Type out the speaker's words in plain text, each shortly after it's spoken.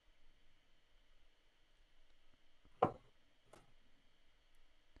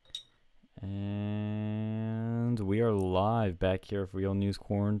are live back here for Real News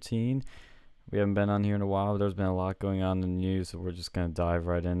Quarantine. We haven't been on here in a while, but there's been a lot going on in the news, so we're just going to dive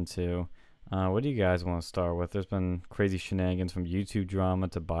right into. What do you guys want to start with? There's been crazy shenanigans from YouTube drama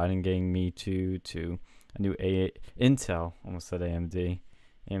to Biden getting Me Too to a new Intel, almost said AMD.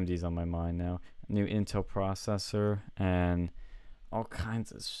 AMD's on my mind now. A new Intel processor and all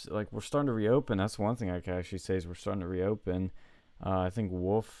kinds of like we're starting to reopen. That's one thing I can actually say is we're starting to reopen. I think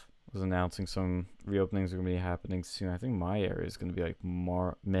Wolf was announcing some reopenings are going to be happening soon. I think my area is going to be like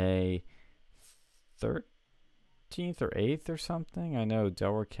May 13th or 8th or something. I know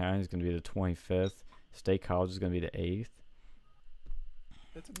Delaware County is going to be the 25th. State College is going to be the 8th.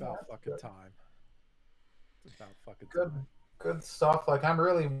 It's about fucking time. It's about fucking Good, time. good stuff. Like I'm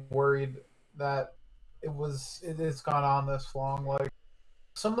really worried that it has gone on this long. Like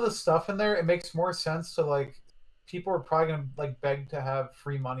some of the stuff in there, it makes more sense to like people are probably gonna like beg to have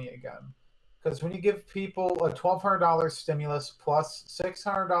free money again. Because when you give people a $1,200 stimulus plus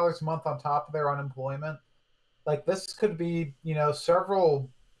 $600 a month on top of their unemployment, like this could be, several,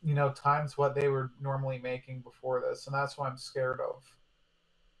 times what they were normally making before this, and that's what I'm scared of.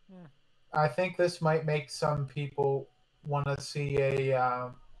 Hmm. I think this might make some people want to see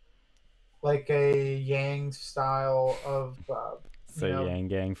like a Yang style of, So Yang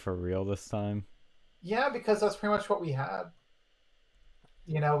Gang for real this time. yeah, because that's pretty much what we had.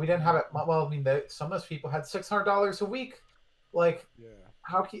 We didn't have it. Well, I mean, some of those people had $600 a week. Like,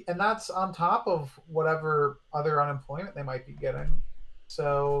 Yeah. and that's on top of whatever other unemployment they might be getting.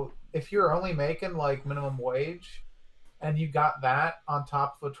 So if you're only making like minimum wage, and you got that on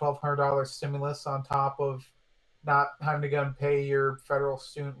top of a $1,200 stimulus, on top of not having to go and pay your federal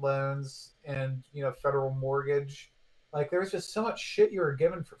student loans and federal mortgage, like there's just so much shit you were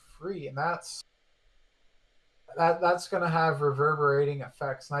given for free, and that's going to have reverberating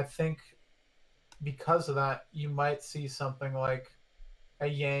effects. And I think because of that, you might see something like a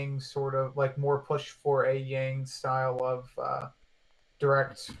Yang sort of like more push for a Yang style of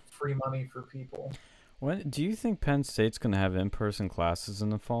direct free money for people. When do you think Penn State's going to have in-person classes in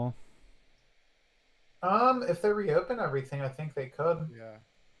the fall? If they reopen everything, I think they could. Yeah.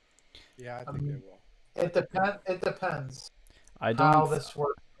 Yeah, I think they will. It depends I how don't. this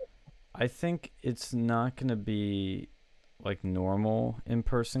works. I think it's not going to be like normal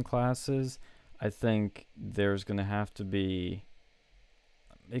in-person classes. I think there's going to have to be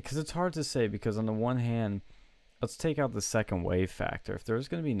because it's hard to say because on the one hand, let's take out the second wave factor. If there's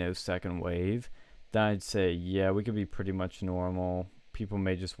going to be no second wave, then I'd say yeah, we could be pretty much normal. People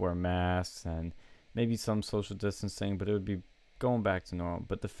may just wear masks and maybe some social distancing, but it would be going back to normal.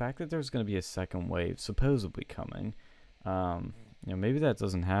 But the fact that there's going to be a second wave supposedly coming, maybe that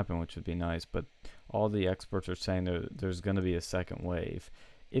doesn't happen, which would be nice. But all the experts are saying there's going to be a second wave.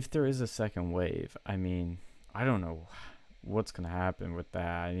 If there is a second wave, I mean, I don't know what's going to happen with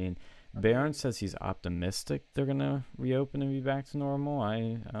that. I mean, Barron says he's optimistic they're going to reopen and be back to normal.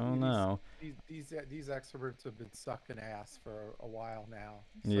 I don't know. These experts have been sucking ass for a while now.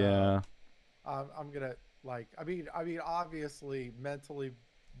 So, Yeah. I'm gonna like. I mean, obviously, mentally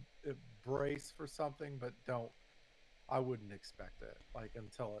brace for something, but don't. I wouldn't expect it. Like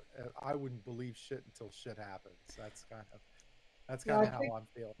until I wouldn't believe shit until shit happens. That's kind of how I'm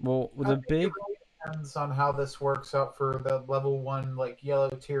feeling. Well, I the think big. it really depends on how this works out for the level one like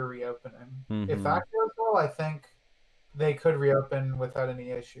yellow tier reopening. If that goes well, I think they could reopen without any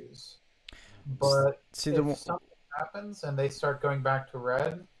issues. But See if something happens and they start going back to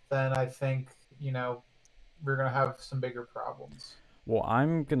red, then I think we're gonna have some bigger problems. Well,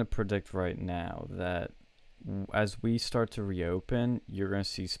 I'm gonna predict right now that as we start to reopen, you're gonna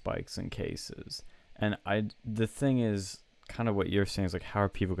see spikes in cases, and the thing is kind of what you're saying is like, how are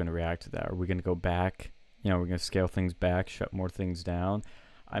people gonna react to that? Are we gonna go back? We're gonna scale things back, shut more things down.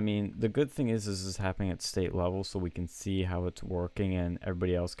 I mean, the good thing is this is happening at state level, so we can see how it's working, and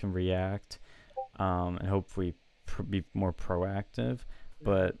everybody else can react, and hopefully be more proactive.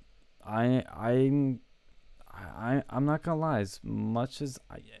 But I'm not gonna lie. As much as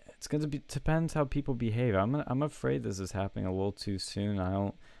it's gonna be depends how people behave. I'm afraid this is happening a little too soon. I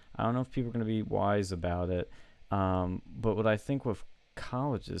don't know if people are gonna be wise about it. But what I think with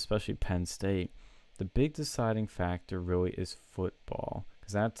colleges, especially Penn State, the big deciding factor really is football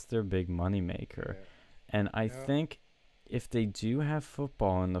because that's their big money maker. Yeah. And I think if they do have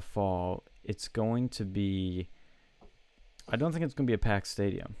football in the fall, it's going to be. I don't think it's going to be a packed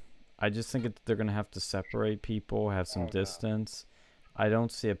stadium. I just think they're going to have to separate people, have some distance. I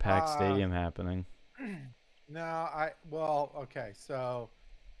don't see a packed stadium happening. No, okay, so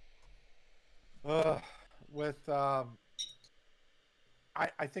with I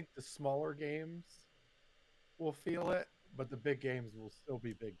think the smaller games will feel it, but the big games will still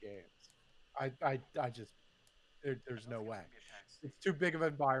be big games. I just there's no way. It's too big of an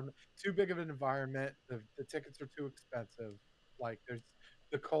environment. Too big of an environment. The tickets are too expensive. Like there's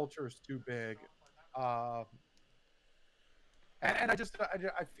the culture is too big. Uh, and I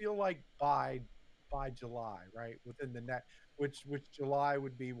feel like by July, right within the next, which July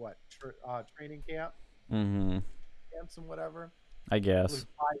would be what training Mm-hmm. camps and whatever. I Like guess.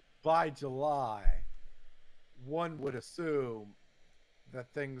 by July, one would assume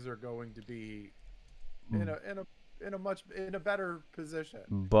that things are going to be in a better position.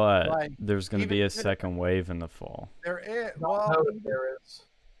 But Like there's going to even be a even if second wave in the fall. there is I don't know if there is.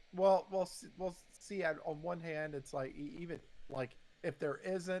 we'll see. On one hand, it's like even like if there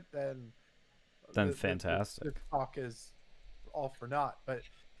isn't, then Then fantastic. the talk is all for naught. But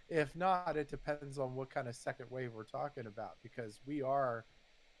if not, it depends on what kind of second wave we're talking about because we are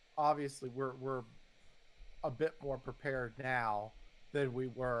obviously we're a bit more prepared now than we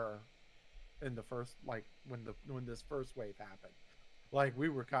were in the first like when this first wave happened. Like we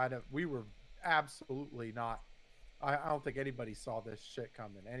were absolutely not. I don't think anybody saw this shit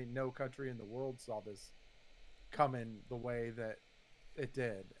coming. No country in the world saw this coming the way that it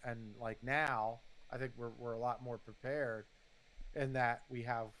did. And like now, I think we're a lot more prepared in that we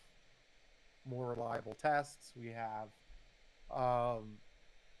have more reliable tests. We have, um,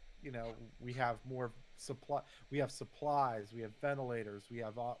 we have more supply. We have supplies. We have ventilators. We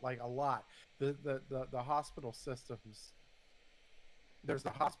have like a lot. The hospital systems. There's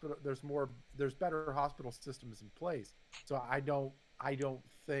better hospital systems in place. So I don't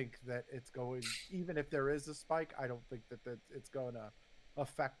think that it's going, even if there is a spike, I don't think that it's going to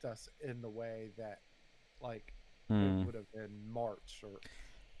affect us in the way that like it Mm. would have in March or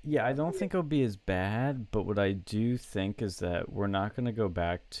Yeah, I don't think it'll be as bad, but what I do think is that we're not going to go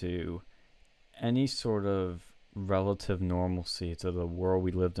back to any sort of relative normalcy to the world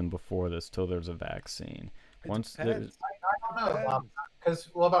we lived in before this till there's a vaccine. it Once depends. there's I don't know about that because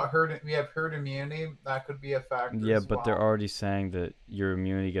what about herd? We have herd immunity that could be a factor Yeah, as but they're well. already saying that your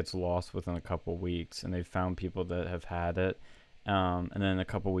immunity gets lost within a couple weeks, and they've found people that have had it, and then a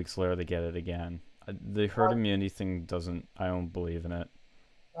couple weeks later they get it again. The herd immunity thing doesn't. I don't believe in it.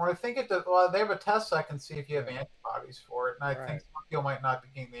 Or I think it does. Well, they have a test that can see if you have antibodies for it, and I think Right. some people might not be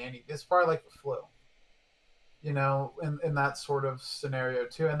getting the anti. It's probably like the flu, in that sort of scenario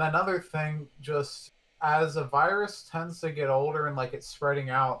too. And then another thing, just as a virus tends to get older and like it's spreading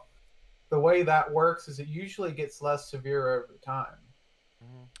out, the way that works is it usually gets less severe over time.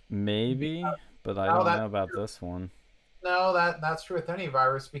 Maybe, but I Now don't that know about this one. no, that's true with any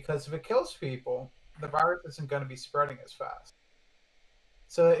virus because if it kills people, the virus isn't going to be spreading as fast.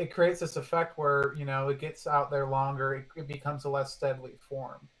 So it creates this effect where it gets out there longer. It becomes a less deadly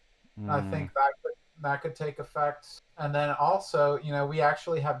form. And I Mm, think that could take effect. And then also, we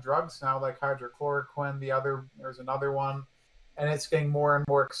actually have drugs now like hydrochloroquine. There's another one, and it's getting more and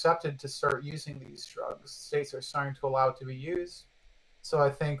more accepted to start using these drugs. States are starting to allow it to be used. So I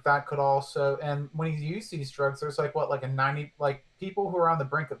think that could also, and when you use these drugs, there's like a 90, like people who are on the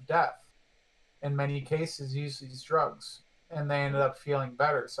brink of death in many cases use these drugs and they ended up feeling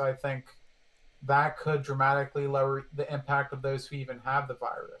better. So I think that could dramatically lower the impact of those who even have the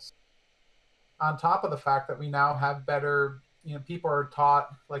virus. On top of the fact that we now have better, people are taught,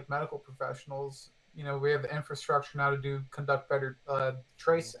 like medical professionals, we have the infrastructure now to conduct better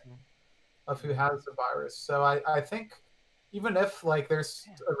tracing of who has the virus. So I think even if like there's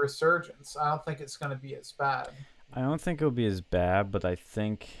a resurgence, I don't think it's going to be as bad. I don't think it'll be as bad, but I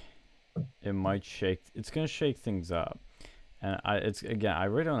think it might shake. It's gonna shake things up, and it's again. I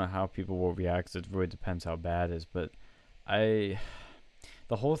really don't know how people will react. 'Cause it really depends how bad it is, but I.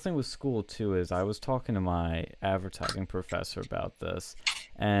 The whole thing with school too is I was talking to my advertising professor about this,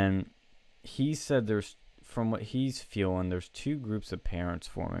 and he said from what he's feeling, there's two groups of parents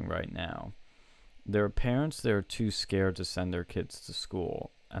forming right now. There are parents that are too scared to send their kids to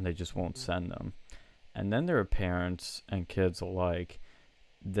school, and they just won't send them. And then there are parents and kids alike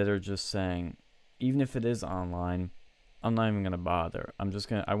that are just saying, even if it is online, I'm not even gonna bother.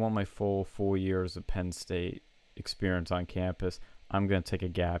 I want my full 4 years of Penn State experience on campus. I'm gonna take a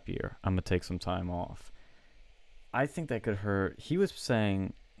gap year. I'm gonna take some time off. I think that could hurt. He was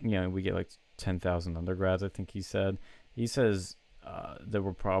saying, we get like 10,000 undergrads. I think he said. He says that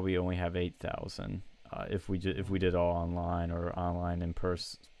we'll probably only have 8,000 if we did all online or online in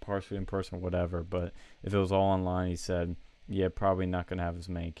person, partially in person, whatever. But if it was all online, he said, yeah, probably not gonna have as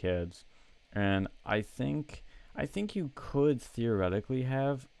many kids. And I think you could theoretically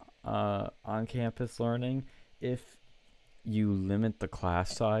have on-campus learning if you limit the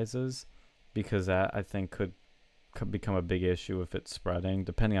class sizes, because that I think could could become a big issue if it's spreading,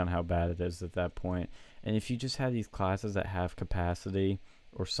 depending on how bad it is at that point. And if you just have these classes that have capacity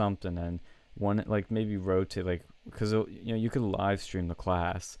or something, and one like maybe rotate, like because you could live stream the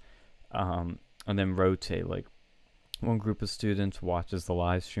class, and then rotate, like one group of students watches the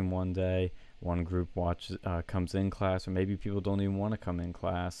live stream one day, one group comes in class, or maybe people don't even want to come in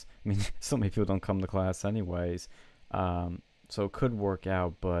class. I mean, so many people don't come to class anyways. So it could work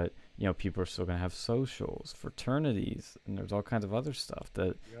out, but people are still gonna have socials, fraternities, and there's all kinds of other stuff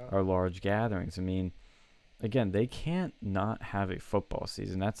that are large gatherings. I mean, again, they can't not have a football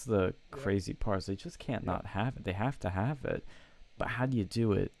season. That's the crazy part. They just can't not have it. They have to have it. But how do you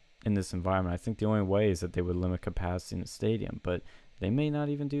do it in this environment? I think the only way is that they would limit capacity in the stadium, but they may not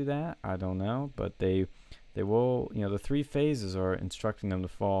even do that. I don't know, but they will. The 3 phases are instructing them to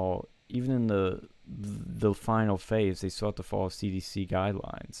fall. Even in the final phase, they still have to follow CDC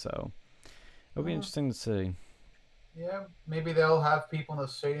guidelines. So it'll be interesting to see. Yeah, maybe they'll have people in the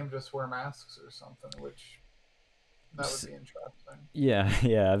stadium just wear masks or something, which that would be interesting. Yeah,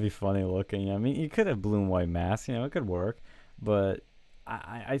 that'd be funny looking. I mean, you could have blue and white masks. It could work, but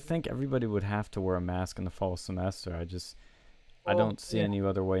I think everybody would have to wear a mask in the fall semester. I don't see any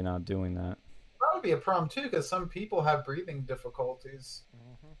other way not doing that. That would be a problem too, because some people have breathing difficulties.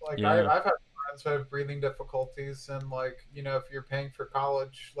 Like I've had friends who have breathing difficulties, and if you're paying for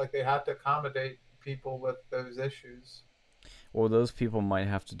college, they have to accommodate people with those issues. Well, those people might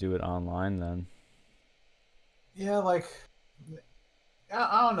have to do it online then. Yeah, I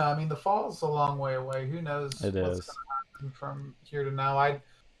don't know. I mean, the fall is a long way away. Who knows what's going to happen from here to now?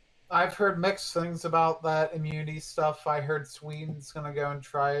 I've heard mixed things about that immunity stuff. I heard Sweden's going to go and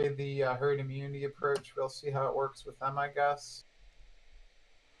try the herd immunity approach. We'll see how it works with them, I guess.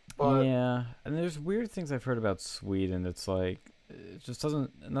 But yeah, and there's weird things I've heard about Sweden. It's it just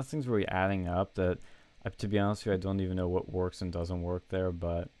nothing's really adding up. That, to be honest with you, I don't even know what works and doesn't work there,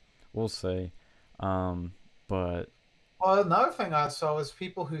 but we'll see. But another thing I saw was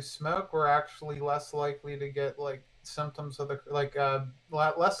people who smoke were actually less likely to get symptoms of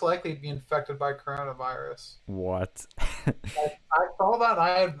less likely to be infected by coronavirus. What? I saw that.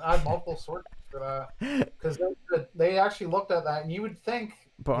 I had multiple sources for that, because they actually looked at that, and you would think.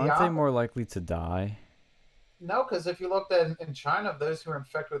 But aren't they more likely to die? No, because if you looked at in China, those who are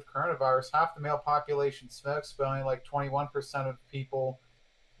infected with coronavirus, half the male population smokes, but only 21% of people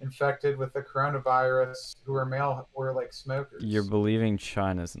infected with the coronavirus who are male were smokers. You're believing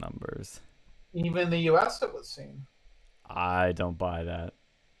China's numbers. Even the U.S. it was seen. I don't buy that.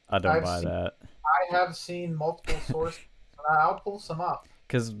 I have seen multiple sources, and I'll pull some up.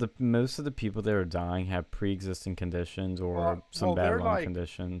 Because most of the people that are dying have pre-existing conditions or some bad lung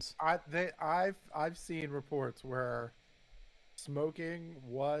conditions. I've seen reports where smoking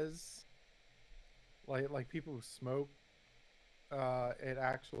was like people who smoke. It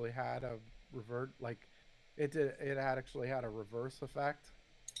actually had a actually had a reverse effect.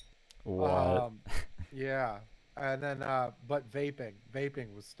 What? Yeah, and then but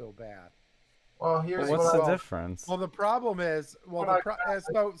vaping was still bad. Well, here's what's the difference? Well, the problem is, and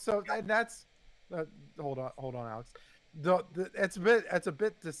that's hold on, Alex. It's a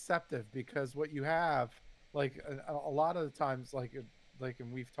bit deceptive, because what you have, a lot of the times,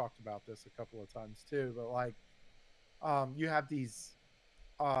 and we've talked about this a couple of times too, but you have these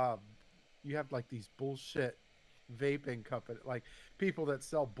these bullshit vaping company, people that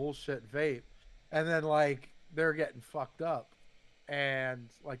sell bullshit vape, and then they're getting fucked up, and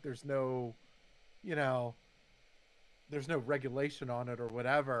there's no there's no regulation on it or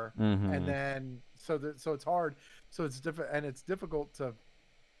whatever. And then so it's hard, so it's different, and it's difficult to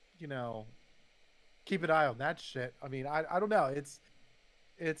keep an eye on that shit. I mean, I don't know, it's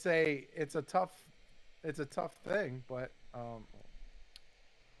a tough thing, but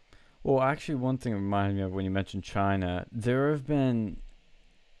well, actually, one thing reminded me of when you mentioned China. There have been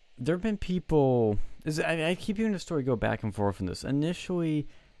people. I keep hearing the story go back and forth on this. Initially,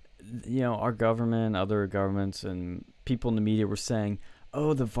 our government, other governments, and people in the media were saying,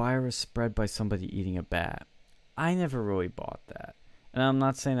 "Oh, the virus spread by somebody eating a bat." I never really bought that, and I'm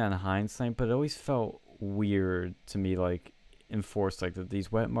not saying that in hindsight, but it always felt weird to me, enforced, that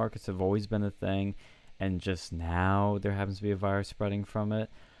these wet markets have always been a thing, and just now there happens to be a virus spreading from it.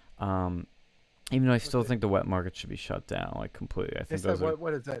 Even though I still think the wet market should be shut down, completely. I think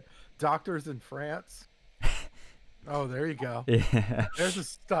what is that? Doctors in France? Oh, there you go. Yeah. There's a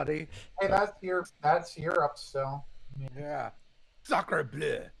study. Hey, that's Europe still. Yeah. Sacre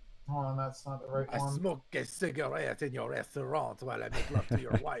bleu. Hold on, that's not the right one. I smoke a cigarette in your restaurant while I make love to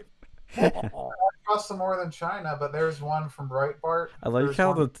your wife. I trust them more than China, but there's one from Breitbart. I like There's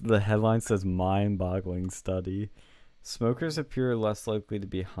how one- the headline says mind-boggling study. Smokers appear less likely to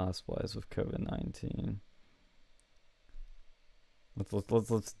be hospitalized with COVID-19.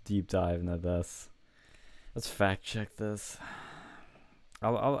 Let's deep dive into this. Let's fact check this.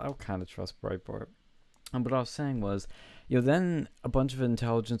 I'll kind of trust Breitbart. And what I was saying was, then a bunch of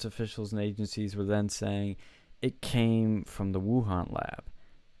intelligence officials and agencies were then saying it came from the Wuhan lab.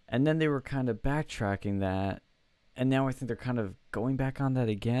 And then they were kind of backtracking that. And now I think they're kind of going back on that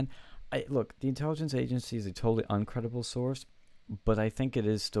again. Look, the intelligence agency is a totally uncredible source, but I think it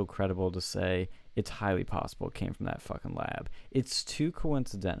is still credible to say it's highly possible it came from that fucking lab. It's too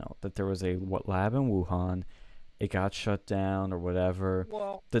coincidental that there was a lab in Wuhan, it got shut down or whatever.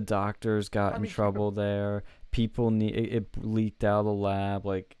 Well, The doctors got in trouble there. People it leaked out of the lab.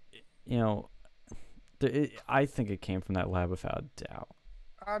 Like, I think it came from that lab without a doubt.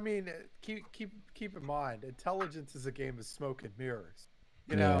 I mean, keep in mind, intelligence is a game of smoke and mirrors.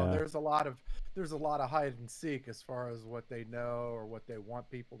 There's a lot of hide and seek as far as what they know or what they want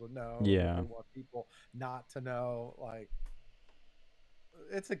people to know. Yeah. What they want people not to know. Like,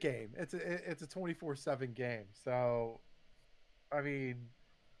 it's a game. It's a 24/7 game. So, I mean,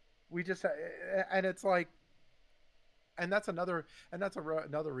 we just and it's like, and that's another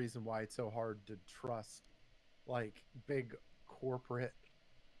reason why it's so hard to trust like big corporate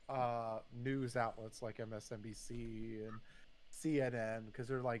news outlets like MSNBC and CNN, because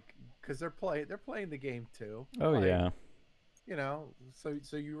they're playing the game too. Oh, like, yeah.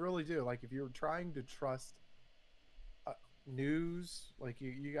 So you really do, like, if you're trying to trust news, like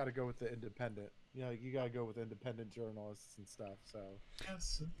you got to go with the independent. You got to go with independent journalists and stuff. So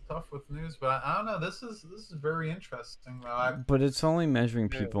it's tough with news, but I don't know. This is very interesting though. But it's only measuring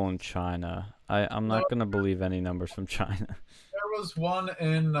people in China. I'm not gonna believe any numbers from China. There was one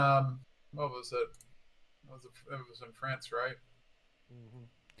in what was it? It was in France, right? mm-hmm.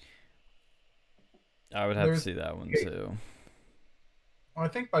 I would have to see that one too. I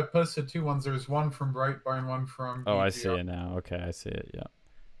think I posted two ones. There's one from Breitbart and one from. Oh, I see it now. Okay, I see it. Yeah.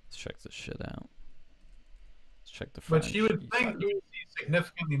 Let's check this shit out. Let's check the French. But you would think you would see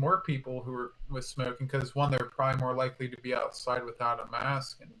significantly more people who are with smoking, because one, they're probably more likely to be outside without a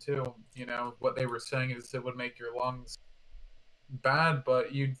mask, and two, what they were saying is it would make your lungs bad,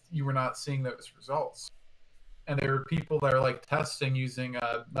 but you were not seeing those results. And there were people that are like testing using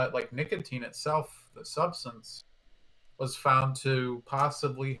like nicotine itself, the substance, was found to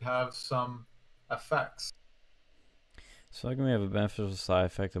possibly have some effects. Smoking may have a beneficial side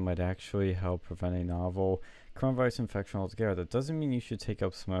effect that might actually help prevent a novel coronavirus infection altogether. That doesn't mean you should take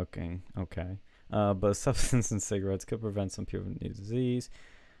up smoking, okay? But substance in cigarettes could prevent some people from the disease.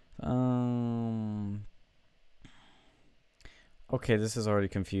 Okay, this is already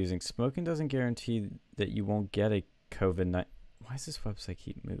confusing. Smoking doesn't guarantee that you won't get a COVID-19. Why does this website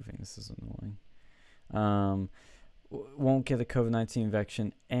keep moving? This is annoying. Won't get a COVID-19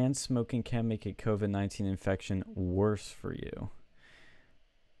 infection, and smoking can make a COVID-19 infection worse for you.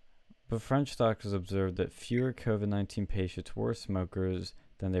 But French doctors observed that fewer COVID-19 patients were smokers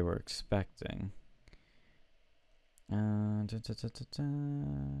than they were expecting.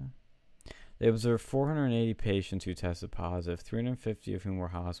 They observed 480 patients who tested positive, 350 of whom were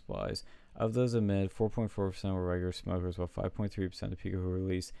hospitalized. Of those admitted, 4.4% were regular smokers, while 5.3% of people who were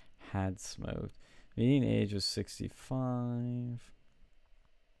released had smoked. Median age was 65.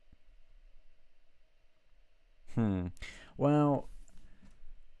 Well,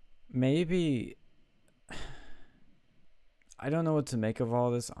 maybe... I don't know what to make of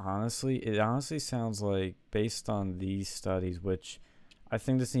all this, honestly. It honestly sounds like, based on these studies, which I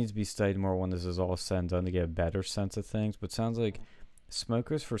think this needs to be studied more when this is all said and done to get a better sense of things, but it sounds like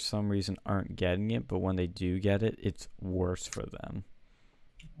smokers for some reason aren't getting it, but when they do get it, it's worse for them.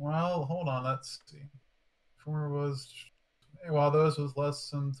 Well, hold on, let's see. While those with less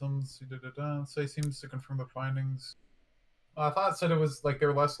symptoms, say seems to confirm the findings. I thought it said it was like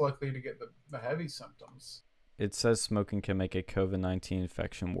they're less likely to get the heavy symptoms. It says smoking can make a COVID-19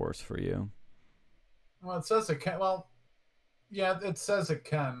 infection worse for you. Well, it says it can. Well, yeah, it says it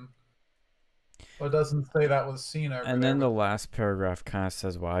can. But it doesn't say that was seen over And there. then the last paragraph kind of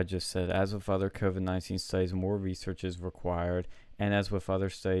says what I just said. As with other COVID-19 studies, more research is required. And as with other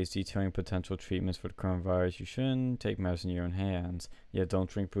studies detailing potential treatments for the coronavirus, you shouldn't take matters in your own hands. Yeah, don't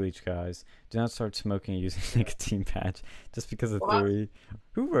drink bleach, guys. Do not start smoking using nicotine patch just because of theory.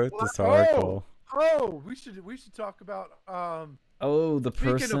 Who wrote this article? Oh, we should talk about Oh, the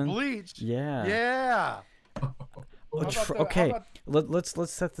speaking person. of bleach. Yeah. Yeah. Okay,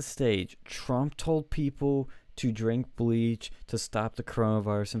 let's set the stage. Trump told people to drink bleach to stop the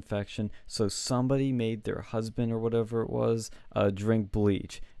coronavirus infection. So somebody made their husband or whatever it was drink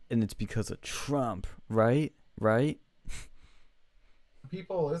bleach, and it's because of Trump, right? Right?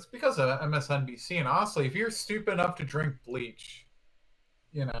 People, it's because of MSNBC. And honestly, if you're stupid enough to drink bleach,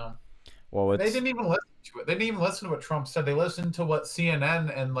 you know, Well, they it's didn't even listen to it. They didn't even listen to what Trump said. They listened to what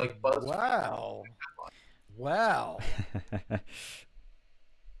CNN and like BuzzFeed. Wow. Wow.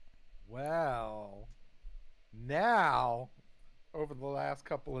 Wow. Now, over the last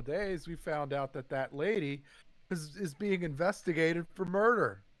couple of days, we found out that that lady is being investigated for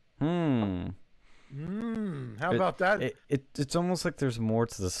murder. How about that? It's almost like there's more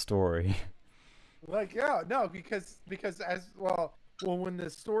to the story. Like, yeah, no, because as well, when the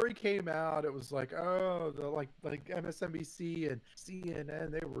story came out, it was like, oh, the like MSNBC and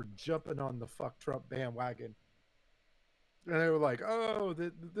CNN, they were jumping on the fuck Trump bandwagon, and they were like, oh,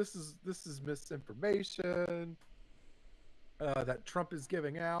 this is misinformation that Trump is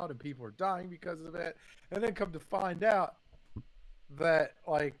giving out, and people are dying because of it. And then come to find out that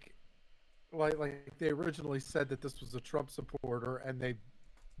like they originally said that this was a Trump supporter, and they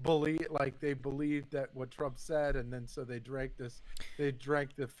believed that what Trump said, and then so they drank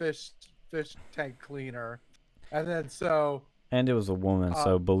the fish tank cleaner, and then so And it was a woman,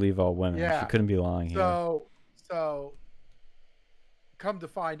 so believe all women. yeah. She couldn't be lying here. So come to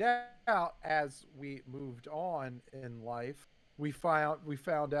find out, as we moved on in life, we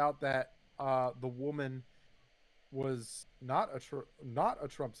found out that the woman was not a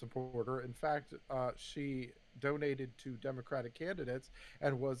Trump supporter. In fact, she donated to Democratic candidates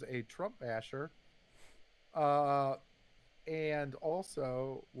and was a Trump basher, and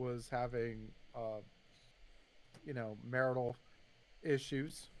also was having marital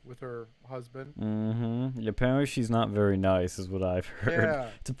issues with her husband. Mm-hmm. Apparently she's not very nice, is what I've heard. Yeah.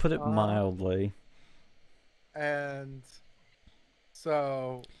 To put it mildly. And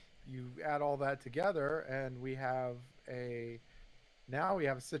so you add all that together, and we have a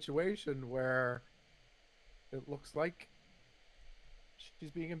situation where it looks like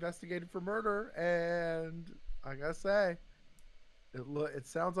she's being investigated for murder, and I gotta say, it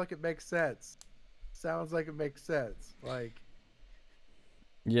sounds like it makes sense. Like,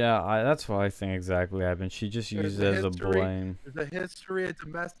 Yeah, that's what I think exactly happened. She just used it as a blame. There's a history of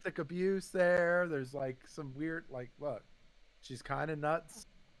domestic abuse there. There's like some weird, like, look, she's kind of nuts.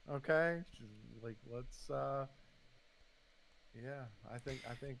 Okay, she's like, let's yeah, I think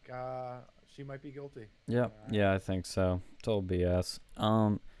she might be guilty. Yeah, I think so. It's all BS.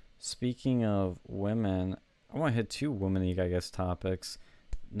 Speaking of women, I want to hit two women-y, I guess, topics.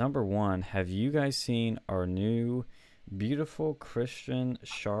 Number one, have you guys seen our new beautiful, Christian,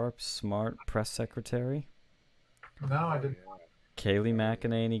 sharp, smart press secretary? No, I didn't. Kayleigh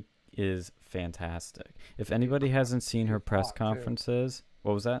McEnany is fantastic. If anybody hasn't seen her press conferences,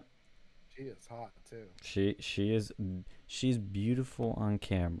 what was that? She is hot too. She's beautiful on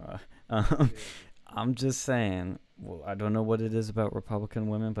camera. I'm just saying. Well, I don't know what it is about Republican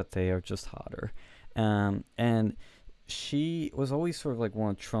women, but they are just hotter. And she was always sort of like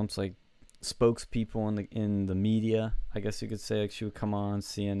one of Trump's like spokespeople in the media, I guess you could say. Like, she would come on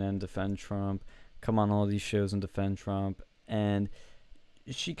CNN, defend Trump, come on all these shows and defend Trump, and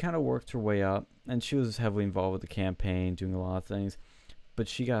she kind of worked her way up, and she was heavily involved with the campaign, doing a lot of things. But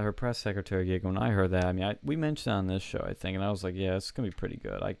she got her press secretary gig. When I heard that, I mean, we mentioned it on this show, I think, and I was like, yeah, it's gonna be pretty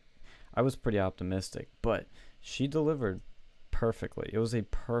good. I was pretty optimistic, but she delivered perfectly. It was a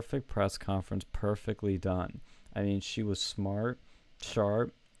perfect press conference, perfectly done. I mean, she was smart,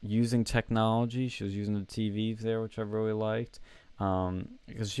 sharp, using technology. She was using the TV there, which I really liked.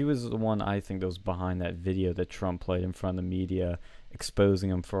 Because she was the one, I think, that was behind that video that Trump played in front of the media, exposing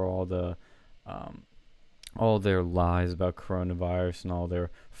him for all their lies about coronavirus and all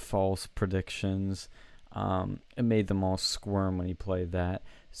their false predictions. It made them all squirm when he played that.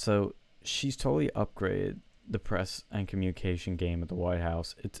 So she's totally upgraded the press and communication game at the White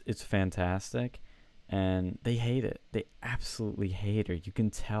House. It's fantastic. And they hate it. They absolutely hate her. You can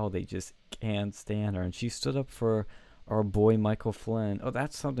tell they just can't stand her. And she stood up for our boy Michael Flynn. Oh,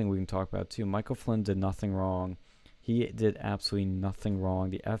 that's something we can talk about too. Michael Flynn did nothing wrong. He did absolutely nothing wrong.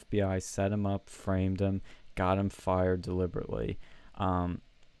 The FBI set him up, framed him, got him fired deliberately.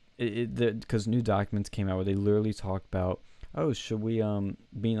 Because new documents came out where they literally talked about, oh, should we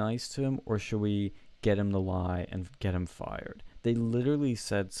be nice to him, or should we get him to lie and get him fired? They literally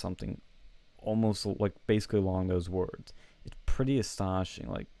said something almost like basically along those words. It's pretty astonishing.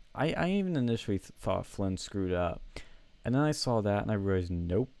 Like, I even initially thought Flynn screwed up, and then I saw that and I realized,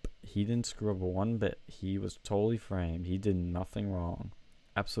 nope, he didn't screw up one bit. He was totally framed. He did nothing wrong,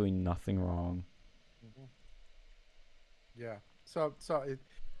 absolutely nothing wrong. Yeah.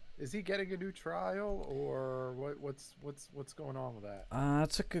 Is he getting a new trial or what's going on with that?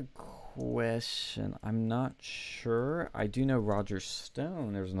 That's a good question. I'm not sure. I do know Roger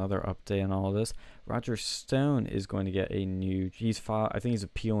Stone. There's another update on all this. Roger Stone is going to get a new. He's filed. I think he's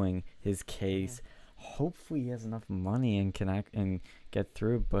appealing his Hmm. case. Hopefully, he has enough money and can act and get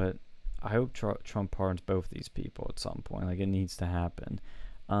through. But I hope Trump pardons both these people at some point. Like it needs to happen.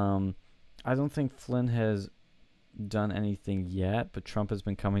 Um, I don't think Flynn has done anything yet, but Trump has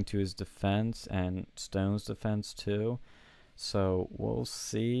been coming to his defense and Stone's defense too. So we'll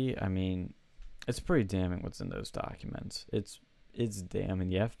see. I mean, it's pretty damning what's in those documents. It's damning.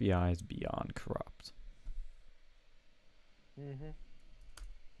 The FBI is beyond corrupt. Hmm.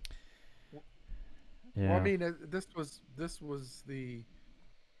 Well, I Yeah. mean, this was the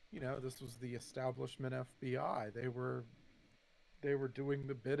this was the establishment FBI. They were doing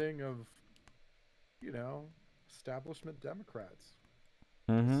the bidding of you know establishment Democrats.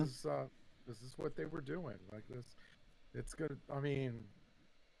 This Mhm. is uh this is what they were doing. Like this, it's good. I mean,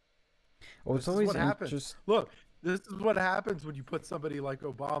 Well, it's this is always what happens. interest. Look, this is what happens when you put somebody like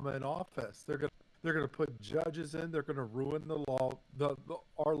Obama in office. They're gonna put judges in. They're gonna ruin the law,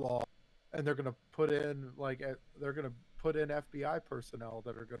 our law, and they're gonna put in they're gonna put in FBI personnel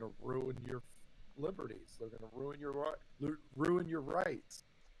that are gonna ruin your liberties. They're gonna ruin your rights.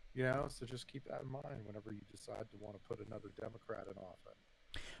 So just keep that in mind whenever you decide to want to put another Democrat in office.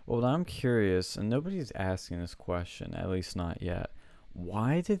 Well, I'm curious, and nobody's asking this question, at least not yet.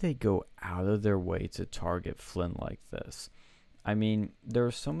 Why did they go out of their way to target Flynn like this? I mean, there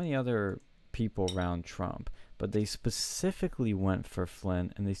are so many other people around Trump, but they specifically went for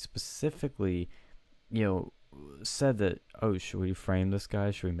Flynn, and they specifically, you know, said that, oh, should we frame this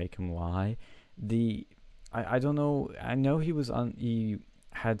guy? Should we make him lie? The, I don't know. I know he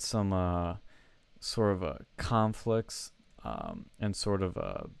had some sort of conflicts and sort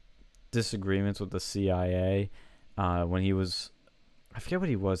of disagreements with the CIA when he was. I forget what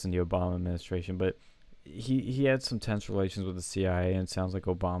he was in the Obama administration, but he had some tense relations with the CIA, and it sounds like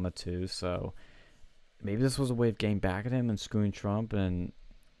Obama too. So maybe this was a way of getting back at him and screwing Trump, and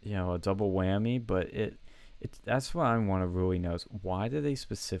a double whammy. But it that's what I want to really know is why did they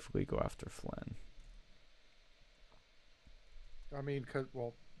specifically go after Flynn? I mean,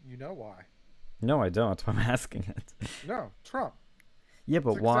 well, you know why? No, I don't. That's why I'm asking it. No, Trump. Yeah, That's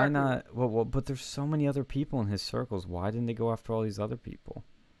but why exactly what. not? Well, but there's so many other people in his circles. Why didn't they go after all these other people?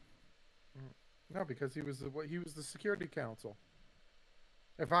 Mm. No, because he was the Security Council.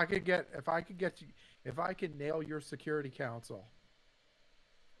 If I could nail your Security Council,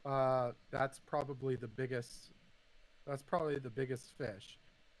 that's probably the biggest. That's probably the biggest fish,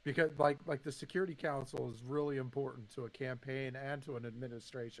 because like the Security Council is really important to a campaign and to an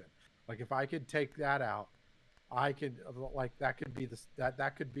administration. Like if I could take that out, I could like that could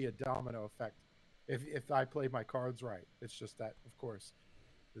be a domino effect if I play my cards right. It's just that of course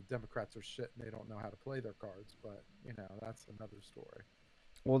the Democrats are shit and they don't know how to play their cards, but that's another story.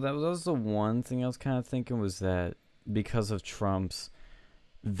 Well, that was the one thing I was kind of thinking was that because of Trump's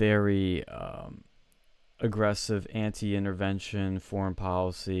very aggressive anti-intervention foreign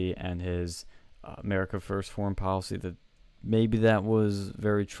policy and his America First foreign policy, that maybe that was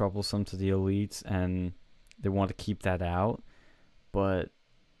very troublesome to the elites and they want to keep that out. But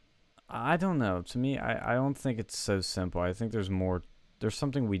I don't know. To me, I don't think it's so simple. I think there's more. There's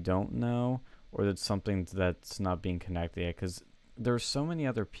something we don't know, or that's something that's not being connected yet. Because there's so many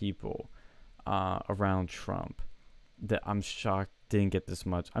other people around Trump that I'm shocked didn't get this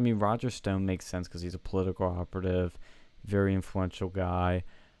much. I mean, Roger Stone makes sense because he's a political operative, very influential guy.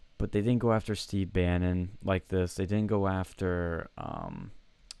 But they didn't go after Steve Bannon like this. They didn't go after.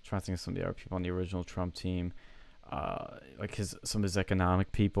 Trying to think of some of the other people on the original Trump team, like some of his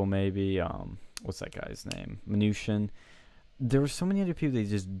economic people maybe. What's that guy's name? Mnuchin. There were so many other people they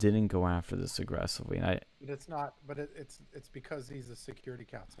just didn't go after this aggressively, and I. But it's not. But it's because he's a Security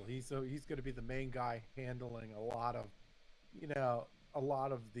Council. He's going to be the main guy handling you know, a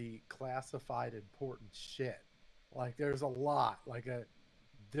lot of the classified important shit. Like there's a lot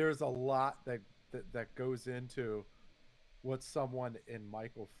that goes into what someone in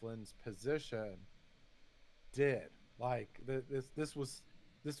Michael Flynn's position did. Like this was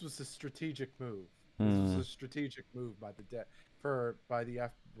a strategic move. This was Hmm. a strategic move by the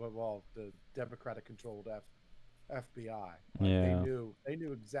Democratic controlled FBI. Like Yeah. they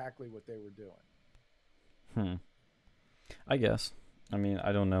knew exactly what they were doing. Hmm. I guess. I mean,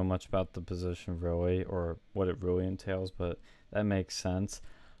 I don't know much about the position really or what it really entails, but that makes sense.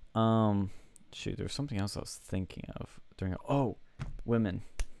 Um, Shoot, there's something else I was thinking of during. Oh, women.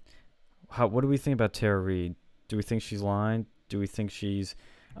 What do we think about Tara Reid Do we think she's lying? Do we think she's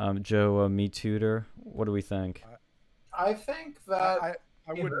Joe Me Too'd her? What do we think? I think I, that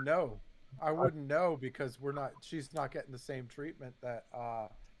I wouldn't know. I wouldn't know because she's not getting the same treatment that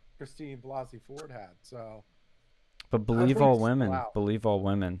Christine Blasey Ford had. So But I believe think all it's women. allowed. Believe all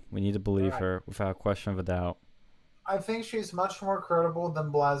women. We need to believe Right. her without question of a doubt. I think she's much more credible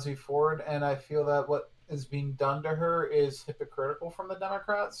than Blasey Ford, and I feel that what is being done to her is hypocritical from the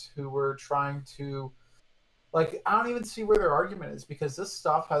Democrats who were trying to like I don't even see where their argument is because this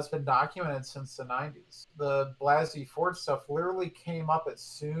stuff has been documented since the 90s. The Blasey Ford stuff literally came up as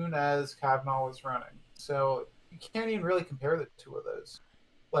soon as Kavanaugh was running. So you can't even really compare the two of those.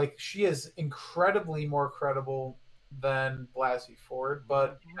 Like she is incredibly more credible than Blasey Ford,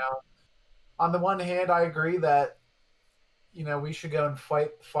 but you know, on the one hand I agree that we should go and fight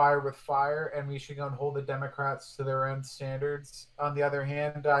fire with fire, and we should go and hold the Democrats to their own standards. On the other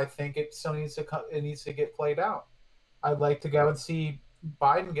hand, I think it still needs to get played out. I'd like to go and see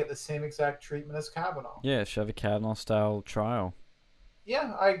Biden get the same exact treatment as Kavanaugh. Yeah, should have a Kavanaugh style trial.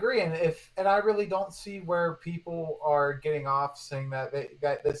 Yeah, I agree, and I really don't see where people are getting off saying that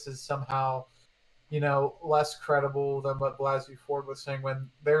this is somehow less credible than what Blasey Ford was saying when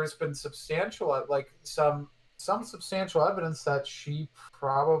there's been substantial like some substantial evidence that she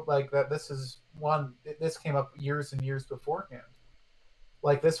probably like that this came up years and years beforehand.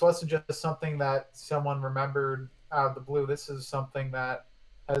 Like this wasn't just something that someone remembered out of the blue. This is something that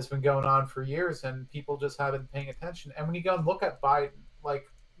has been going on for years and people just haven't been paying attention. And when you go and look at Biden, like,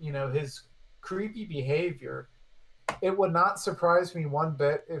 his creepy behavior, it would not surprise me one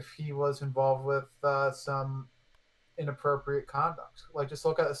bit if he was involved with some inappropriate conduct. Like just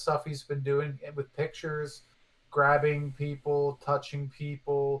look at the stuff he's been doing with pictures, grabbing people, touching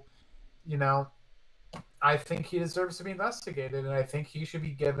people, I think he deserves to be investigated, and I think he should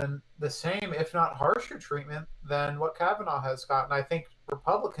be given the same, if not harsher, treatment than what Kavanaugh has gotten. I think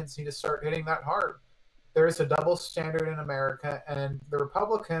Republicans need to start hitting that hard. There is a double standard in America, and the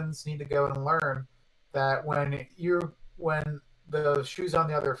Republicans need to go and learn that when the shoe's on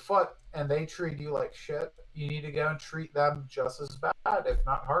the other foot and they treat you like shit, you need to go and treat them just as bad, if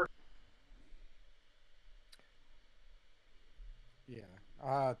not harder. Yeah,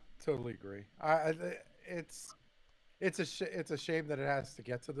 I totally agree. It's a shame that it has to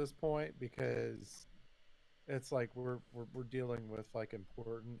get to this point because it's like we're dealing with like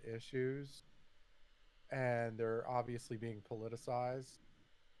important issues, and they're obviously being politicized.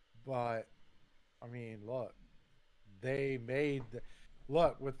 But I mean, look, they made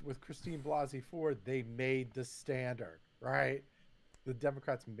look with Christine Blasey Ford, they made the standard, right? The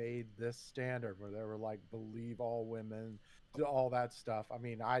Democrats made this standard where they were like, believe all women, do all that stuff. I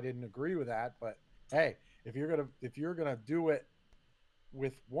mean, I didn't agree with that, but hey, if you're gonna do it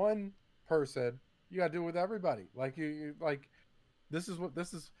with one person, you gotta do it with everybody. Like you like this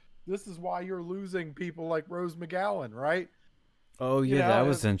is why you're losing people like Rose McGowan, right? Oh You yeah, know, that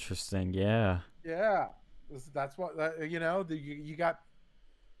was interesting. Yeah. yeah, that's what you got.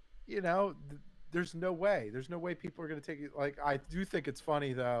 You know, there's no way. There's no way people are going to take it. Like, I do think it's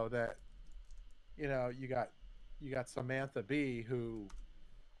funny though that you got Samantha Bee who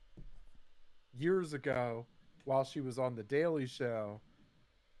years ago, while she was on the Daily Show,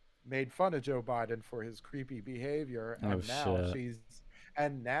 made fun of Joe Biden for his creepy behavior, Oh and shit.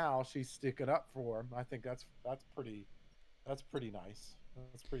 now she's sticking up for him. I think that's pretty nice.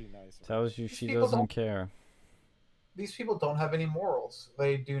 That's pretty nice. Tells you These she people doesn't don't care. these people don't have any morals.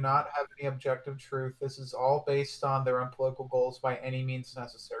 They do not have any objective truth. This is all based on their own political goals by any means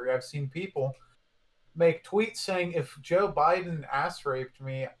necessary. I've seen people make tweets saying if Joe Biden ass raped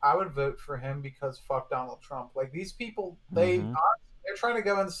me, I would vote for him because fuck Donald Trump. Like these people, Mm-hmm. they're trying to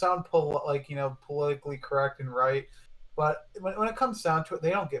go and sound politically correct and right, but when it comes down to it,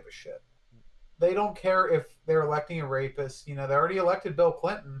 they don't give a shit. They don't care if they're electing a rapist. They already elected Bill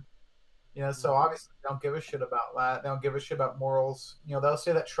Clinton. So obviously they don't give a shit about that. They don't give a shit about morals. They'll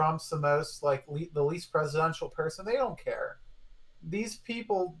say that Trump's the most the least presidential person. They don't care. These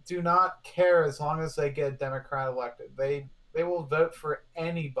people do not care as long as they get a Democrat elected. They will vote for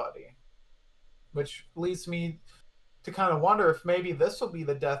anybody, which leads me to kind of wonder if maybe this will be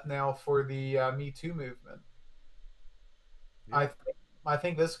the death knell for the Me Too movement. Yeah. I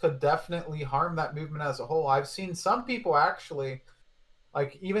think this could definitely harm that movement as a whole. I've seen some people actually,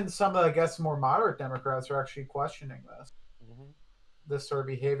 like even some of I guess more moderate Democrats, are actually questioning this sort of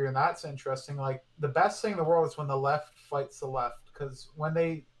behavior, and that's interesting. Like the best thing in the world is when the left fights the left, because when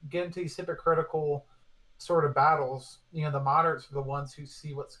they get into these hypocritical sort of battles, the moderates are the ones who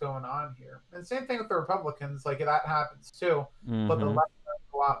see what's going on here. And same thing with the Republicans, like that happens too. But the Mm-hmm. left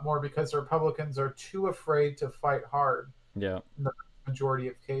lot more because the Republicans are too afraid to fight hard Yeah. in the majority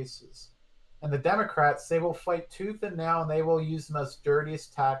of cases. And the Democrats, they will fight tooth and nail, and they will use the most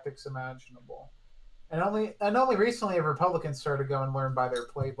dirtiest tactics imaginable. And only recently have Republicans started to go and learn by their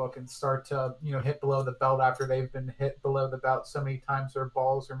playbook and start to hit below the belt after they've been hit below the belt so many times their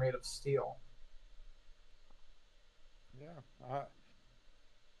balls are made of steel. Yeah,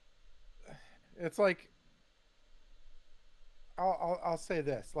 it's like I'll say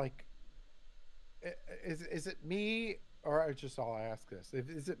this, like, is it me, or I'll ask this: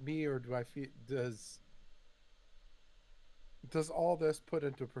 is it me, or do I feel does all this put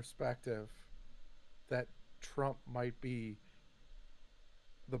into perspective that Trump might be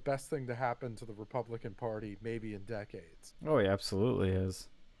the best thing to happen to the Republican Party maybe in decades? Oh, he absolutely is.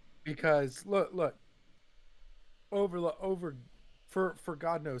 Because look, over for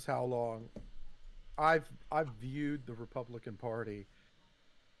God knows how long, I've viewed the Republican Party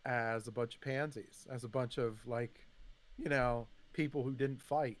as a bunch of pansies, as a bunch of, like, people who didn't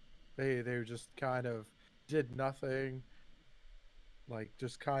fight. They just kind of did nothing, like,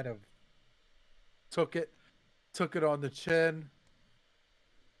 just kind of took it on the chin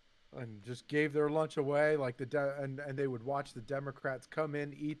and just gave their lunch away, like and they would watch the Democrats come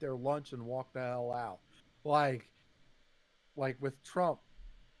in, eat their lunch, and walk the hell out. Like with Trump,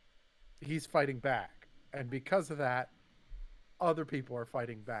 he's fighting back, and because of that, other people are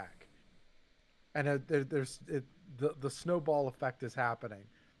fighting back, and the snowball effect is happening,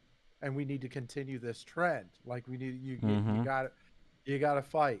 and we need to continue this trend. Like, we need you got to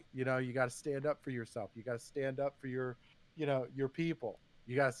fight. You got to stand up for yourself. You got to stand up for your people.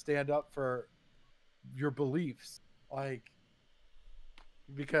 You got to stand up for your beliefs, like,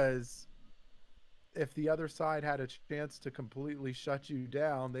 because if the other side had a chance to completely shut you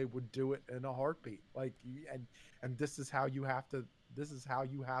down, they would do it in a heartbeat. Like, and this is how you have to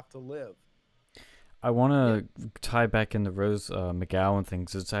live. I want to tie back in the Rose McGowan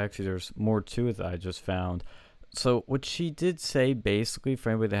things. It's actually, there's more to it that I just found. So what she did say, basically,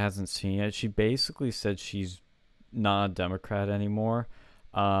 for anybody that hasn't seen it, she basically said she's not a Democrat anymore.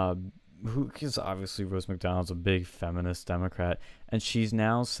 Because obviously Rose McDonald's a big feminist Democrat, and she's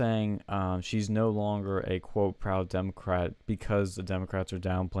now saying she's no longer a, quote, proud Democrat because the Democrats are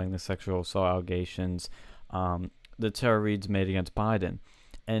downplaying the sexual assault allegations that Tara Reade's made against Biden.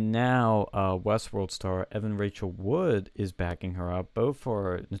 And now Westworld star Evan Rachel Wood is backing her up, both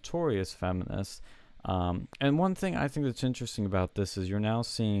for notorious feminists. And one thing I think that's interesting about this is you're now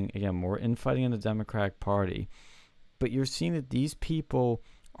seeing, again, more infighting in the Democratic Party, but you're seeing that these people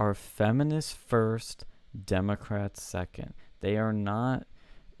are feminists first, Democrats second. They are not,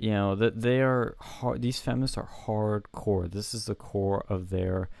 that they are hard. These feminists are hardcore. This is the core of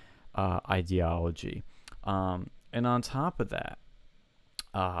their ideology. And on top of that,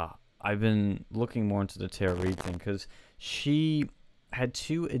 I've been looking more into the Tara Reade thing because she had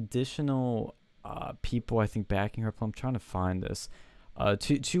two additional people, I think, backing her. I'm trying to find this.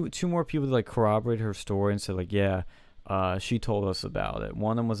 Two more people that, like, corroborate her story and said, like, yeah, she told us about it.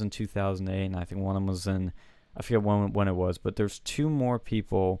 One of them was in 2008, and I think one of them was in, I forget when it was, but there's two more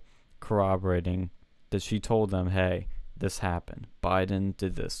people corroborating that she told them, hey, this happened. Biden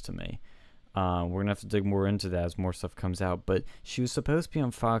did this to me. We're going to have to dig more into that as more stuff comes out. But she was supposed to be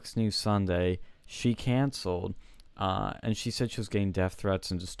on Fox News Sunday. She canceled. And she said she was getting death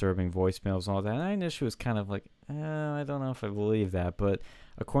threats and disturbing voicemails and all that. And I initially was kind of like, I don't know if I believe that. But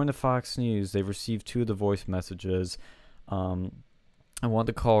according to Fox News, they received two of the voice messages. And one of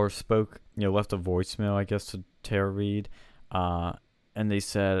the callers left a voicemail, I guess, to Tara Reade. And they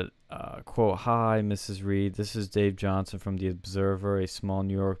said, quote, "Hi, Mrs. Reade. This is Dave Johnson from The Observer, a small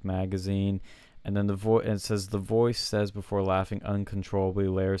New York magazine." And then it says, the voice says before laughing uncontrollably,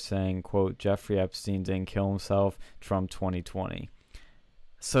 later saying, quote, "Jeffrey Epstein didn't kill himself, Trump 2020.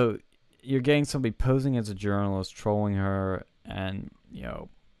 So you're getting somebody posing as a journalist, trolling her, and,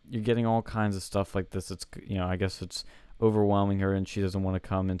 you're getting all kinds of stuff like this. It's, I guess it's overwhelming her, and she doesn't want to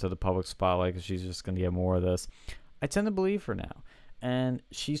come into the public spotlight because she's just going to get more of this. I tend to believe her now. And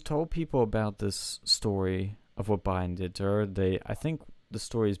she's told people about this story of what Biden did to her. I think the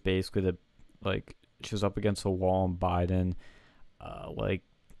story is basically that, like, she was up against a wall and Biden,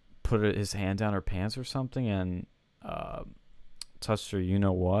 put his hand down her pants or something and touched her,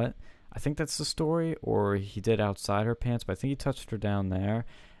 what? I think that's the story, or he did outside her pants, but I think he touched her down there.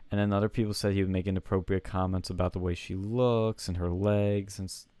 And then other people said he would make inappropriate comments about the way she looks and her legs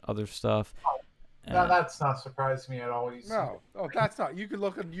and other stuff. That's not surprising me at all. That's not. You could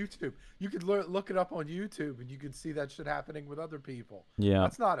look on YouTube. You could look it up on YouTube, and you can see that shit happening with other people. Yeah,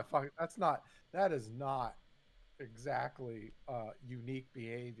 That is not exactly unique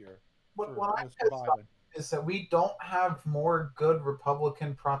behavior What for I Mr. pissed off Biden. is that we don't have more good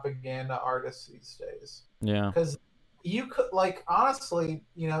Republican propaganda artists these days. Yeah. Because you could, like, honestly,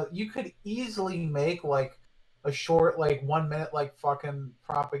 you could easily make like a short, like 1 minute, like fucking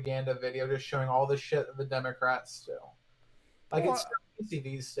propaganda video just showing all the shit that the Democrats do. Like, it's Well, so easy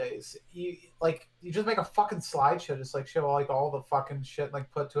these days. You just make a fucking slideshow, just like show like all the fucking shit,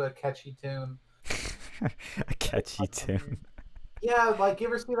 like put to a catchy tune. A catchy I tune. mean, Yeah, like you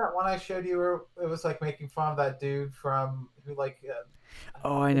ever see that one I showed you where it was like making fun of that dude from who like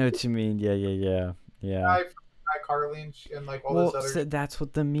Oh, I know what you mean. Yeah, yeah, yeah. Yeah. guy from iCarly and like all this Well, other. so that's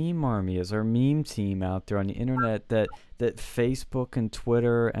what the meme army is, our meme team out there on the internet that Facebook and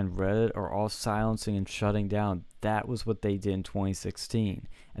Twitter and Reddit are all silencing and shutting down. That was what they did in 2016,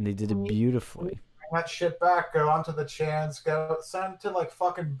 and they did it beautifully. That shit back, go onto the chans, go send to like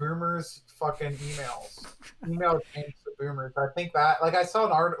fucking boomers fucking email chains to boomers. I think that, like, I saw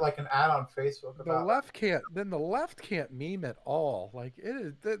an ad on Facebook the about left can't. Then the left can't meme at all. Like it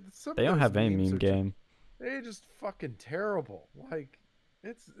is. Some They of don't those have any memes meme are just, game. they're just fucking terrible. Like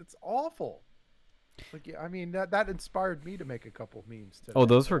it's awful. Like I mean that inspired me to make a couple memes today. Oh,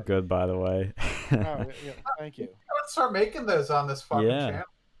 those were good, by the way. Oh, yeah, thank you. let's start making those on this fucking Yeah. channel.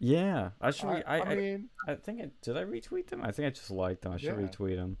 Yeah, I should. I mean, I think did I retweet them? I think I just liked them. I should Yeah.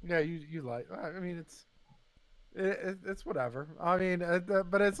 retweet them. yeah, you like. I mean, it's whatever. I mean,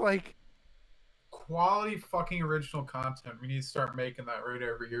 but it's like Quality fucking original content. We need to start making that right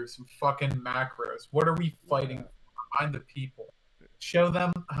over here. Some fucking macros. What are we fighting Yeah. for? Find the people. Show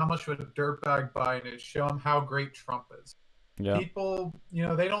them how much of a dirtbag Biden is. Show them how great Trump is. Yeah. People,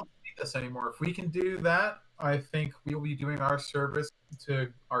 they don't see this anymore. If we can do that, I think we'll be doing our service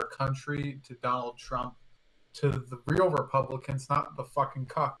to our country, to Donald Trump, to the real Republicans, not the fucking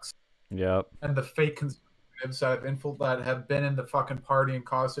cucks Yep. and the fake conservatives that have been in the fucking party and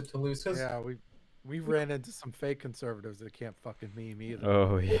caused it to lose. Because yeah, we ran into some fake conservatives that can't fucking meme either.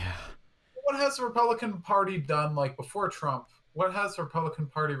 Oh yeah. what has the Republican Party done, like, before Trump? What has the Republican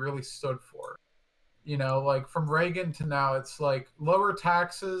Party really stood for? Like, from Reagan to now, it's like lower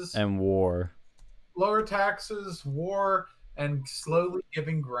taxes, And war. war, and slowly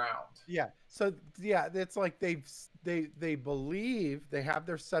giving ground. Yeah. So yeah, it's like they believe they have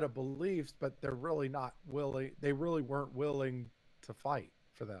their set of beliefs, but they're really not willing. They really weren't willing to fight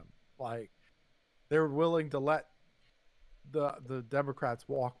for them. Like they were willing to let the Democrats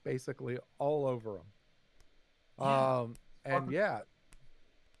walk basically all over them. Yeah. And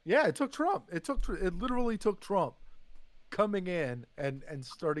yeah, it took Trump. It literally took Trump coming in and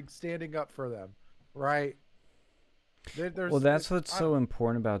standing up for them, right? Well, that's what's so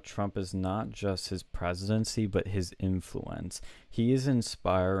important about Trump is not just his presidency, but his influence. He is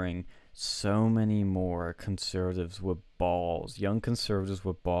inspiring so many more conservatives with balls, young conservatives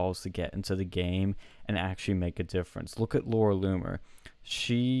with balls to get into the game and actually make a difference. Look at Laura Loomer.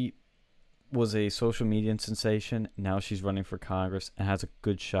 She was a social media sensation. Now she's running for Congress and has a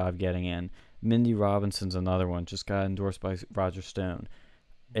good shot of getting in. Mindy Robinson's another one, just got endorsed by Roger Stone.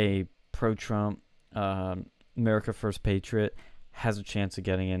 A pro-Trump, America First Patriot, has a chance of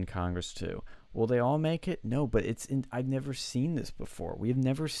getting in Congress too. Will they all make it? No, but I've never seen this before. We have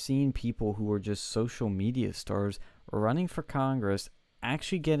never seen people who are just social media stars running for Congress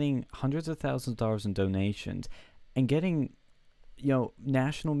actually getting hundreds of thousands of dollars in donations and getting,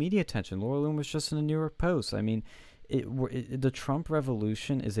 national media attention. Laura Loomer was just in the New York Post. I mean, the Trump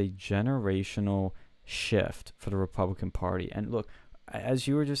revolution is a generational shift for the Republican Party. And look, as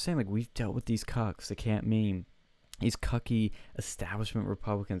you were just saying, like, we've dealt with these cucks. They can't meme. These cucky establishment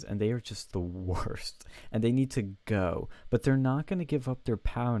Republicans, and they are just the worst. And they need to go. But they're not going to give up their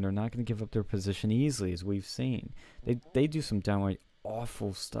power, and they're not going to give up their position easily, as we've seen. They do some downright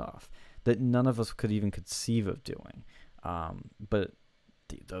awful stuff that none of us could even conceive of doing. But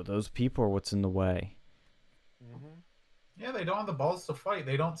those people are what's in the way. Mm-hmm. Yeah, they don't have the balls to fight.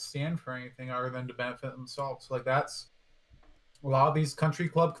 They don't stand for anything other than to benefit themselves. Like, that's a lot of these country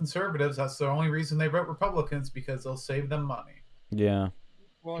club conservatives. That's the only reason they vote Republicans, because they'll save them money. Yeah.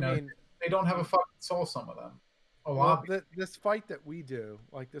 Well, I mean, they don't have a fucking soul. Some of them. A lot. This fight that we do,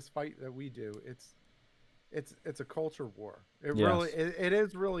 it's a culture war. It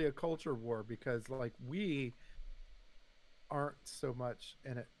is really a culture war, because like we aren't so much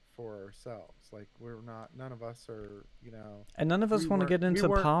in it for ourselves. Like none of us are, And none of us want to get into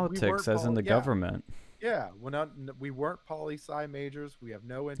politics as in the government. Yeah, we weren't poli-sci majors. We have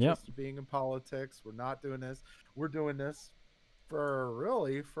no interest in being in politics. We're not doing this. We're doing this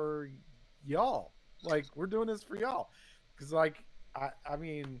for y'all. Like, we're doing this for y'all. Because, like, I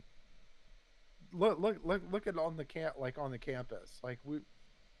mean, look at on the on the campus. Like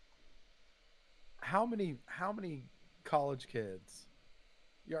how many college kids?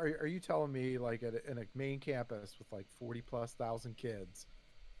 Yeah, are you telling me like in a main campus with like 40,000+ kids?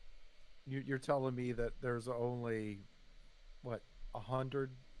 You're telling me that there's only what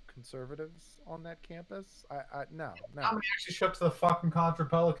 100 conservatives on that campus? I no no. How many actually show up to the fucking College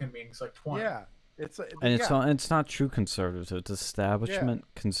Republican meetings? Like 20. Yeah, And yeah it's not true conservatives. It's yeah. establishment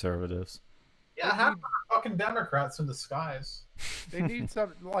conservatives. Yeah, They half need are fucking Democrats in disguise. they need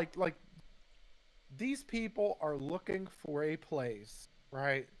some like these people are looking for a place,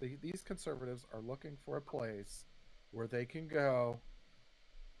 right? These conservatives are looking for a place where they can go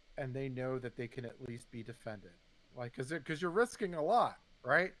and they know that they can at least be defended. Like, because you're risking a lot,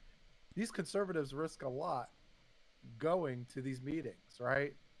 right? These conservatives risk a lot going to these meetings,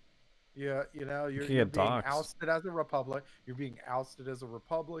 right? Yeah, You could you're get being doxxed. ousted as a Republic. You're being ousted as a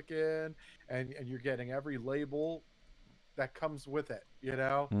Republican, and you're getting every label that comes with it.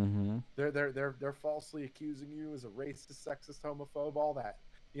 Mm-hmm. They're falsely accusing you as a racist, sexist, homophobe, all that.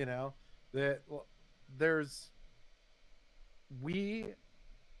 You know that there's we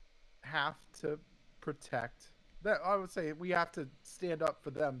have to protect that. I would say we have to stand up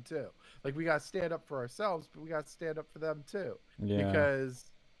for them too. Like we got to stand up for ourselves, but we got to stand up for them too, Yeah.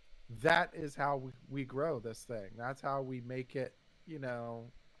 because that is how we grow this thing. That's how we make it.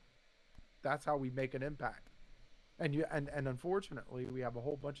 That's how we make an impact. And unfortunately, we have a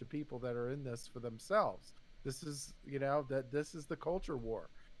whole bunch of people that are in this for themselves. This is this is the culture war.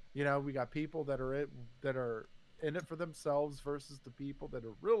 We got people that are in it for themselves versus the people that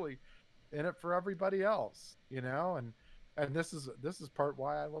are really in it for everybody else. And this is part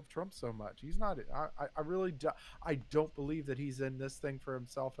why I love Trump so much. He's not. I really I don't believe that he's in this thing for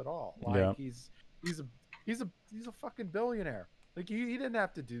himself at all. Like Yeah. he's a fucking billionaire. Like he didn't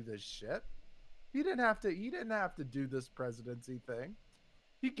have to do this shit. He didn't have to do this presidency thing.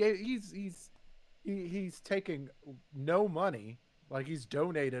 He's taking no money. Like he's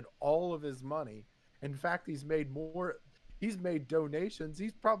donated all of his money. In fact, he's made donations.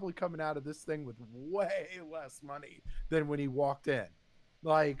 He's probably coming out of this thing with way less money than when he walked in.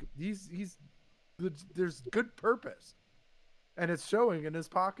 Like there's good purpose, and it's showing in his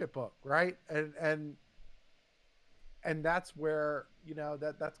pocketbook, right? And that's where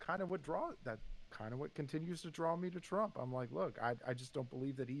that's kind of what continues to draw me to Trump. I'm like, look, I just don't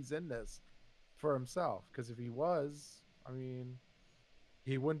believe that he's in this for himself, because if he was, I mean,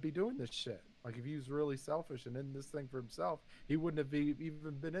 he wouldn't be doing this shit. Like if he was really selfish and in this thing for himself, he wouldn't have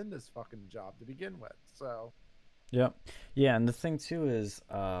even been in this fucking job to begin with. So Yep. Yeah, and the thing too is,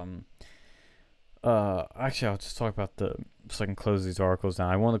 actually, I'll just talk about so I can close these articles down.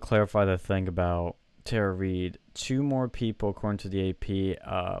 I want to clarify the thing about Tara Reid. 2 more people, according to the AP,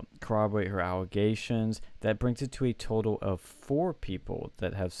 corroborate her allegations. That brings it to a total of 4 people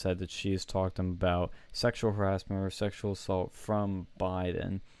that have said that she has talked to them about sexual harassment or sexual assault from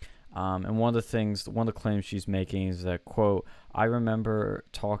Biden. And one of the claims she's making is that, quote, I remember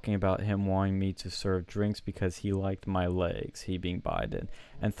talking about him wanting me to serve drinks because he liked my legs, he being Biden,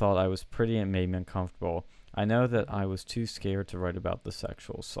 and thought I was pretty and made me uncomfortable. I know that I was too scared to write about the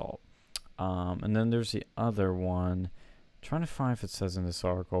sexual assault. And then there's the other one. I'm trying to find if it says in this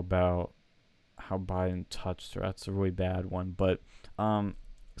article about how Biden touched her. That's a really bad one. But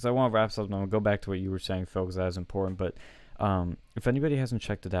because I want to wrap something, I'm going to go back to what you were saying, Phil, because that is important. But if anybody hasn't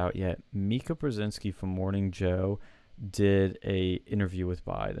checked it out yet, Mika Brzezinski from Morning Joe did a interview with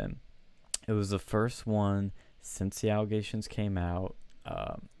Biden. It was the first one since the allegations came out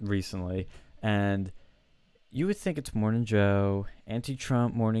recently, and you would think it's Morning Joe,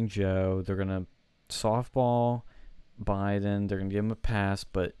 anti-Trump Morning Joe. They're gonna softball Biden. They're gonna give him a pass,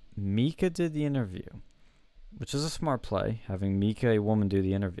 but Mika did the interview, which is a smart play, having Mika, a woman, do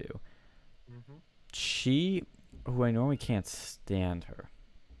the interview. mm-hmm. She, who I normally can't stand her,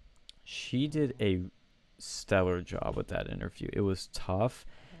 she did a stellar job with that interview. It was tough,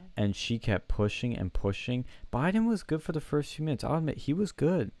 and she kept pushing and pushing. Biden was good for the first few minutes. I'll admit, he was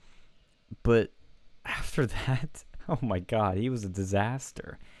good. But after that, oh my God, he was a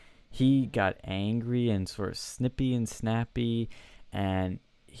disaster. He got angry and sort of snippy and snappy, and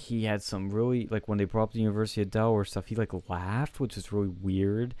he had some really, like when they brought up the University of Delaware stuff, he like laughed, which is really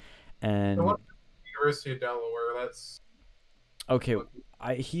weird. And University of Delaware, that's okay,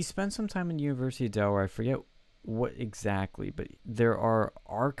 he spent some time in the University of Delaware. I forget what exactly, but there are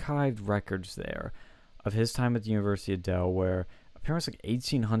archived records there of his time at the University of Delaware. Apparently,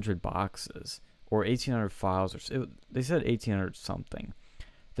 it's like 1,800 boxes or 1,800 files, they said 1,800 something.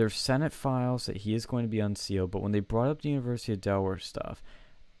 There's Senate files that he is going to be unsealed, but when they brought up the University of Delaware stuff,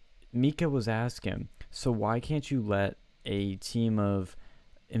 Mika was asking, so why can't you let a team of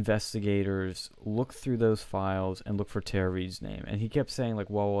investigators look through those files and look for Tara Reid's name? And he kept saying like,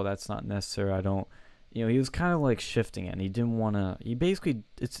 well, that's not necessary. I don't, he was kind of like shifting it. And he didn't want to. He basically,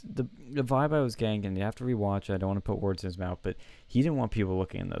 it's the vibe I was getting, and you have to rewatch it. I don't want to put words in his mouth, but he didn't want people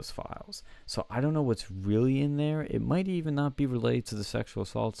looking in those files. So I don't know what's really in there. It might even not be related to the sexual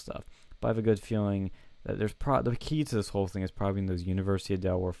assault stuff, but I have a good feeling that there's the key to this whole thing is probably in those University of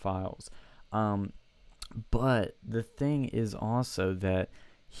Delaware files. But the thing is also that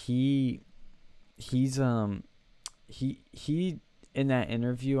he in that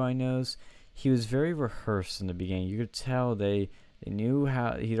interview, I knows he was very rehearsed in the beginning. You could tell they knew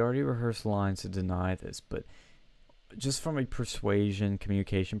how he'd already rehearsed lines to deny this, but just from a persuasion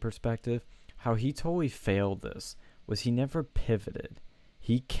communication perspective, how he totally failed this was he never pivoted.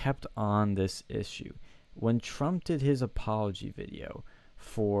 He kept on this issue. When Trump did his apology video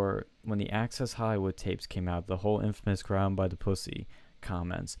for when the Access Hollywood tapes came out, the whole infamous "ground by the pussy"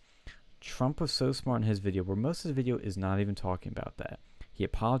 comments, Trump was so smart in his video where most of the video is not even talking about that. He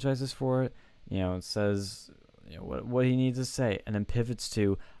apologizes for it, and says what he needs to say, and then pivots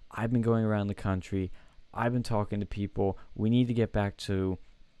to, I've been going around the country, I've been talking to people, we need to get back to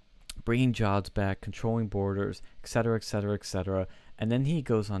bringing jobs back, controlling borders, etc., etc., etc. And then he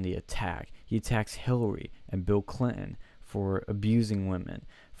goes on the attack. He attacks Hillary and Bill Clinton for abusing women,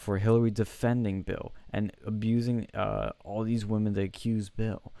 for Hillary defending Bill and abusing all these women that accuse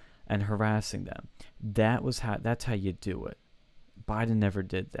Bill and harassing them. That's how you do it. Biden never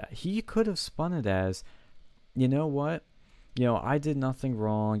did that. He could have spun it as, you know what? I did nothing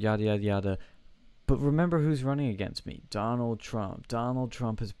wrong, yada, yada, yada. But remember who's running against me? Donald Trump. Donald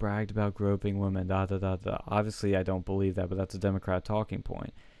Trump has bragged about groping women, da, da, da, da. Obviously, I don't believe that, but that's a Democrat talking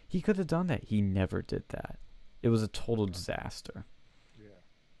point. He could have done that. He never did that. It was a total disaster.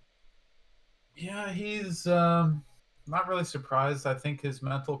 Yeah, he's not really surprised. I think his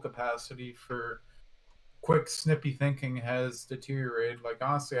mental capacity for quick, snippy thinking has deteriorated. Like,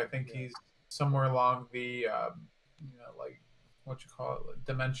 honestly, I think he's somewhere along the, like, what you call it, like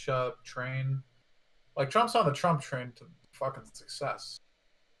dementia train. Like, Trump's on the Trump train to fucking success.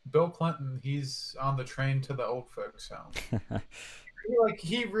 Bill Clinton, he's on the train to the old folks' home. Like,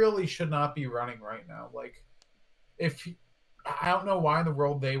 he really should not be running right now. Like, I don't know why in the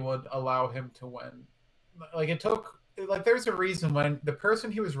world they would allow him to win. Like, it took, like, there's a reason when the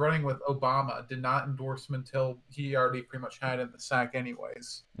person he was running with, Obama, did not endorse him until he already pretty much had in the sack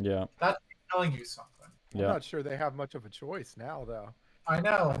anyways. Yeah. That's telling you something. I'm not sure they have much of a choice now, though. I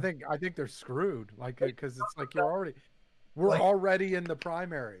know. I think they're screwed. Like, because it's like we're already in the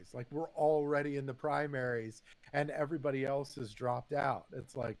primaries. Like, we're already in the primaries, and everybody else has dropped out.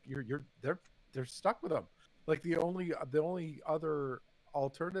 It's like they're stuck with them. Like, the only other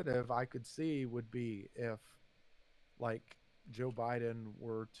alternative I could see would be if, like, Joe Biden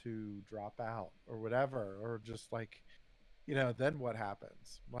were to drop out or whatever, or just like, then what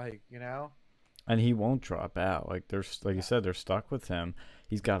happens? Like, And he won't drop out. Like, you said, they're stuck with him.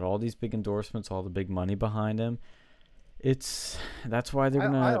 He's got all these big endorsements, all the big money behind him. That's why they're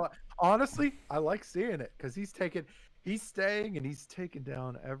gonna. Honestly, I like seeing it because he's staying, and he's taking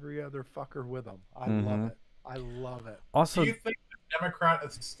down every other fucker with him. I love it. I love it. Also, do you think the Democrat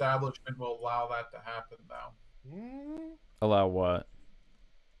establishment will allow that to happen, though? Allow what?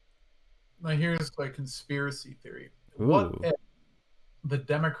 Now, here's a conspiracy theory. Ooh. What if the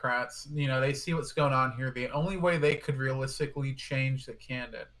Democrats, they see what's going on here? The only way they could realistically change the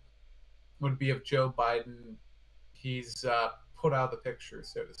candidate would be if Joe Biden, he's put out of the picture,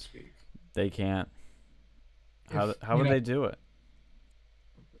 so to speak. They can't. How would they do it?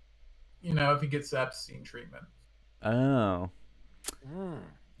 If he gets Epstein treatment. Oh.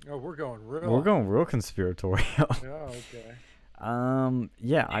 Oh, we're going real conspiratorial. Oh, okay.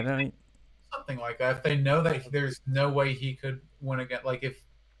 Yeah, I don't. Something like that. If they know that there's no way he could win again, like if,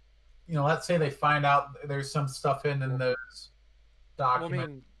 let's say they find out there's some stuff in those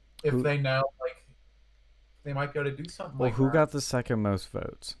documents. If they know, like, they might go to do something. Well, like who that. got the second most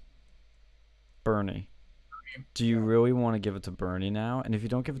votes? Bernie. Do you really want to give it to Bernie now? And if you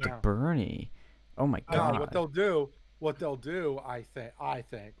don't give it to Bernie, oh my God! What they'll do, I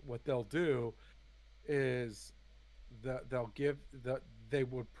think, what they'll do is they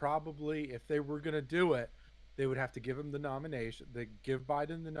would probably, if they were going to do it, they would have to give him the nomination. They give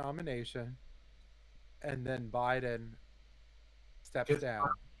Biden the nomination, and then Biden steps down.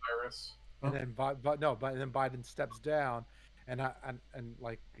 And then, then Biden steps down. And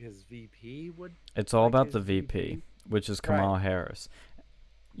like his VP would. It's all about the VP, which is Kamala Harris.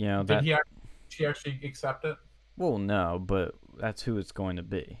 Did she actually accept it? Well, no, but that's who it's going to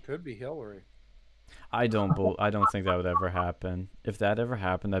be. Could be Hillary. I don't think that would ever happen. If that ever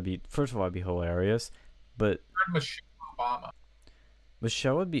happened, that'd be, first of all, it'd be hilarious. But Michelle Obama.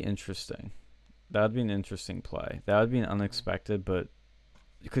 Michelle would be interesting. That would be an interesting play. That would be an unexpected, but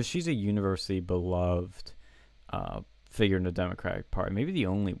because she's a universally beloved figure in the Democratic Party, maybe the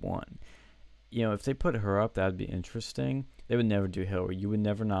only one. You know, if they put her up, that'd be interesting. They would never do Hillary. You would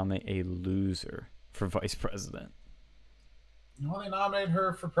never nominate a loser for vice president. Well, they nominated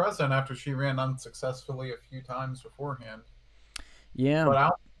her for president after she ran unsuccessfully a few times beforehand. Yeah. But I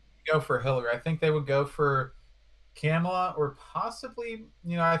don't think they'd go for Hillary. I think they would go for Kamala or possibly,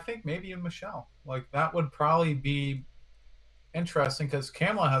 I think maybe even Michelle. Like, that would probably be interesting because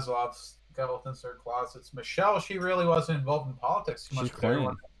Kamala has a lot of skeletons in her closets. Michelle, she really wasn't involved in politics too much. She's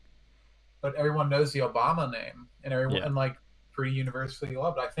clean. But everyone knows the Obama name, and everyone Yeah. and like pretty universally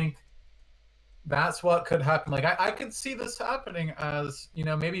loved. I think that's what could happen. Like I could see this happening as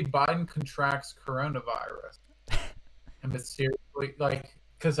maybe Biden contracts coronavirus, and mysteriously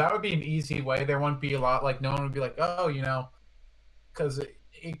because that would be an easy way. There wouldn't be a lot no one would be like, oh, because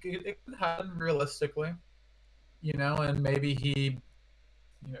it could happen realistically, and maybe he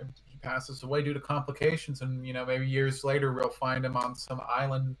passes away due to complications, and maybe years later we'll find him on some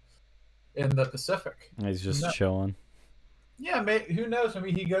island in the Pacific. He's just chilling. Yeah, who knows?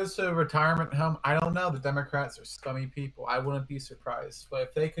 Maybe he goes to a retirement home. I don't know. The Democrats are scummy people. I wouldn't be surprised. But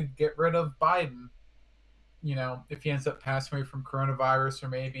if they could get rid of Biden, if he ends up passing away from coronavirus, or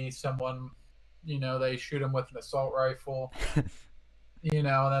maybe someone, they shoot him with an assault rifle, and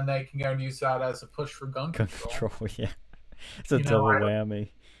then they can go and use that as a push for gun control. Yeah. It's a double whammy.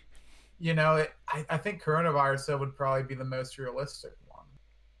 I think coronavirus, though, would probably be the most realistic one.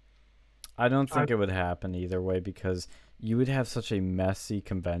 I don't think it would happen either way because you would have such a messy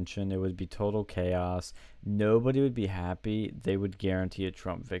convention. It would be total chaos. Nobody would be happy. They would guarantee a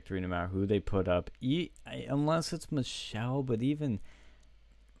Trump victory no matter who they put up, unless it's Michelle. But even,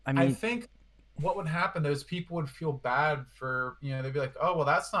 I think what would happen, those people would feel bad for, they'd be like, oh, well,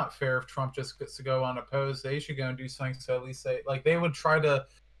 that's not fair if Trump just gets to go unopposed. They should go and do something. So at least they would try to,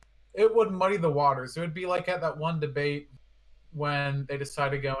 it would muddy the waters. It would be like at that one debate when they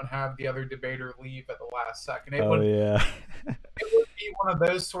decided to go and have the other debater leave at the last second. It would be one of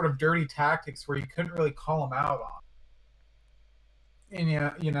those sort of dirty tactics where you couldn't really call them out on.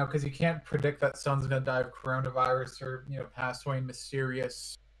 And because you can't predict that someone's going to die of coronavirus or, pass away in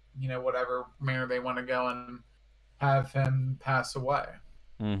mysterious, whatever manner they want to go and have him pass away.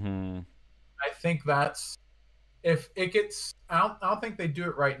 Mm-hmm. I think that's, if it gets, I don't think they do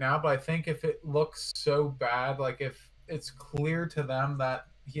it right now, but I think if it looks so bad, like if it's clear to them that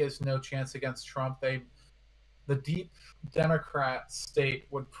he has no chance against Trump, the deep Democrat state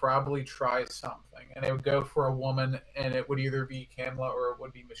would probably try something, and they would go for a woman, and it would either be Kamala or it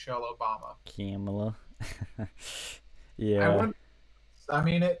would be Michelle Obama. Kamala. Yeah.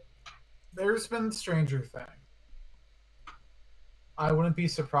 There's been stranger things. I wouldn't be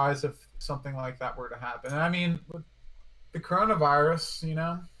surprised if something like that were to happen. And with the coronavirus,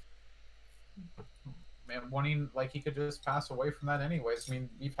 wanting, he could just pass away from that anyways.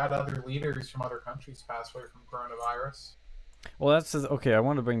 We've had other leaders from other countries pass away from coronavirus. Well, that's okay. I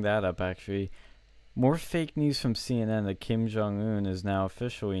want to bring that up, actually. More fake news from CNN that Kim Jong-un is now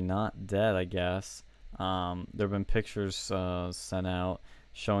officially not dead, I guess. There have been pictures sent out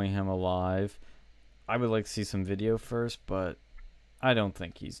showing him alive. I would like to see some video first, but I don't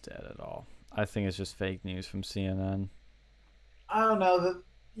think he's dead at all. I think it's just fake news from CNN. I don't know.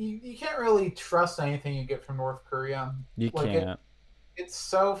 You can't really trust anything you get from North Korea. You can't. It's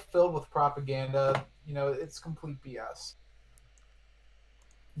so filled with propaganda. It's complete BS.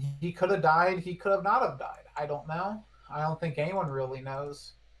 He could have died. He could have not have died. I don't know. I don't think anyone really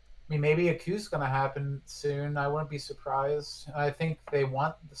knows. Maybe a coup's going to happen soon. I wouldn't be surprised. I think they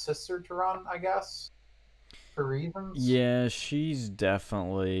want the sister to run, I guess, for reasons. Yeah, she's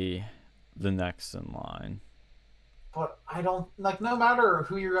definitely the next in line. But I don't, no matter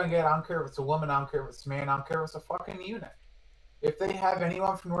who you're going to get, I don't care if it's a woman, I don't care if it's a man, I don't care if it's a fucking unit. If they have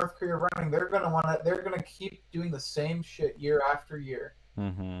anyone from North Korea running, they're going to keep doing the same shit year after year.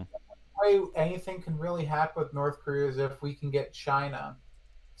 Mm-hmm. The way anything can really happen with North Korea is if we can get China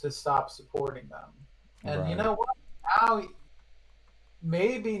to stop supporting them. And You know what?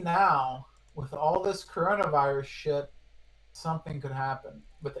 Maybe now, with all this coronavirus shit, something could happen.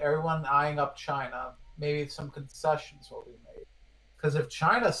 With everyone eyeing up China, maybe some concessions will be made. Because if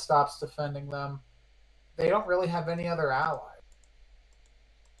China stops defending them, they don't really have any other ally.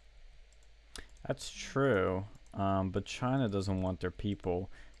 That's true. But China doesn't want their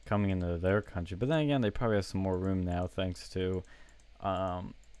people coming into their country. But then again, they probably have some more room now thanks to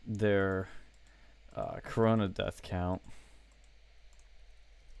their corona death count.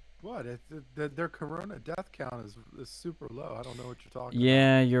 What? Their corona death count is super low. I don't know what you're talking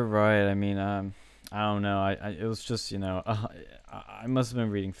Yeah, you're right. I mean, I don't know. It was just, I must have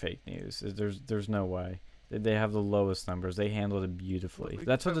been reading fake news. There's no way. They have the lowest numbers. They handled it beautifully. We-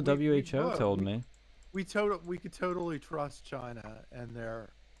 That's what the WHO look, told me. we could totally trust China and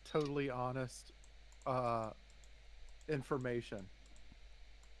their totally honest information.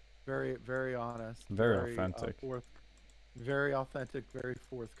 Very, very honest. Very authentic. Very authentic, very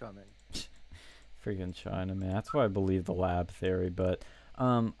forthcoming. Freaking China, man. That's why I believe the lab theory. But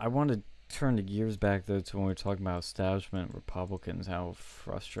I want to turn the gears back, though, to when we were talking about establishment Republicans, how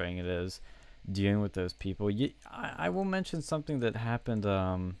frustrating it is dealing with those people. I will mention something that happened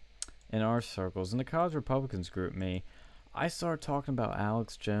in our circles. In the College Republicans group, I started talking about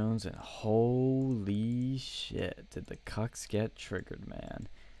Alex Jones, and holy shit, did the cucks get triggered, man.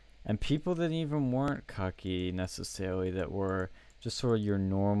 And people that even weren't cucky necessarily, that were just sort of your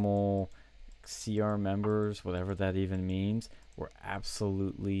normal CR members, whatever that even means, were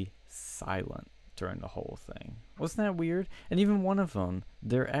absolutely silent during the whole thing. Wasn't that weird? And even one of them,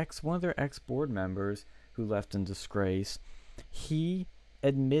 one of their ex-board members who left in disgrace, he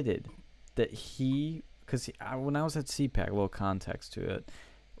admitted that when I was at CPAC, a little context to it,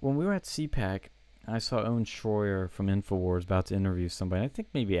 when we were at CPAC, I saw Owen Schroyer from InfoWars about to interview somebody. I think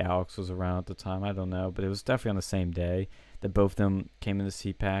maybe Alex was around at the time. I don't know. But it was definitely on the same day that both of them came into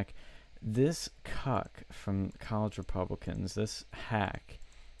CPAC. This cuck from College Republicans, this hack,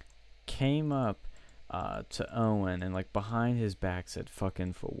 came up to Owen and, like, behind his back said, "Fuck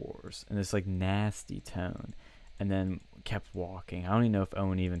InfoWars," in this, like, nasty tone. And then kept walking. I don't even know if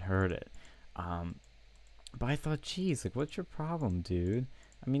Owen even heard it. But I thought, geez, like, what's your problem, dude?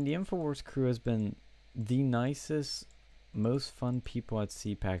 I mean, the InfoWars crew has been the nicest, most fun people at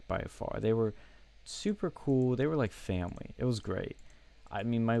CPAC by far. They were super cool. They were like family. It was great. I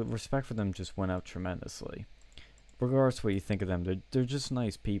mean, my respect for them just went up tremendously. Regardless of what you think of them, they're just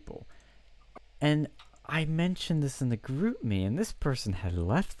nice people. And I mentioned this in the group me, and this person had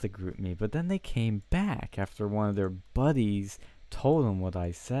left the group me, but then they came back after one of their buddies told them what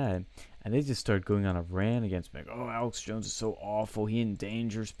I said. And they just started going on a rant against me. Like, oh, Alex Jones is so awful. He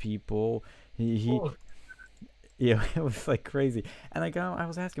endangers people. It was like crazy. And I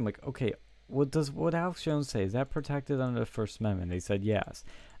was asking, like, okay, what Alex Jones say? Is that protected under the First Amendment? They said yes.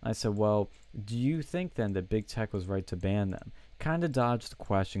 And I said, well, do you think then that big tech was right to ban them? Kind of dodged the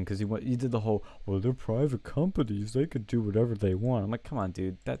question because he did the whole, well, they're private companies. They could do whatever they want. I'm like, come on,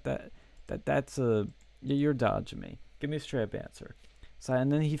 dude. You're dodging me. Give me a straight up answer. So,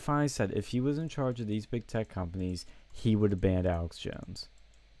 and then he finally said if he was in charge of these big tech companies, he would have banned Alex Jones.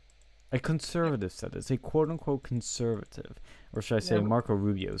 A conservative said this, a quote-unquote conservative. Or should I say Marco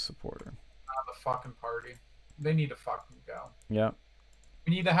Rubio supporter. The fucking party. They need to fucking go. Yeah.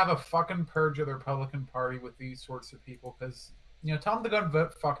 We need to have a fucking purge of the Republican Party with these sorts of people because, tell them to go and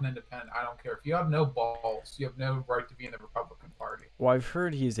vote fucking independent. I don't care. If you have no balls, you have no right to be in the Republican Party. Well, I've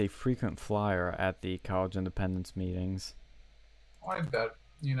heard he's a frequent flyer at the college independence meetings. I bet,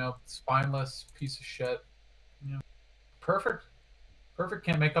 spineless piece of shit. Perfect. Perfect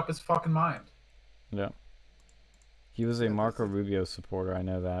can't make up his fucking mind. Yeah. He was a Marco Rubio supporter. I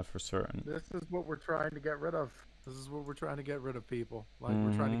know that for certain. This is what we're trying to get rid of. This is what we're trying to get rid of, people. Like,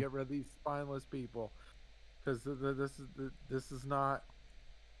 we're trying to get rid of these spineless people. Because this is not...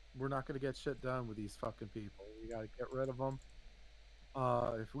 We're not going to get shit done with these fucking people. We got to get rid of them.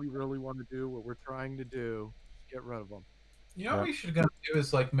 If we really want to do what we're trying to do, get rid of them. What we should go do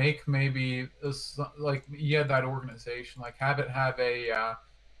is like make maybe this like that organization, like have a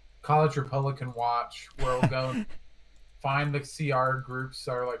college Republican watch where we'll go and find the CR groups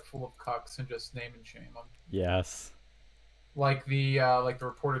that are like full of cucks and just name and shame them. Yes. Like the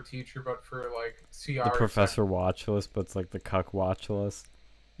reported teacher, but for like CR. The professor watch list, but it's like the cuck watch list.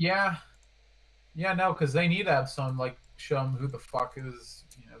 Yeah. Yeah, no, because they need to have some like show them who the fuck is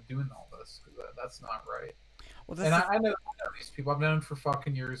doing all this, because that's not right. Well, I know these people. I've known them for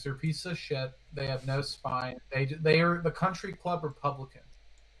fucking years. They're pieces of shit. They have no spine. They are the country club Republicans.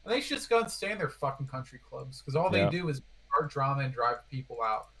 And they should just go and stay in their fucking country clubs because all they do is start drama and drive people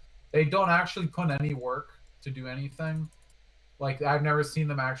out. They don't actually put any work to do anything. Like, I've never seen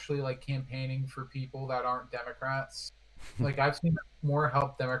them actually like campaigning for people that aren't Democrats. Like, I've seen them more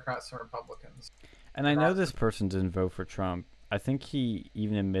help Democrats than Republicans. And I know this person didn't vote for Trump. I think he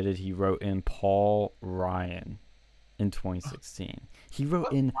even admitted he wrote in Paul Ryan in 2016. He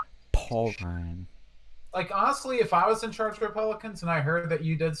wrote in Paul Ryan. like honestly, if I was in charge of Republicans and I heard that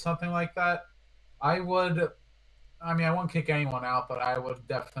you did something like that, I would. I mean, I won't kick anyone out, but I would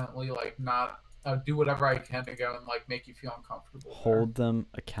definitely like not do whatever I can to go and like make you feel uncomfortable. Hold them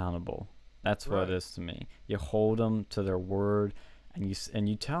accountable. That's what Right. it is to me. You hold them to their word, and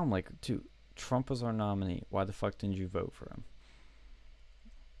you tell them like, dude, Trump was our nominee. Why the fuck didn't you vote for him?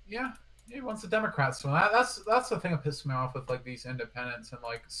 Yeah, he wants the Democrats to win. That's the thing that pisses me off with like these independents and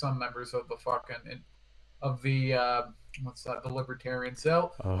like some members of the fucking of the what's that, the libertarians.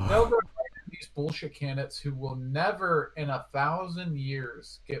 They'll go these bullshit candidates who will never in 1,000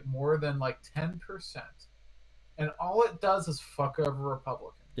 years get more than like 10%, and all it does is fuck over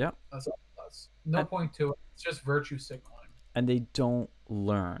Republicans. Yep. That's all it does. No And- point to it. It's just virtue signaling. And they don't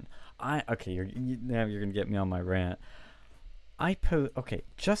learn. Okay, now you're gonna get me on my rant.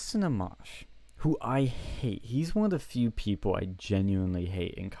 Justin Amash, who I hate. He's one of the few people I genuinely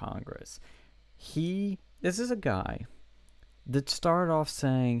hate in Congress. This is a guy that started off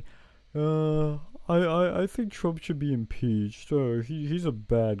saying, I think Trump should be impeached. He's a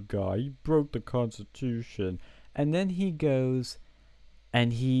bad guy. He broke the Constitution. And then he goes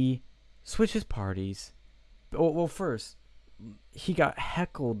and he switches parties. Well, first, he got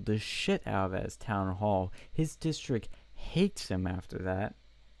heckled the shit out of at his town hall. His district hates him after that.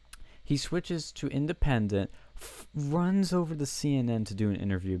 He switches to independent, runs over to CNN to do an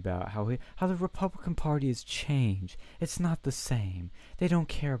interview about how the Republican Party has changed. It's not the same. They don't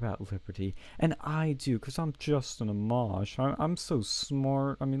care about liberty, and I do, because I'm Justin Amash. I'm so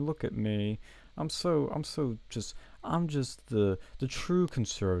smart. I mean, look at me. I'm just the true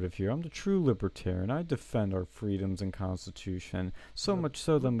conservative here. I'm the true libertarian. I defend our freedoms and Constitution. So much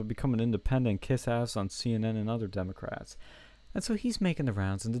so that I'm gonna become an independent, kiss ass on CNN and other Democrats. And so he's making the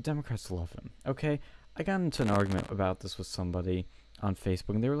rounds, and the Democrats love him. Okay, I got into an argument about this with somebody on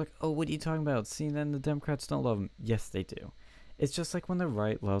Facebook, and they were like, "Oh, what are you talking about? CNN, the Democrats don't love him." Yes, they do. It's just like when the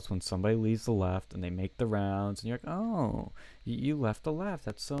right loves when somebody leaves the left and they make the rounds, and you're like, "Oh, you left the left.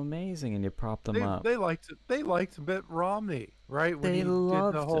 That's so amazing," and you prop them up. They liked Mitt Romney, right? When They he did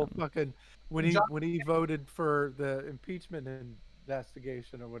loved the whole him. fucking when he voted for the impeachment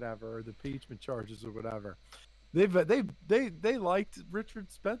investigation or whatever, or the impeachment charges or whatever. They liked Richard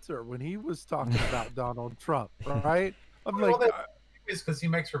Spencer when he was talking about Donald Trump, right? I'm Well, like, it's because he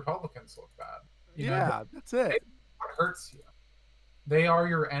makes Republicans look bad. You know? yeah, that's it. What hurts you? They are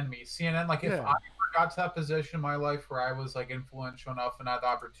your enemy. CNN, like if Yeah. I ever got to that position in my life where I was like influential enough and had the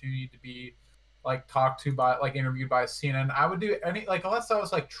opportunity to be like talked to by like interviewed by CNN, I would do any like unless that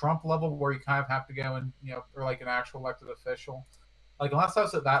was like Trump level where you kind of have to go and or like an actual elected official. Like unless I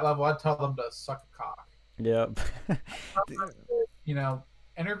was at that level, I'd tell them to suck a cock. Yep.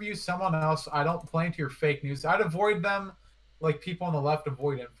 Interview someone else. I don't play into your fake news. I'd avoid them like people on the left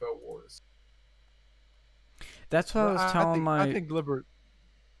avoid InfoWars. That's what I was telling I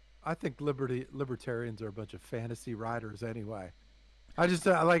think libertarians are a bunch of fantasy writers anyway. I just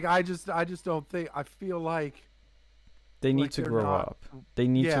don't think. I feel like they need like to they're grow not- up. They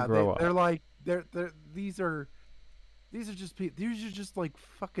need to grow up. They're like these are just like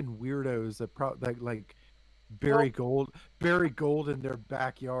fucking weirdos that like bury gold in their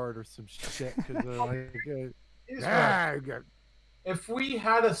backyard or some shit because they're like if we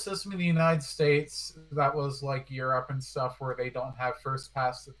had a system in the United States that was like Europe and stuff where they don't have first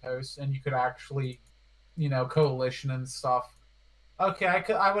past the post and you could actually, coalition and stuff. Okay,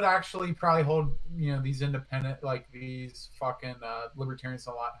 I would actually probably hold, these independent, like these fucking libertarians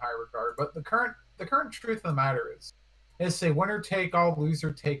in a lot higher regard. But the current truth of the matter is a winner take all,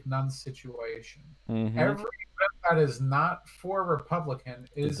 loser take none situation. Mm-hmm. Every vote that is not for a Republican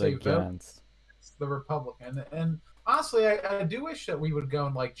is a vote against the Republican. And honestly, I do wish that we would go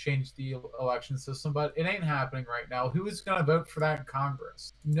and like change the election system, but it ain't happening right now. Who is going to vote for that in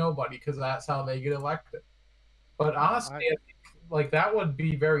Congress? Nobody, because that's how they get elected. But honestly, I think like that would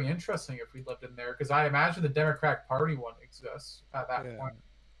be very interesting if we lived in there, because I imagine the Democratic Party wouldn't exist at that point.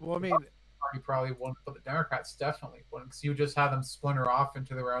 Well, I mean, Party probably wouldn't, but the Democrats definitely wouldn't, because you just have them splinter off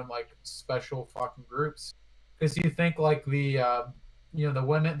into their own like special fucking groups. Because you think like the the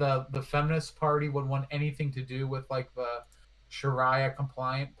women, the feminist party would want anything to do with like the Sharia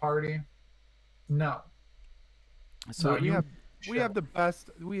compliant party? No. So no, we have the best.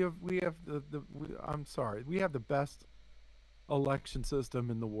 We have I'm sorry. We have the best election system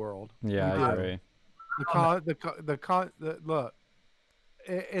in the world. Yeah, I agree. Look,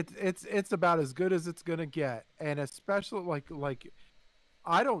 it's about as good as it's gonna get, and especially like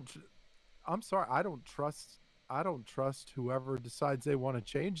I'm sorry, I don't trust whoever decides they want to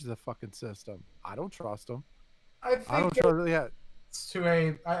change the fucking system. I don't trust them. I don't trust. Yeah,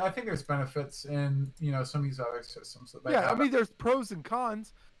 I think there's benefits in some of these other systems that they Yeah, I have. mean, there's pros and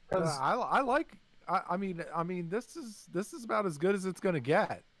cons. 'Cause- I like. I mean, this is about as good as it's gonna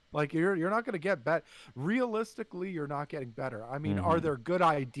get. Like you're not gonna get better. Realistically, you're not getting better. I mean, are Mhm. there good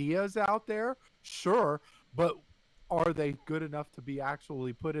ideas out there? Sure, but are they good enough to be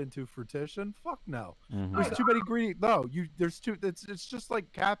actually put into fruition? Fuck no. Mhm. There's too many greedy. No, there's too. It's just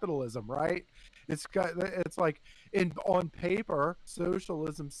like capitalism, right? It's like on paper,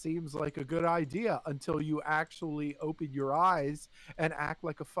 socialism seems like a good idea until you actually open your eyes and act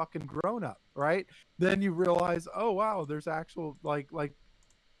like a fucking grown up, right? Then you realize, oh wow, there's actual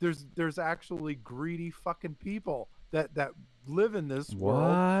there's actually greedy fucking people that live in this world,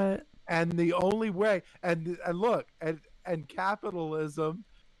 What? and the only way and look and capitalism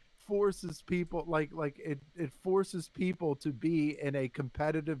forces people it forces people to be in a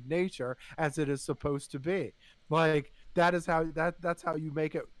competitive nature as it is supposed to be. Like that is how that's how you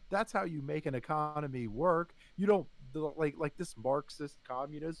make it. That's how you make an economy work. You don't like this Marxist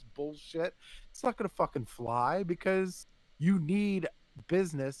communist bullshit. It's not gonna fucking fly because you need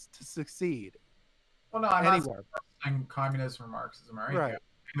business to succeed well, no, I'm not anywhere. saying communism or Marxism or anything.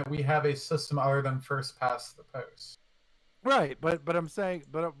 Right. We have a system other than first past the post. Right, but I'm saying,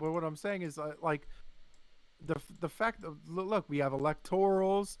 but what I'm saying is like the fact of look, we have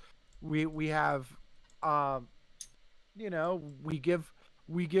electorals, we have, um, we give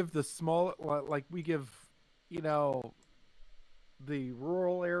the small like we give, you know, the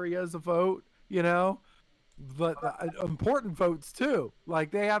rural areas a vote, but the important votes too. Like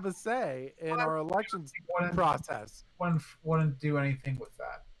they have a say in our elections process. Wouldn't do anything with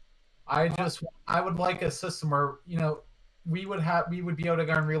that. I would like a system where we would be able to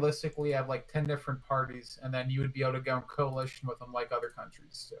go and realistically have like 10 different parties, and then you would be able to go in coalition with them like other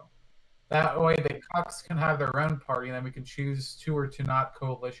countries do. That way the Cox can have their own party, and then we can choose to or to not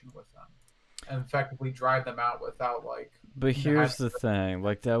coalition with them and effectively drive them out without like. But here's the thing,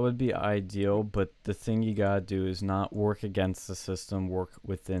 like that would be ideal, but the thing you gotta do is not work against the system, work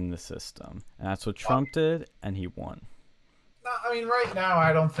within the system. And that's what Trump did, and he won. No, I mean, right now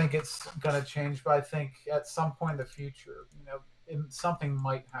I don't think it's gonna change, but I think at some point in the future, something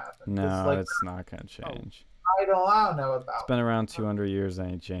might happen. No, Like, it's not gonna change. I don't know about. It's been around 200 years,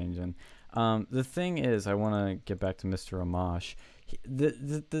 ain't changing. The thing is, I want to get back to Mr. Amash.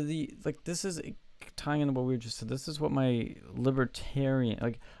 Like this is tying into what we just said. This is what my libertarian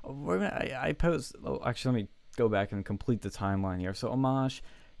I post. Oh, actually, let me go back and complete the timeline here. So Amash,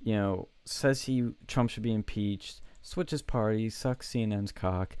 says Trump should be impeached, switches parties, sucks CNN's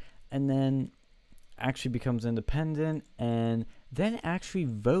cock, and then actually becomes independent, and then actually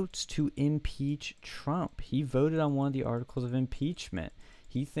votes to impeach Trump. He voted on one of the articles of impeachment.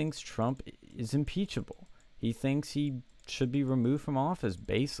 He thinks Trump is impeachable. He thinks he should be removed from office,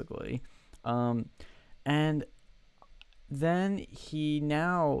 basically. And then he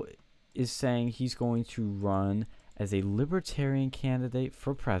now is saying he's going to run as a libertarian candidate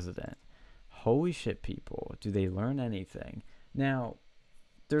for president. Holy shit, people. Do they learn anything? Now,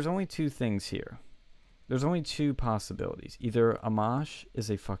 there's only two things here. There's only two possibilities. Either Amash is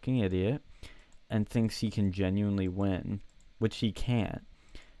a fucking idiot and thinks he can genuinely win, which he can't.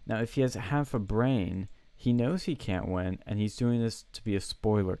 Now, if he has half a brain, he knows he can't win, and he's doing this to be a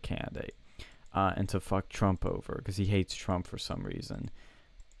spoiler candidate and to fuck Trump over because he hates Trump for some reason.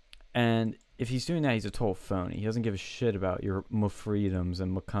 And if he's doing that, he's a total phony. He doesn't give a shit about your freedoms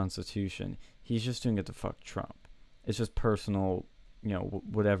and Constitution. He's just doing it to fuck Trump. It's just personal,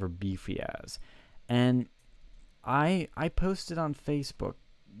 whatever beef he has. And I posted on Facebook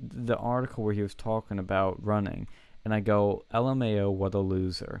the article where he was talking about running, and I go, LMAO, what a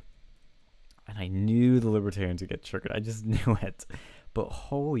loser. And I knew the libertarians would get triggered. I just knew it. But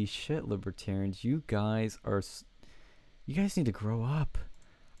holy shit, libertarians, you guys need to grow up.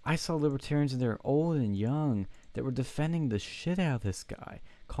 I saw libertarians, and they're old and young, that were defending the shit out of this guy,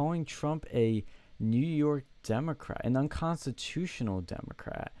 calling Trump a New York Democrat, an unconstitutional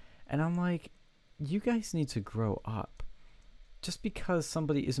Democrat. And I'm like, you guys need to grow up. Just because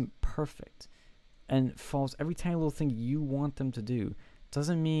somebody isn't perfect and follows every tiny little thing you want them to do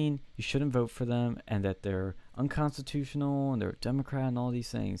doesn't mean you shouldn't vote for them and that they're unconstitutional and they're a Democrat and all these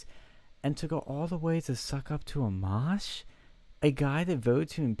things. And to go all the way to suck up to Amash, a guy that voted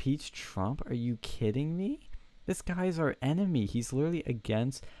to impeach Trump? Are you kidding me? This guy's our enemy. He's literally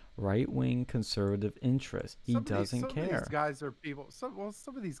against right-wing conservative interests. He doesn't care. Some of these guys are people. Some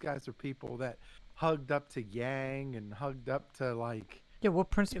of these guys are people that hugged up to Yang and hugged up to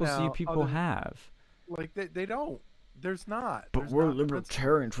what principles do you people have? Like they don't. There's not. But we're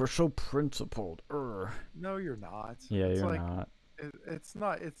libertarians. We're so principled. No, you're not. Yeah, you're not. it's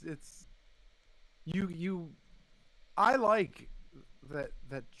not. It's you. I like that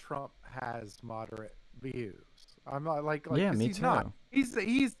Trump has moderate views. I'm not like Yeah, because me he's not. too.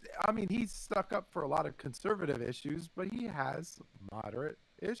 He's. I mean, he's stuck up for a lot of conservative issues, but he has moderate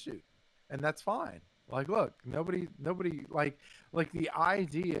issues, and that's fine. Like, look, nobody like the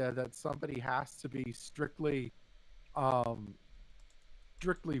idea that somebody has to be um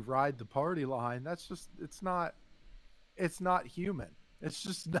strictly ride the party line. That's just it's not human. It's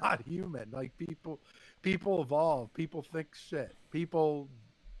just not human. Like people evolve, people think shit. People,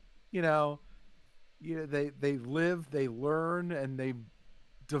 you know, they live, they learn, and they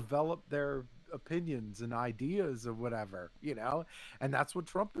develop their opinions and ideas or whatever, and that's what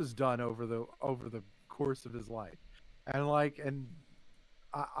Trump has done over the course of his life. And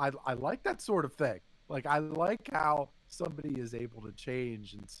I like that sort of thing. Like I like how somebody is able to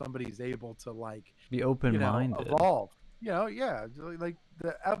change and somebody's able to Be open-minded. evolve. Yeah, like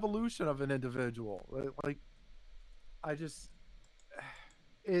the evolution of an individual. Like I just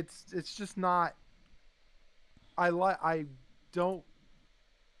it's just not I don't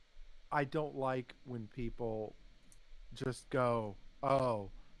I don't like when people just go,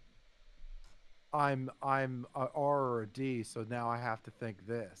 "Oh, I'm a R or a D, so now I have to think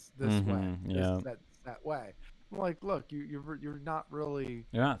this way, Yeah. that way." I'm like, look, you're not really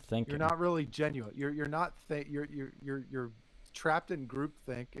You're not thinking. genuine. You're not you're trapped in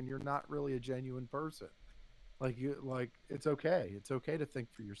groupthink, and you're not really a genuine person. It's okay. It's okay to think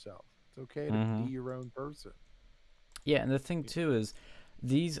for yourself. It's okay to Mhm. be your own person. Yeah, and the thing too is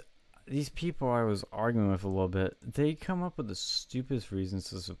these people I was arguing with a little bit, they come up with the stupidest reasons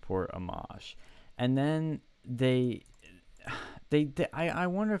to support Amash. And then I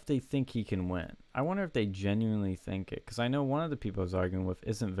wonder if they think he can win. I wonder if they genuinely think it, because I know one of the people I was arguing with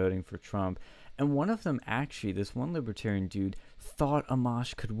isn't voting for Trump, and one of them actually, this one libertarian dude, thought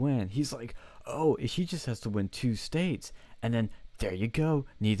Amash could win. He's like, oh, he just has to win 2 states, and then there you go,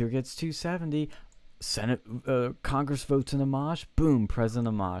 neither gets 270. Senate, Congress votes in Amash, boom,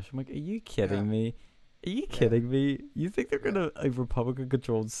 President Amash. I'm like, are you kidding me? Are you kidding me? You think they're gonna, a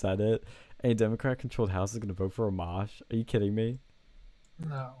Republican-controlled Senate, a Democrat-controlled House is gonna vote for Amash? Are you kidding me?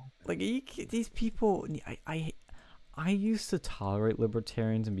 No. Like, these people, I used to tolerate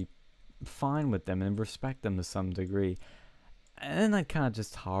libertarians and be fine with them and respect them to some degree, and then I kind of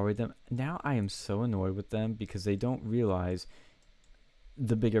just tolerate them. Now I am so annoyed with them because they don't realize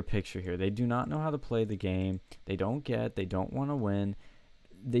the bigger picture here. They do not know how to play the game. They don't want to win.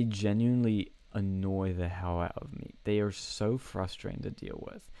 They genuinely annoy the hell out of me. They are so frustrating to deal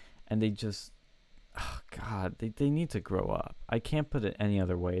with. And they just, oh God, they need to grow up. I can't put it any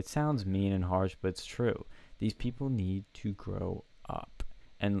other way. It sounds mean and harsh, but it's true. These people need to grow up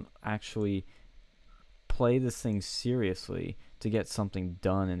and actually play this thing seriously to get something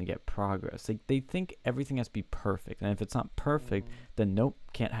done and to get progress. They think everything has to be perfect, and if it's not perfect, then nope,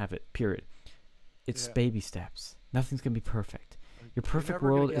 can't have it, period. It's baby steps. Nothing's gonna be perfect. Your perfect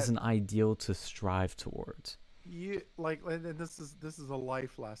world is an ideal to strive towards. And this is a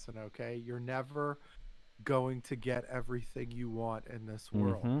life lesson, okay? You're never going to get everything you want in this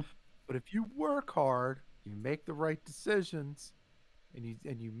world. But if you work hard, you make the right decisions, and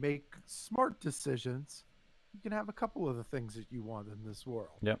you make smart decisions, you can have a couple of the things that you want in this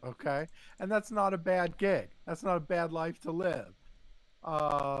world. Yep. Okay. And that's not a bad gig. That's not a bad life to live.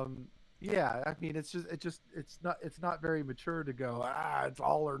 Yeah. I mean, it's not very mature to go, it's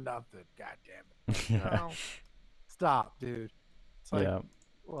all or nothing. God damn it. No, stop, dude. It's like,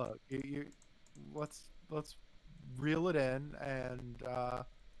 look, let's reel it in and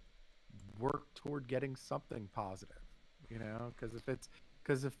work toward getting something positive.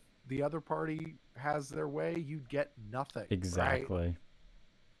 Because if the other party has their way, you get nothing. Exactly.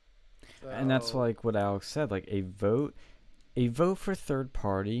 Right? And that's like what Alex said, like a vote for third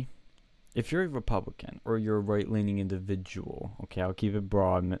party. If you're a Republican or you're a right-leaning individual, okay, I'll keep it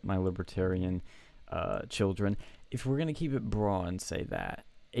broad, my libertarian children. If we're going to keep it broad and say that,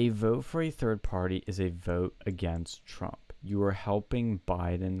 a vote for a third party is a vote against Trump. You are helping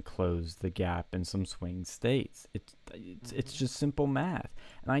Biden close the gap in some swing states. It's just simple math.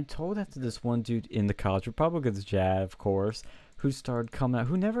 And I told that to this one dude in the College Republicans chat, of course, who started coming out,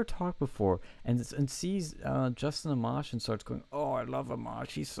 who never talked before, and sees Justin Amash and starts going, oh, I love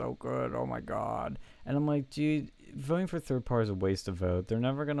Amash. He's so good. Oh, my God. And I'm like, dude, voting for third party is a waste of vote. They're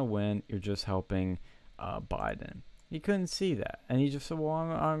never going to win. You're just helping Biden. He couldn't see that. And he just said, well,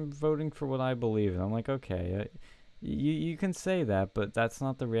 I'm voting for what I believe in. I'm like, okay, you can say that, but that's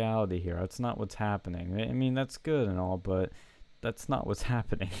not the reality here. That's not what's happening. I mean, that's good and all, but that's not what's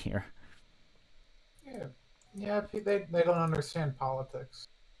happening here. Yeah, Yeah, they don't understand politics.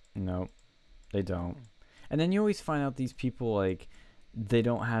 No, they don't. And then you always find out these people like they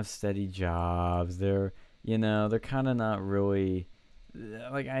don't have steady jobs. They're they're kind of not really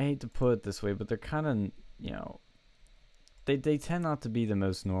like I hate to put it this way, but they're kind of they tend not to be the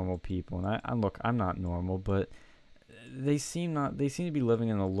most normal people. And I look, I'm not normal, but they seem to be living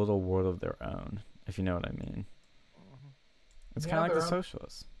in a little world of their own, if you know what I mean. It's kind Yeah, of like the their own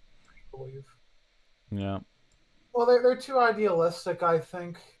socialists. belief. Yeah, Well, they're too idealistic, I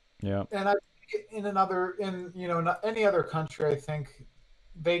think. yeah, And I think in any other country, I think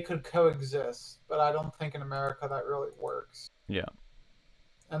they could coexist, but I don't think in America that really works. yeah,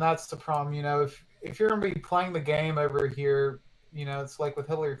 And that's the problem. If you're gonna be playing the game over here, it's like with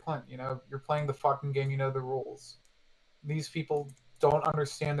Hillary Clinton. You're playing the fucking game. You know the rules. These people don't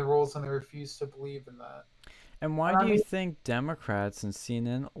understand the rules and they refuse to believe in that. And why And I do you mean, think Democrats and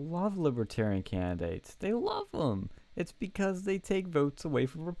CNN love libertarian candidates? They love them. It's because they take votes away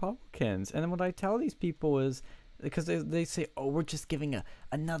from Republicans. And then what I tell these people is because they say, oh, we're just giving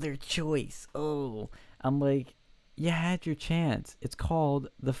another choice. Oh, I'm like, you had your chance. It's called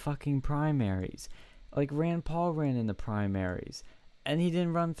the fucking primaries. Like Rand Paul ran in the primaries and he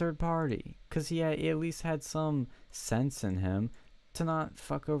didn't run third party because he at least had some sense in him to not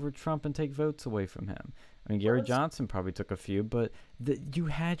fuck over Trump and take votes away from him. I mean, Gary Johnson probably took a few, but you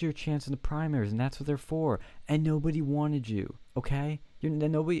had your chance in the primaries, and that's what they're for. And nobody wanted you, okay?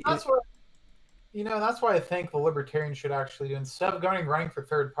 Nobody. that's what that's why I think the libertarians should actually do instead of running for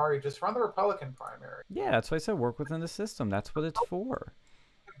third party, just run the Republican primary. Yeah, that's why I said work within the system. That's what it's for.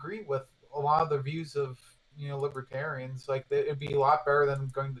 I agree with a lot of the views of libertarians. Like it'd be a lot better than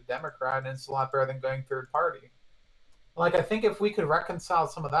going to Democrat, and it's a lot better than going third party. Like I think if we could reconcile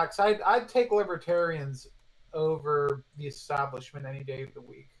some of that, because I'd take libertarians over the establishment any day of the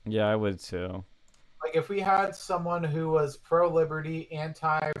week. Yeah, I would too. Like if we had someone who was pro liberty,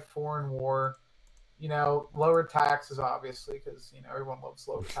 anti foreign war, lower taxes obviously because everyone loves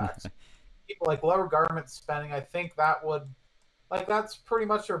lower tax. People like lower government spending. I think that would that's pretty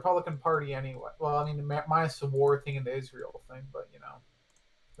much the Republican Party anyway. Well, I mean minus the war thing and the Israel thing, but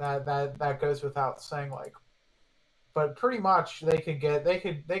that goes without saying. But pretty much they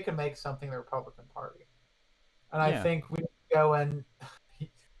could make something the Republican Party, and I think we go and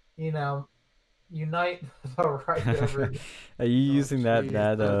unite the right over. Are you using that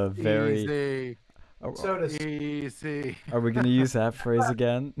very? Easy. So to Easy. Are we gonna use that phrase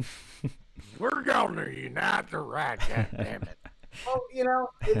again? We're gonna unite the right. God damn it. Well,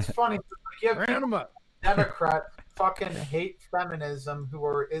 it's funny. You have Round 'em up. Democrat fucking hate feminism who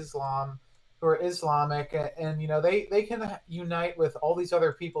are Islamic, and they can unite with all these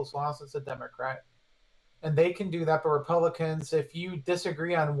other people as long as it's a Democrat, and they can do that. But Republicans, if you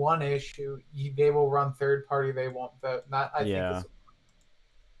disagree on one issue, they will run third party. They won't vote. Not I think.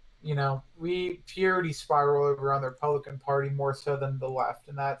 We purity spiral over on the Republican Party more so than the left,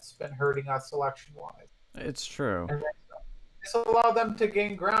 and that's been hurting us election wise. It's true. And it's allowed them to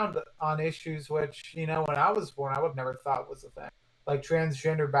gain ground on issues which, when I was born, I would never thought was a thing. Like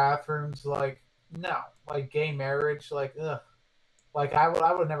transgender bathrooms, no. Like gay marriage, ugh. Like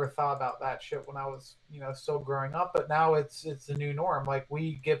I would never thought about that shit when I was, still growing up. But now it's the new norm. Like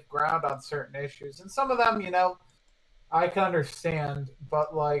we give ground on certain issues, and some of them, I can understand. But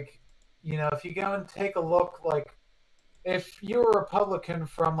if you go and take a look, if you're a Republican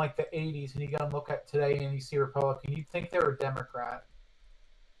from the 80s and you go and look at today and you see a Republican, you'd think they were a Democrat.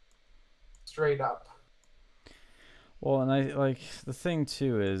 Straight up. Well, and I the thing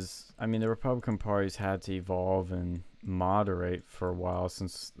too is, I mean, the Republican Party's had to evolve and moderate for a while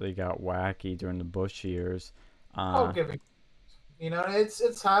since they got wacky during the Bush years.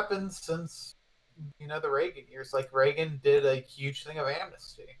 It's happened since the Reagan years. Like Reagan did a huge thing of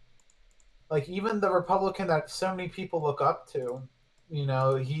amnesty. Like even the Republican that so many people look up to,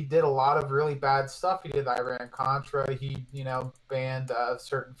 he did a lot of really bad stuff. He did Iran-Contra. He, banned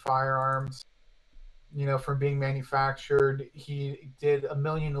certain firearms, from being manufactured. He did a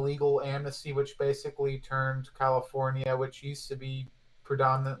million illegal amnesty, which basically turned California, which used to be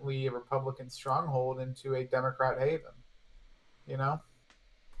predominantly a Republican stronghold, into a Democrat haven. It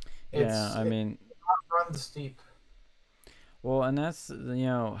runs deep. Well, and that's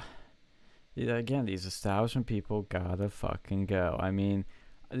again, these establishment people gotta fucking go. I mean,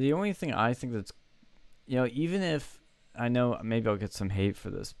 the only thing I think that's, even if, I know maybe I'll get some hate for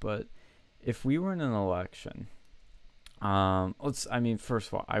this, but if we were in an election, first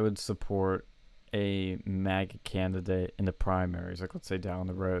of all, I would support a MAGA candidate in the primaries, let's say down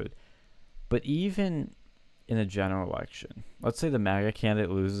the road. But even in a general election, let's say the MAGA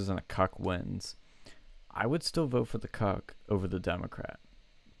candidate loses and a cuck wins. I would still vote for the cuck over the Democrat,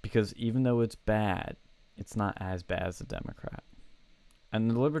 because even though it's bad, it's not as bad as the Democrat. And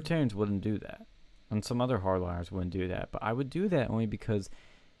the Libertarians wouldn't do that, and some other hardliners wouldn't do that. But I would do that only because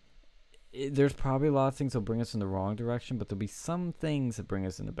there's probably a lot of things that'll bring us in the wrong direction, but there'll be some things that bring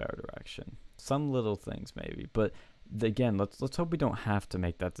us in a better direction. Some little things maybe, but again, let's hope we don't have to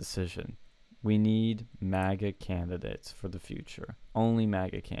make that decision. We need MAGA candidates for the future. Only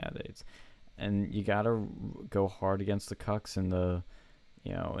MAGA candidates. And you gotta go hard against the cucks in the,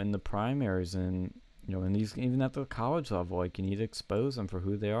 in the primaries, and in these, even at the college level, like, you need to expose them for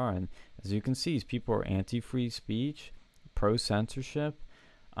who they are. And as you can see, these people are anti-free speech, pro-censorship,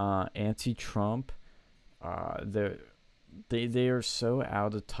 anti-Trump. They are so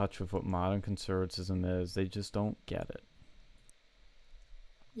out of touch with what modern conservatism is. They just don't get it.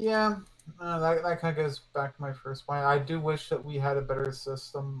 Yeah, that kind of goes back to my first point. I do wish that we had a better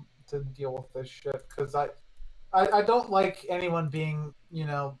system to deal with this shit, because I don't like anyone being,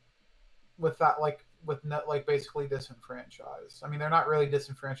 with that, like basically disenfranchised. I mean, they're not really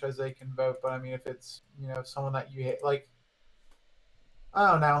disenfranchised; they can vote, but I mean, if it's someone that you hate, like,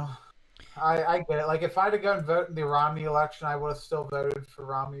 I don't know. I get it. Like, if I'd have gone and voted in the Romney election, I would have still voted for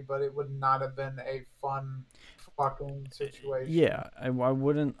Romney, but it would not have been a fun fucking situation. Yeah, I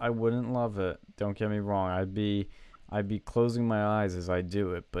wouldn't love it. Don't get me wrong. I'd be closing my eyes as I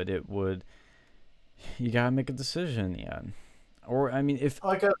do it, but it would. You gotta make a decision in the end. Or I mean, if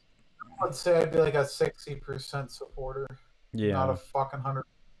let's say I'd be like a 60% supporter. Yeah. Not a fucking 100.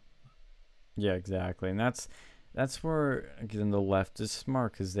 Yeah, exactly, and that's where, again, the left is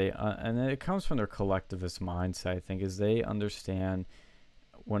smart, because they and it comes from their collectivist mindset. I think is they understand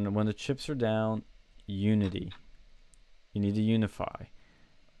when the chips are down, unity. You need to unify.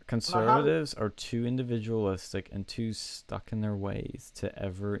 Conservatives are too individualistic and too stuck in their ways to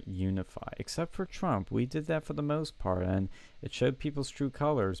ever unify. Except for Trump, we did that for the most part, and it showed people's true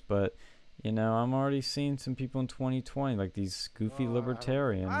colors. But I'm already seeing some people in 2020, like these goofy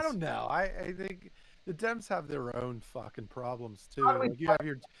libertarians. I don't know. I think the Dems have their own fucking problems too. Like, you have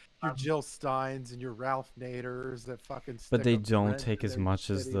your Jill Steins and your Ralph Naders that fucking. But they don't take as much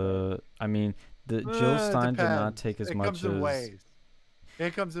as the. I mean, the Jill Stein did not take as much as. It comes in ways.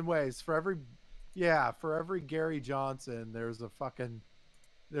 It comes in ways. For every Gary Johnson, there's a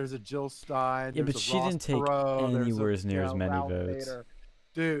Jill Stein. Yeah, but she didn't take anywhere near as many votes. Nader.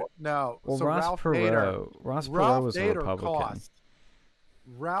 Dude, no. Well, so Ross Perot was a Republican.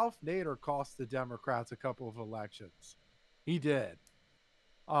 Ralph Nader cost the Democrats a couple of elections. He did.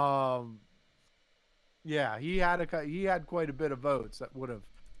 Yeah, he had quite a bit of votes that would have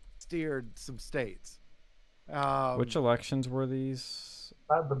steered some states. Which elections were these?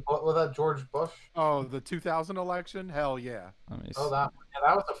 Was that George Bush? Oh, the 2000 election? Hell yeah. That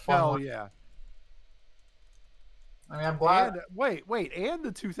was a fun one. Yeah. I mean, I'm glad. And, wait, and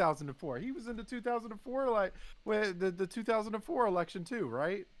the 2004. He was in the 2004 the 2004 election too,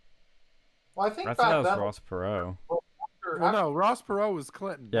 right? Well, I think that was Ross Perot. Well, no, Ross Perot was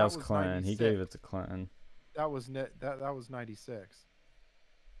Clinton. Yeah, it was Clinton. 96. He gave it to Clinton. That was 96.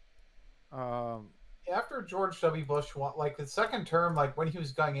 After George W. Bush won, like the second term, like when he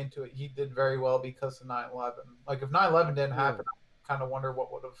was going into it, he did very well because of 9/11. Like if 9/11 didn't happen, I kind of wonder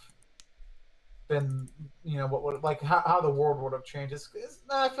what would have been, what would like how the world would have changed.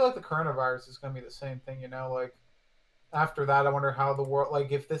 I feel like the coronavirus is going to be the same thing. Like after that, I wonder how the world,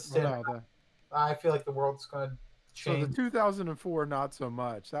 like if this didn't, I feel like the world's going to change. So the 2004, not so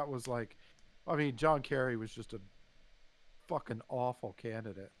much. That was like, I mean, John Kerry was just a fucking awful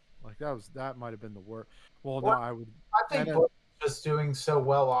candidate. Like that might have been the worst. Well, no, I think Bush was just doing so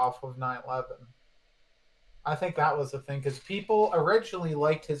well off of 9/11. I think that was the thing, because people originally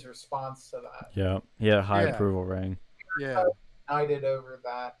liked his response to that. Yeah, he had a high approval rating. Yeah, united over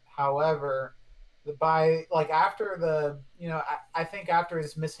that. However, after the, I think after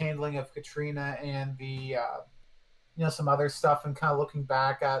his mishandling of Katrina and the, some other stuff, and kind of looking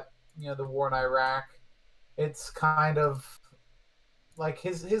back at, the war in Iraq, it's kind of like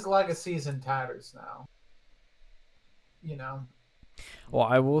his legacy is in tatters now. Well,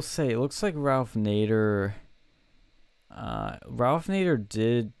 I will say, it looks like Ralph Nader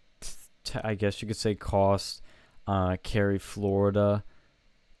did, I guess you could say, cost Kerry Florida.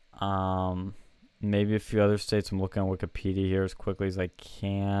 Maybe a few other states. I'm looking on Wikipedia here as quickly as I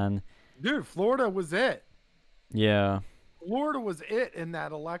can. Dude, Florida was it. Yeah. Florida was it in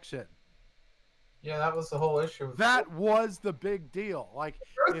that election. Yeah, that was the whole issue. That was the big deal. Like,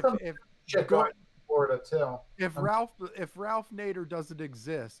 if Florida too. If Ralph Nader doesn't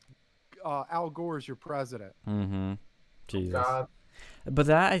exist, Al Gore is your president. Mm-hmm. Jesus. God. But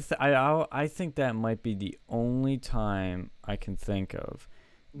that I think that might be the only time I can think of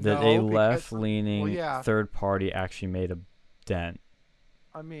that a No, because left-leaning yeah, third party actually made a dent.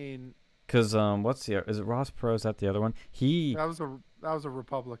 I mean Cause what's the is it Ross Perot? Is that the other one? that was a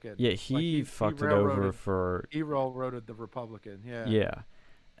Republican. Yeah, Like he he fucked it over railroaded for he railroaded the Republican. Yeah. yeah,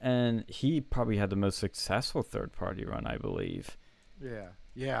 and he probably had the most successful third party run, I believe. Yeah,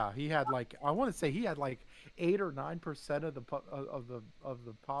 yeah. He had like I want to say he had like 8 or 9% of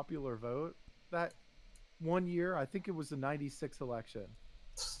the popular vote that one year. I think it was the '96 election.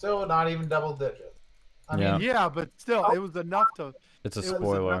 Still not even double digits. I Yeah. mean, Yeah, but still, oh, it was enough to. It's a It was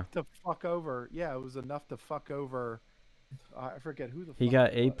spoiler. enough to fuck over. Yeah, it was enough to fuck over. I forget who the He fuck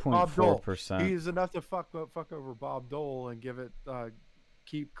got it was. Bob Dole. 8.4%. He's enough to fuck over Bob Dole and give it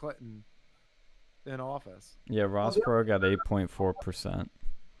keep Clinton in office. Yeah, Ross Perot got 8.4%.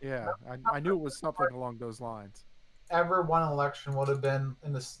 Yeah, I knew it was something along those lines. ever one election would have been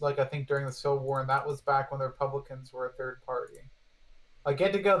in this, like I think during the Civil War, and that was back when the Republicans were a third party. Like,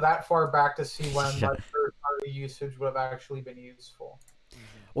 get to go that far back to see when Yeah. like third party usage would have actually been useful.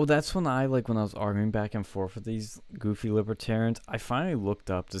 Well, that's when I was arguing back and forth with these goofy libertarians. I finally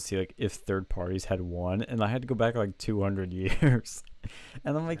looked up to see like if third parties had won, and I had to go back like 200 years.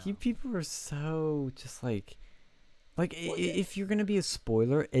 And I'm like, Yeah. you people are so just if you're gonna be a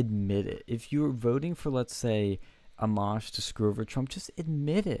spoiler, admit it. If you're voting for, let's say, Amash to screw over Trump, just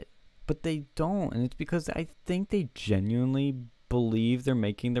admit it. But they don't, and it's because I think they genuinely believe they're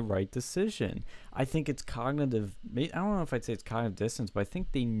making the right decision. I think it's cognitive. I don't know if I'd say it's cognitive dissonance, but I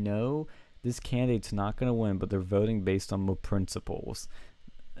think they know this candidate's not going to win, but they're voting based on more principles.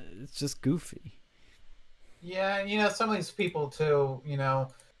 It's just goofy. Yeah, and some of these people too,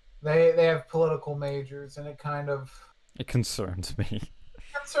 they have political majors, and it kind of It concerns me.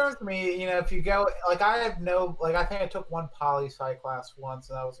 concerns me. If you go like I have no like I think I took one poli sci class once,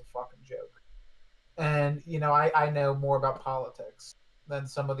 and that was a fucking joke. And I know more about politics than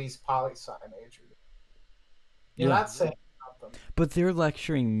some of these poli sci majors. That's saying something. But they're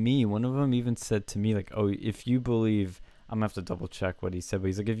lecturing me. One of them even said to me, like, "Oh, if you believe." I'm gonna have to double check what he said, but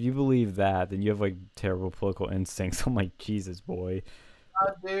he's like, if you believe that, then you have like terrible political instincts. I'm like, Jesus, boy.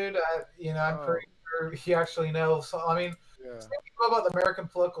 Dude, I'm pretty sure he actually knows. So, I mean, Yeah. about the American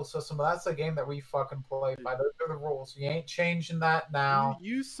political system, but that's the game that we fucking play by. Those are the rules. You ain't changing that now.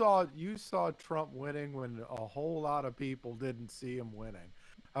 You saw Trump winning when a whole lot of people didn't see him winning.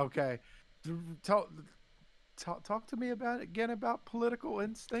 Okay, talk to me about political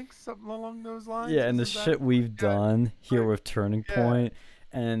instincts, something along those lines. Yeah, and the shit we've done here with Turning Yeah. Point,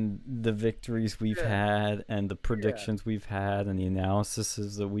 and the victories we've Yeah. had, and the predictions we've had, and the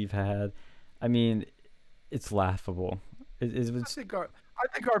analyses that we've had. I mean, it's laughable. It I was. think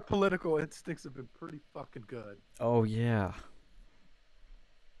our political instincts have been pretty fucking good. Oh yeah.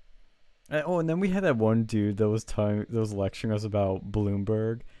 Oh, and then we had that one dude that was lecturing us about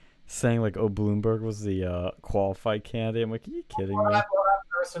Bloomberg, saying like, "Oh, Bloomberg was the qualified candidate." I'm like, "Are you kidding me?" That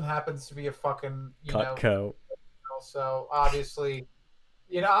person happens to be a fucking Cutco. So obviously,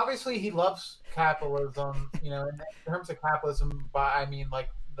 obviously he loves capitalism. In terms of capitalism, I mean like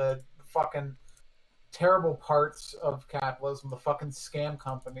the fucking terrible parts of capitalism, the fucking scam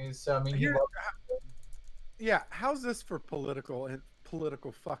companies. So I mean, Yeah, how's this for political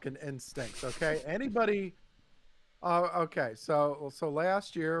fucking instincts? Okay, anybody? Okay, so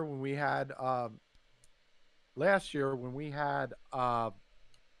last year when we had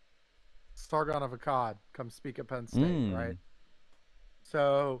Sargon of Akkad come speak at Penn State, right?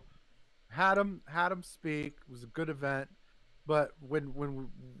 So had him speak. It was a good event, but when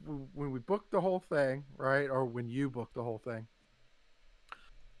we booked the whole thing, right, or when you booked the whole thing,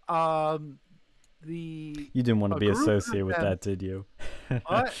 you didn't want to be associated with that, did you?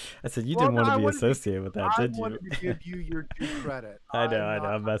 What? I said you didn't want to be associated with that, did you? I wanted to give you your due credit. I know.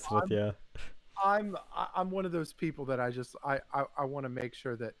 I'm messing with you. I'm one of those people that I want to make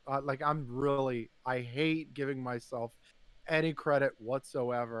sure that I hate giving myself any credit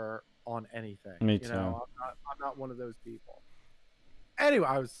whatsoever on anything. Me too. I'm not one of those people. Anyway,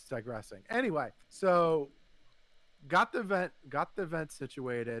 I was digressing. Anyway, so got the event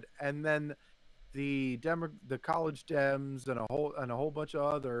situated, and then the college Dems and a whole bunch of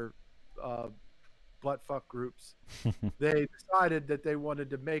other buttfuck groups, they decided that they wanted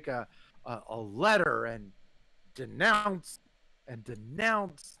to make a letter and denounce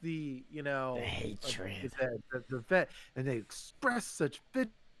the the hatred, the vet, and they expressed such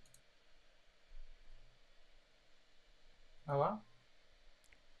Oh wow.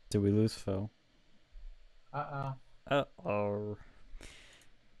 Did we lose Phil? Uh-oh.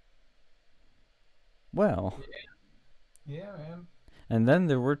 Well. Yeah, man. And then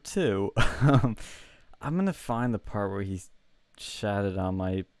there were two. I'm gonna find the part where he shattered on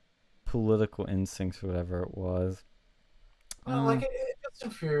my political instincts, or whatever it was. Like it just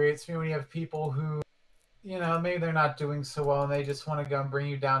infuriates me when you have people who, maybe they're not doing so well and they just want to go and bring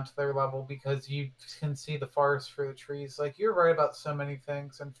you down to their level because you can see the forest for the trees. Like you're right about so many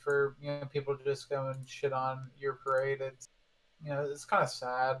things, and for people to just go and shit on your parade, it's kind of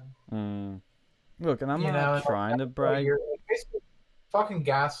sad. Look, and I'm not trying to brag. You're basically fucking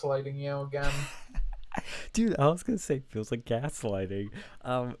gaslighting you again. Dude, I was gonna say it feels like gaslighting.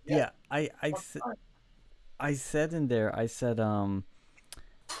 Yeah, I said in there,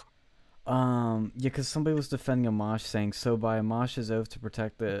 yeah, because somebody was defending Amash, saying, so by Amash's oath to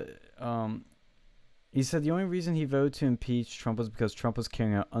protect the, he said the only reason he voted to impeach Trump was because Trump was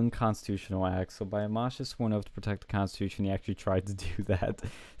carrying out unconstitutional acts. So by Amash's sworn oath to protect the Constitution, he actually tried to do that.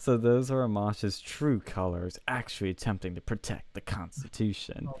 So those are Amash's true colors, actually attempting to protect the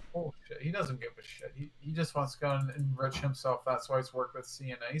Constitution. Oh, bullshit. He doesn't give a shit. He just wants to go and enrich himself. That's why he's worked with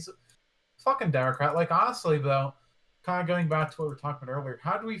CNN. He's a fucking Democrat. Like, honestly, though, kind of going back to what we were talking about earlier,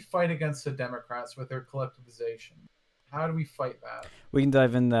 how do we fight against the Democrats with their collectivization? How do we fight that? We can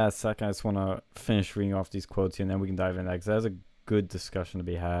dive into that in a second. I just want to finish reading off these quotes here, and then we can dive into that, because that was a good discussion to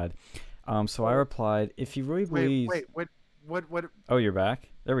be had. So I replied, if he really believes... Wait, what? Oh, you're back?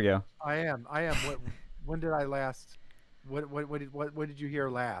 There we go. I am. When did I last... What did you hear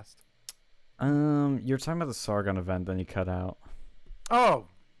last? You're talking about the Sargon event, then you cut out. Oh,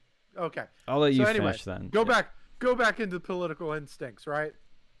 okay. I'll let you finish then. Go back into political instincts, right?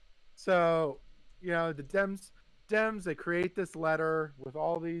 So, the Dems, they create this letter with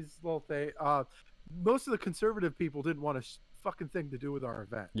all these little things. Most of the conservative people didn't want a fucking thing to do with our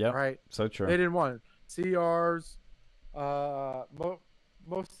event. Yeah, right. So true. They didn't want it. CRs,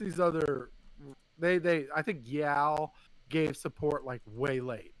 most of these other, I think Yal gave support like way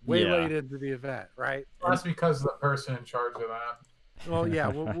late into the event, right? That's because of the person in charge of that. Well,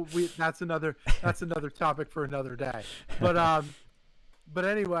 yeah, that's another topic for another day. But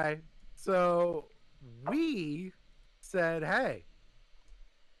anyway, so we said, hey,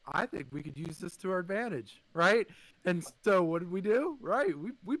 I think we could use this to our advantage, right? And so what did we do? Right,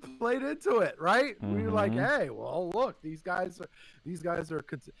 we played into it, right? Mm-hmm. We were like, hey, well, look, these guys are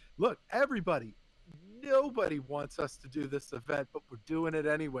look, everybody, nobody wants us to do this event, but we're doing it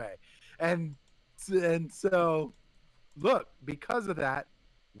anyway, and so look, because of that,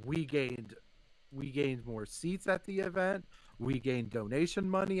 we gained more seats at the event. We gained donation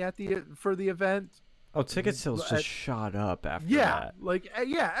money for the event. Oh, ticket sales just shot up after that.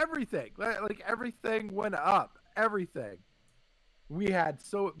 Yeah, everything. Like everything went up. Everything. We had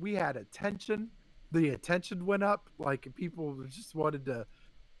attention. The attention went up. Like people just wanted to,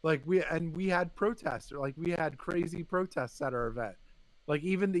 we had protesters. Like we had crazy protests at our event. Like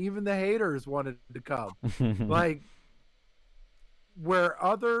even the haters wanted to come. Like where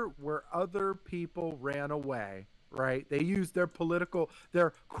other people ran away. Right, they used their quote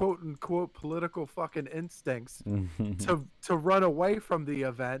unquote political fucking instincts to run away from the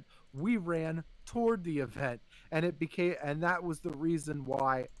event. We ran toward the event, and that was the reason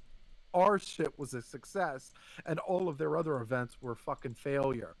why our shit was a success, and all of their other events were fucking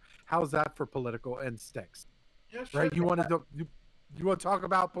failure. How's that for political instincts? Yeah, sure. Right, you want to talk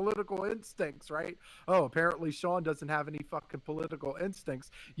about political instincts, right? Oh, apparently Sean doesn't have any fucking political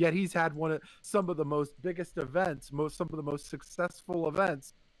instincts, yet he's had some of the most biggest events, some of the most successful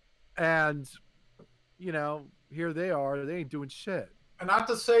events, and here they are, they ain't doing shit. And not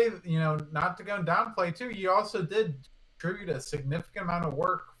to say, not to go and downplay too, you also did contribute a significant amount of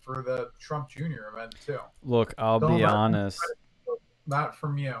work for the Trump Jr. event too. Look, I'll be honest. Not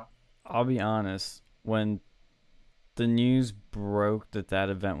from you. I'll be honest. When the news broke that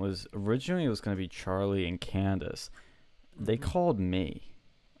event was originally, it was going to be Charlie and Candace, they called me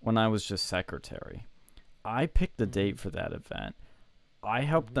when I was just secretary. I picked the date for that event. I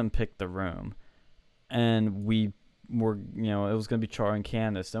helped them pick the room, and we were, it was going to be Charlie and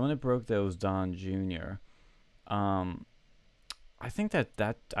Candace. Then when it broke that it was Don Jr., I think that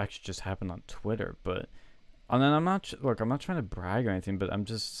actually just happened on Twitter, but. And then I'm not trying to brag or anything, but I'm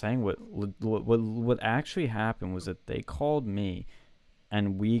just saying what actually happened was that they called me,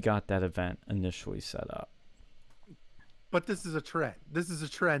 and we got that event initially set up. But this is a trend. This is a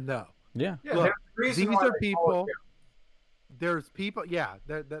trend, though. Yeah. Look, these are people. There's people. Yeah.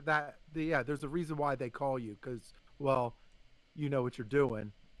 There's a reason why they call you, because, well, you know what you're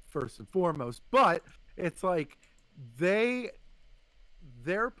doing first and foremost. But it's like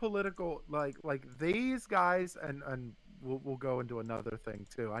they're political, like these guys and we'll go into another thing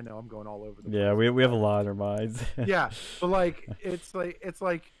too. I know I'm going all over the Yeah, place. we have a lot in our minds. Yeah, but like it's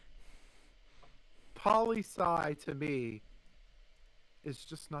like poli-sci to me is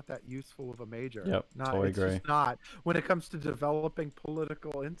just not that useful of a major. Yep, Not, totally it's agree. just not when it comes to developing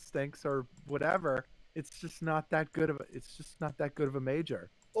political instincts or whatever. It's just not that good of a. It's just not that good of a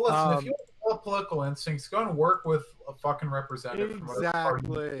major. Well, listen, if you have political instincts, go and work with a fucking representative from whatever party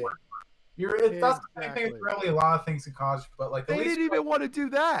you Exactly. work for. That's the same thing Exactly. with really a lot of things in college, but like at They least didn't even want to do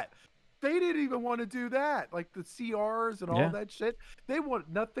that. They didn't even want to do that. Like the CRs and all Yeah. that shit. They want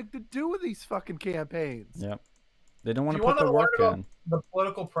nothing to do with these fucking campaigns. Yep. They don't want If to you put the wanna work learn about in. the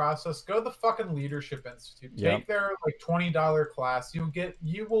political process, go to the fucking Leadership Institute. Yep. Take their like $20 class.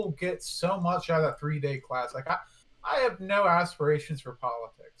 You will get so much out of that 3-day class. Like I have no aspirations for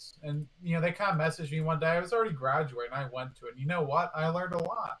politics. And you know, they kind of messaged me one day. I was already graduating. I went to it. You know what? I learned a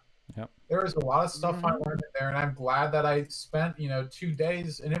lot. Yep. There was a lot of stuff I learned in there, and I'm glad that I spent, 2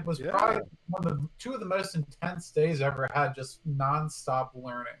 days, and it was probably two of the most intense days I ever had, just nonstop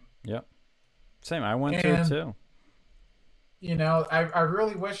learning. Yep. Same. I went through it too. I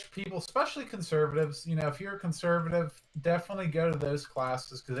really wish people, especially conservatives, if you're a conservative, definitely go to those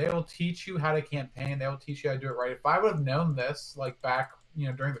classes because they will teach you how to campaign. They will teach you how to do it right. If I would have known this, like back,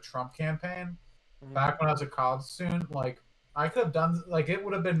 during the Trump campaign, back when I was a college student, like I could have done, like it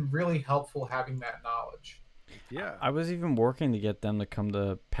would have been really helpful having that knowledge. Yeah. I was even working to get them to come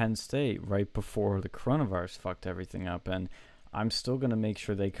to Penn State right before the coronavirus fucked everything up, and I'm still going to make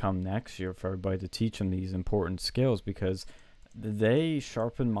sure they come next year for everybody to teach them these important skills because they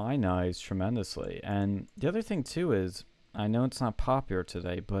sharpen my knives tremendously. And the other thing too is, I know it's not popular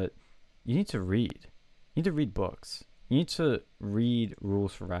today, but you need to read. You need to read books. You need to read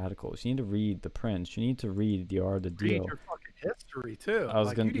Rules for Radicals. You need to read The Prince. You need to read The Art of the Deal. Read your fucking history too. I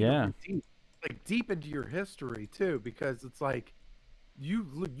was gonna, yeah. Deep into your history too, because it's like you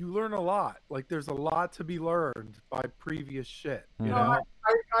learn a lot. Like there's a lot to be learned by previous shit. You Mhm. know?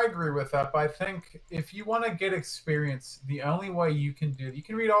 I agree with that, but I think if you want to get experience, the only way you can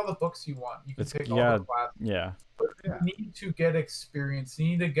read all the books you want. You can take all the classes. Yeah. But you need to get experience. You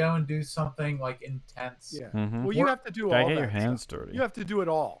need to go and do something like intense. Yeah. Mhm. Well, you have to do all Gotta get that your hands stuff. dirty. You have to do it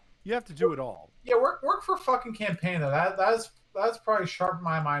all. You have to do it all. Yeah, work for a fucking campaign though. That's probably sharpened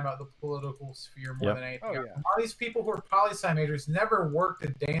my mind about the political sphere more than anything. Oh, else. yeah. All these people who are poli-sci majors never worked a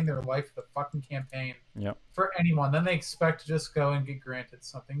day in their life for the fucking campaign Yep. for anyone. Then they expect to just go and get granted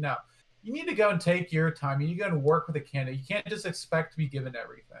something. No. You need to go and take your time. You need to go and work with a candidate. You can't just expect to be given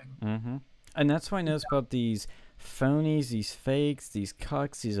everything. Mm-hmm. And that's why I notice about these phonies, these fakes, these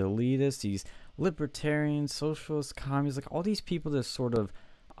cucks, these elitists, these libertarians, socialists, communists, like all these people that sort of,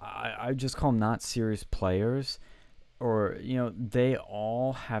 I just call them not serious players, or, they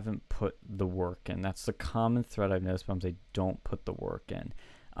all haven't put the work in. That's the common thread I've noticed about them. They don't put the work in.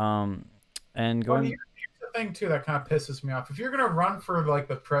 And going... Here's the thing, too, that kind of pisses me off. If you're going to run for, like,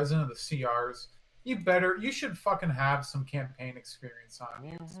 the president of the CRs, you should fucking have some campaign experience on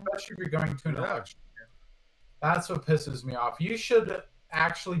you, especially if you're going to an election year. That's what pisses me off. You should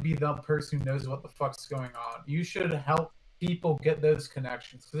actually be the person who knows what the fuck's going on. You should help people get those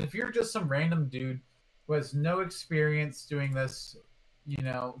connections. Because if you're just some random dude who has no experience doing this,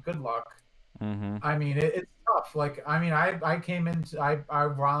 good luck. Mm-hmm. I mean, it's tough. Like, I mean, I came into, I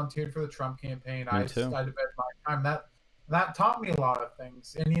volunteered for the Trump campaign. I devoted my time. That taught me a lot of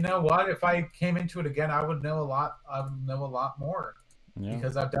things. And you know what? If I came into it again, I would know a lot. I would know a lot more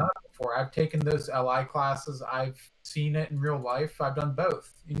because I've done it before. I've taken those LI classes. I've seen it in real life. I've done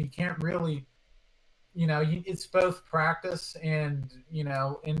both. And you can't really, it's both practice and,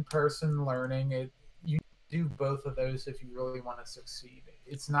 in-person learning. You do both of those if you really want to succeed.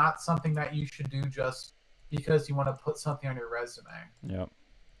 It's not something that you should do just because you want to put something on your resume. Yep.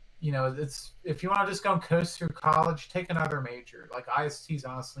 It's if you want to just go and coast through college, take another major. Like IST is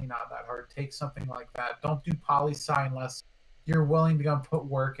honestly not that hard. Take something like that. Don't do poli-sci unless you're willing to go and put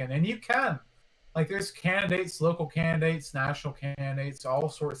work in. And you can. Like there's candidates, local candidates, national candidates, all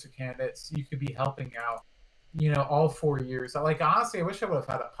sorts of candidates you could be helping out, all 4 years. Like honestly, I wish I would have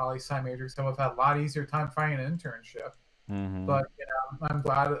had a poli-sci major because I would have had a lot easier time finding an internship. Mm-hmm. But I'm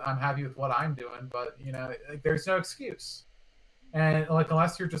glad I'm happy with what I'm doing. But like, there's no excuse. And like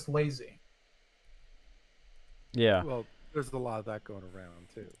unless you're just lazy. Yeah. Well, there's a lot of that going around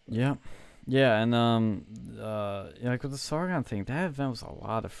too. Yeah. Yeah, and like with the Sargon thing, that event was a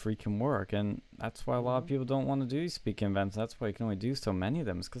lot of freaking work, and that's why a lot of people don't want to do these speaking events. That's why you can only do so many of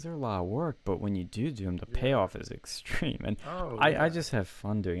them, is because they're a lot of work. But when you do them, the payoff is extreme, and I just have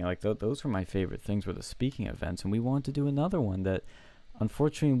fun doing it. Like those were my favorite things, were the speaking events, and we wanted to do another one that,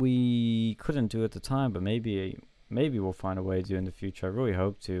 unfortunately, we couldn't do at the time. But maybe maybe we'll find a way to do in the future. I really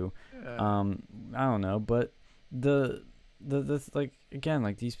hope to. Yeah. I don't know, but the like again,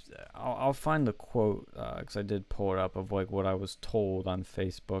 like these, I'll find the quote because I did pull it up of like what I was told on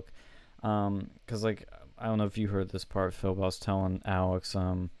Facebook. Because like I don't know if you heard this part, Phil, but I was telling Alex,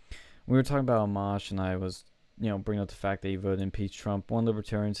 we were talking about Amash, and I was, bringing up the fact that he voted to impeach Trump. One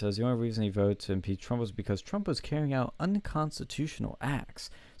libertarian says the only reason he voted to impeach Trump was because Trump was carrying out unconstitutional acts.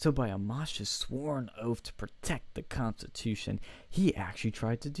 So by Amash's sworn oath to protect the Constitution, he actually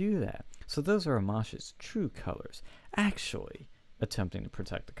tried to do that. So those are Amash's true colors, actually attempting to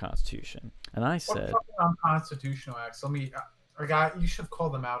protect the Constitution. And I said, what fucking unconstitutional acts? Let me, you should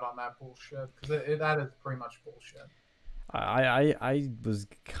call them out on that bullshit because that is pretty much bullshit. I was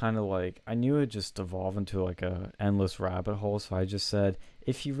kind of like, I knew it just evolved into like a endless rabbit hole, so I just said,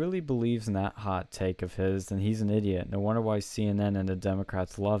 if he really believes in that hot take of his, then he's an idiot. No wonder why CNN and the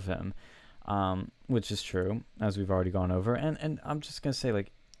Democrats love him, which is true, as we've already gone over. And I'm just going to say,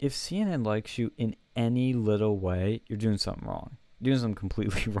 like, if CNN likes you in any little way, you're doing something wrong. You're doing something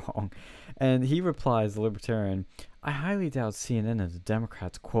completely wrong. And he replies, the libertarian, I highly doubt CNN and the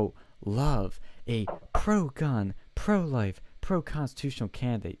Democrats, quote, love a pro-gun, pro-life, pro-constitutional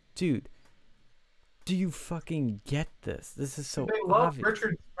candidate. Dude, do you fucking get this? This is so They love obvious.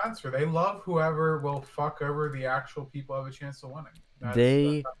 Richard Spencer. They love whoever will fuck over the actual people who have a chance of winning.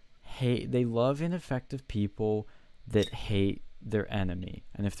 They love ineffective people that hate their enemy.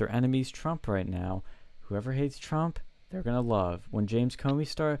 And if their enemy's Trump right now, whoever hates Trump, they're gonna love. When James Comey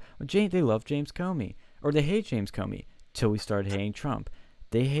started, they love James Comey, or they hate James Comey till we started hating Trump.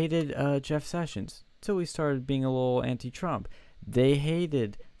 They hated Jeff Sessions till he started being a little anti-Trump. They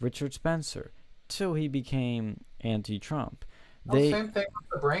hated Richard Spencer till he became anti-Trump. Same thing with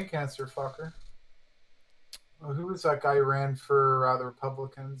the brain cancer fucker. Who was that guy who ran for the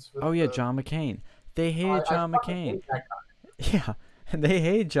Republicans? John McCain. They hated John McCain. Yeah, and they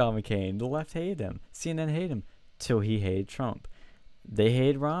hated John McCain. The left hated him. CNN hated him till he hated Trump. They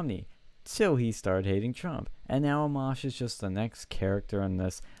hated Romney till he started hating Trump. And now Amash is just the next character in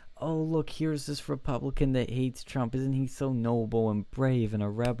this. Oh, look, here's this Republican that hates Trump. Isn't he so noble and brave and a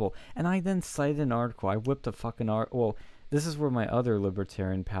rebel? And I then cited an article. I whipped a fucking article. Well, this is where my other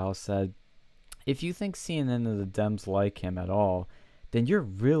libertarian pal said, if you think CNN and the Dems like him at all, then you're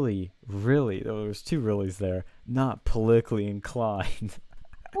really, there's two reallys there, not politically inclined.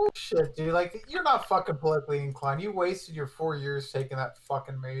 Bullshit, dude. Like, you're not fucking politically inclined. You wasted your 4 years taking that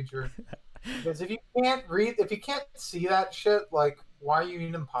fucking major. Because if you can't see that shit, like, why are you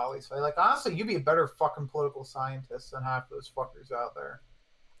even poli-sci? Like, honestly, you'd be a better fucking political scientist than half those fuckers out there.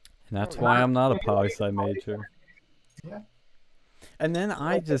 And that's why I'm not a poli-sci major. Yeah. And then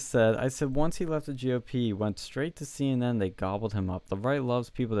I said once he left the GOP, he went straight to CNN. They gobbled him up. The right loves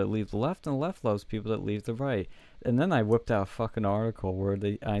people that leave the left, and the left loves people that leave the right. And then I whipped out a fucking article where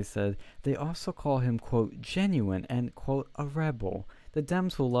I said, they also call him, quote, genuine and, quote, a rebel. The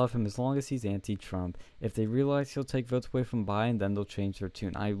Dems will love him as long as he's anti-Trump. If they realize he'll take votes away from Biden, then they'll change their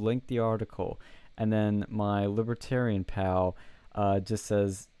tune. I linked the article. And then my libertarian pal just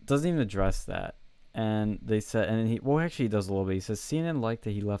says, doesn't even address that. And they said, and he does a little bit. He says CNN liked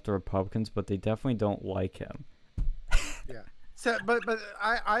that he left the Republicans, but they definitely don't like him. Yeah. So, but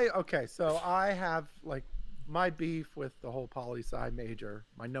okay. So I have like my beef with the whole poli-sci major.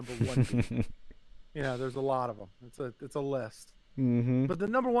 My number one beef. There's a lot of them. It's a list. Mm-hmm. But the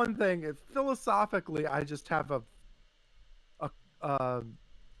number one thing is philosophically, I just have I'm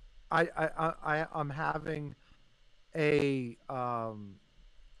having a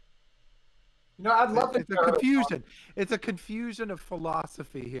I'd love to. It's a confusion. It's a confusion of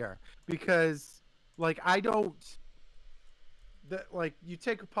philosophy here because, like, you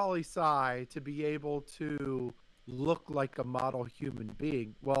take a poli-sci to be able to look like a model human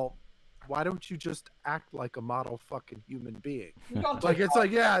being. Well, why don't you just act like a model fucking human being? Like, it's like,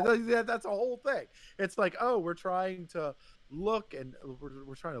 yeah, that's a whole thing. It's like, oh, we're trying to look and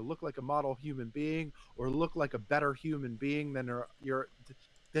we're trying to look like a model human being or look like a better human being than your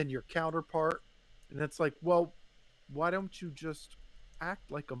counterpart. And it's like, well, why don't you just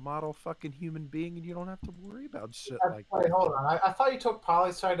act like a model fucking human being and you don't have to worry about shit like that? Wait, hold on. I thought you took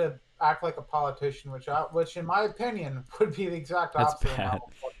poli-sci to act like a politician, which in my opinion would be the exact opposite of a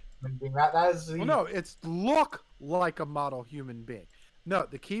model human being. That is the... Well, no, it's look like a model human being. No,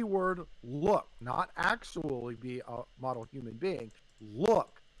 the key word look, not actually be a model human being.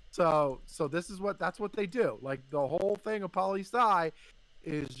 Look. So that's what they do. Like, the whole thing of poli-sci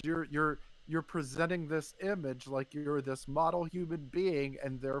is you're presenting this image like you're this model human being,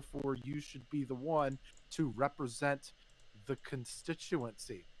 and therefore you should be the one to represent the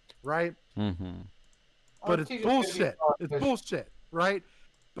constituency, right? Mm-hmm. but Or it's teach us how to be a bullshit. It's politician. bullshit, right?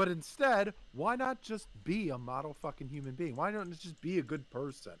 But instead, why not just be a model fucking human being? Why don't it just be a good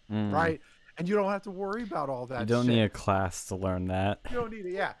person, right? And you don't have to worry about all that You don't shit. need a class to learn that. You don't need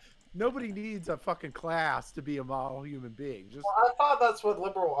it. Yeah. Nobody needs a fucking class to be a model human being. Just Well, I thought that's what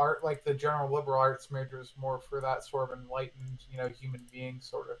liberal art, like the general liberal arts majors, more for that sort of enlightened, human being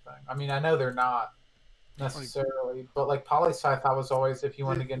sort of thing. I mean, I know they're not necessarily, but like poli sci, I thought was always if you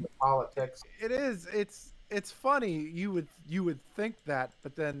wanted to get into politics. it is. It's funny. You would think that,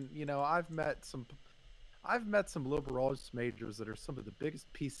 but then I've met some liberal arts majors that are some of the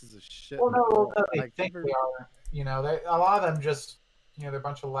biggest pieces of shit. Well, in the no, world. no, they Like, think they're- they are. A lot of them just, they're a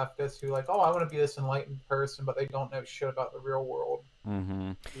bunch of leftists who like, oh, I want to be this enlightened person, but they don't know shit about the real world.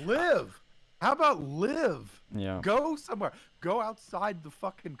 live. How about live? Yeah. Go somewhere. Go outside the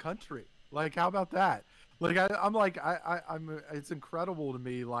fucking country. Like, how about that? Like, I'm. It's incredible to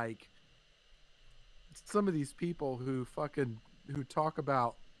me. Like, some of these people who talk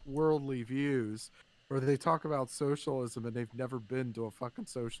about worldly views, or they talk about socialism, and they've never been to a fucking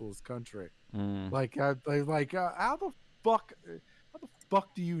socialist country. Like, how the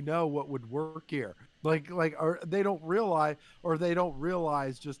fuck do you know what would work here? Or they don't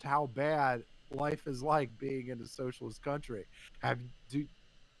realize just how bad life is like being in a socialist country.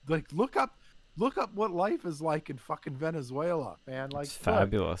 Look up what life is like in fucking Venezuela, man. Like, It's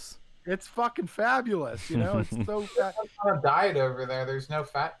fabulous. It's fucking fabulous, It's so fat. On a diet over there, there's no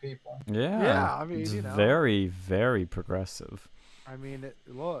fat people. Yeah. Yeah, I mean, it's you know. very, very progressive. I mean,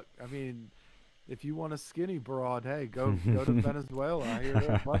 if you want a skinny broad, hey, go to Venezuela. I hear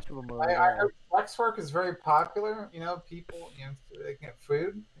there are a bunch of them over I there. heard flex work is very popular. People, they get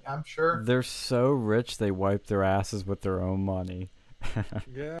food. I'm sure. They're so rich they wipe their asses with their own money.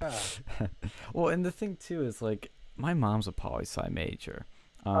 Yeah. Well, and the thing too is like my mom's a poli-sci major.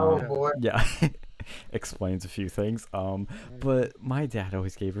 Oh Yeah. boy. Yeah. Explains a few things. But my dad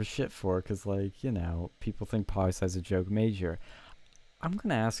always gave her shit for it because, like, people think poli-sci is a joke major. I'm going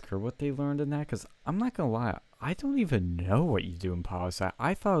to ask her what they learned in that because I'm not going to lie. I don't even know what you do in poli-sci.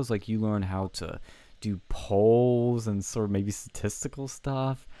 I thought it was like you learn how to do polls and sort of maybe statistical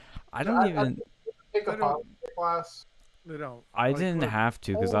stuff. I don't even... Take a I don't- politics class. They don't. I Like, didn't look, have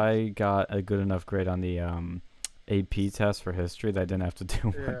to because I got a good enough grade on the AP test for history that I didn't have to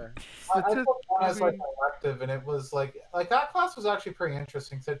do Yeah. it. I took one I as like mean- an elective, and it was like that class was actually pretty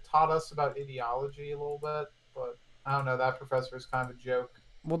interesting. 'Cause it taught us about ideology a little bit, but I don't know. That professor was kind of a joke.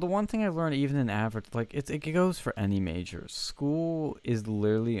 Well, the one thing I learned even in average, like it goes for any major. School is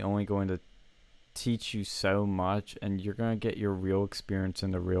literally only going to teach you so much, and you're gonna get your real experience in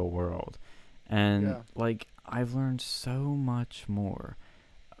the real world. And Yeah. like I've learned so much more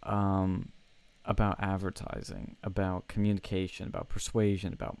about advertising, about communication, about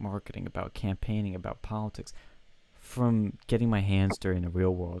persuasion, about marketing, about campaigning, about politics from getting my hands dirty in the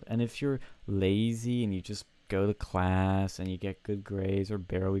real world. And if you're lazy and you just go to class and you get good grades or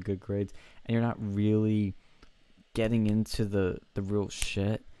barely good grades and you're not really getting into the real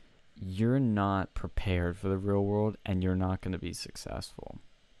shit, you're not prepared for the real world and you're not going to be successful.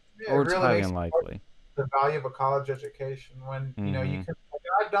 Yeah, Or it it's really highly makes unlikely. the value of a college education when you Mhm. can.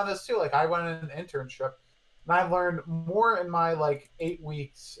 I've done this too. Like I went on an internship, and I learned more in my 8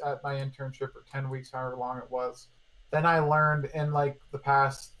 weeks at my internship or 10 weeks, however long it was, than I learned in the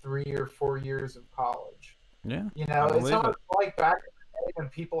past 3 or 4 years of college. Yeah. It's believe almost like back in the day when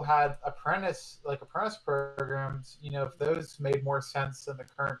people had apprentice programs. If those made more sense than the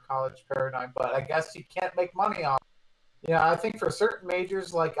current college paradigm, but I guess you can't make money off. I think for certain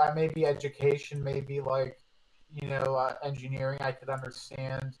majors, maybe education, maybe engineering, I could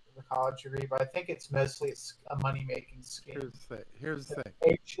understand the college degree, but I think it's mostly a money making scheme. Here's the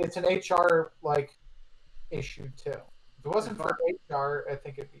thing. It's an HR issue too. If it wasn't for HR, I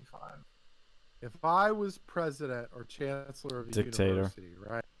think it'd be fine. If I was president or chancellor of a Dictator. university,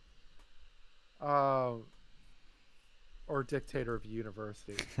 right? Or dictator of a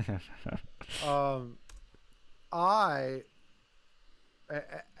university,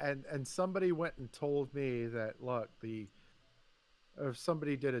 and somebody went and told me that, look, if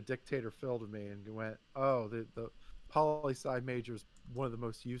somebody did a dictator Phil to me and went, oh, the poli-sci major is one of the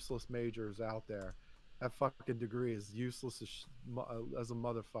most useless majors out there. That fucking degree is useless as a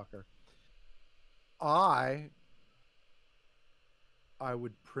motherfucker. I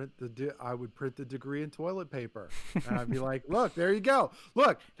would print the degree in toilet paper, and I'd be like, look, there you go.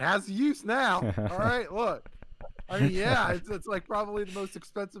 Look, it has use now. All right, look. I mean, yeah, it's like probably the most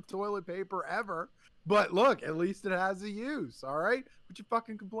expensive toilet paper ever, but look, at least it has a use. All right, what you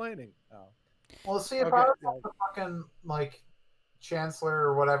fucking complaining? Oh. Well, see, if Okay, I was yeah. the fucking chancellor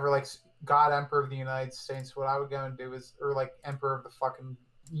or whatever, God Emperor of the United States, what I would go and do is, or like Emperor of the fucking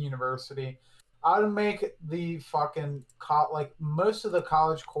university, I would make the fucking like most of the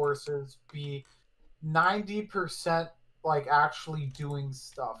college courses be 90% like actually doing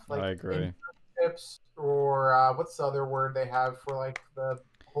stuff, like I agree. internships or what's the other word they have for like the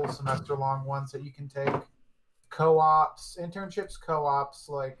whole semester long ones that you can take? Co-ops, internships, co-ops,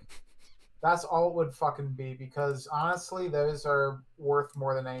 like that's all it would fucking be because honestly, those are worth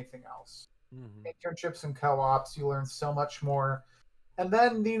more than anything else. Mhm. Internships and co-ops, you learn so much more. And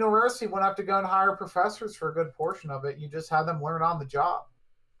then the university wouldn't have to go and hire professors for a good portion of it. You just have them learn on the job.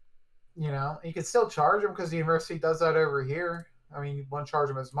 You know, you can still charge them because the university does that over here. I mean, you won't charge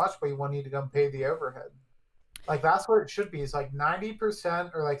them as much, but you won't need to go and pay the overhead. Like that's what it should be. It's like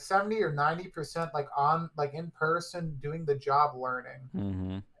 90% or like 70 or 90% like on like in person doing the job learning.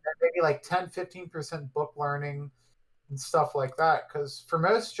 Mm-hmm. And maybe like 10-15% book learning and stuff like that. Because for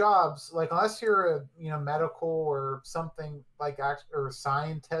most jobs, like unless you're a medical or something like or a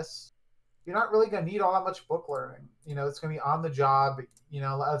scientist, you're not really gonna need all that much book learning. You know, it's gonna be on the job. You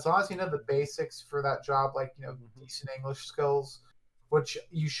know, as long as you know the basics for that job, like decent English skills, which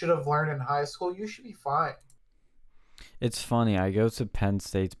you should have learned in high school, you should be fine. It's funny. I go to Penn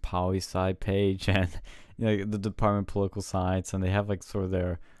State's poli sci page and the Department of Political Science, and they have like sort of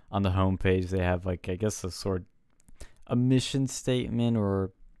their on the homepage. They have like I guess a mission statement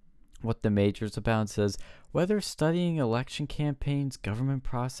or what the major's about. It says whether studying election campaigns, government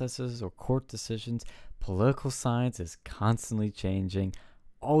processes, or court decisions, political science is constantly changing,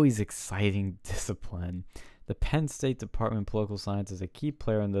 always exciting discipline. The Penn State Department of Political Science is a key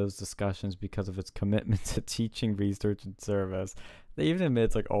player in those discussions because of its commitment to teaching, research, and service. They even admit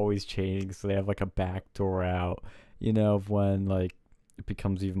it's like always changing, so they have like a back door out, of when like it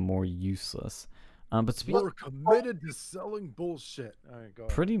becomes even more useless. But We're committed to selling bullshit. All right, go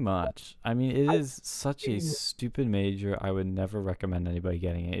ahead. pretty much. I mean, it is such a stupid major. I would never recommend anybody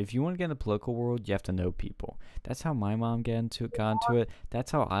getting it. If you want to get in the political world, you have to know people. That's how my mom got into it.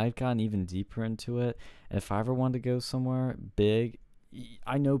 That's how I've gotten even deeper into it. And if I ever wanted to go somewhere big,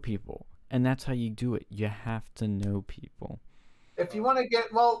 I know people. And that's how you do it. You have to know people. If you want to get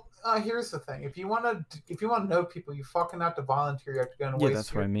here's the thing. If you want to know people, you fucking have to volunteer. You have to go and Yeah, waste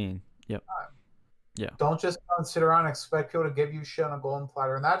that's what I mean. Yep. time. Yeah. Don't just go and sit around and expect people to give you shit on a golden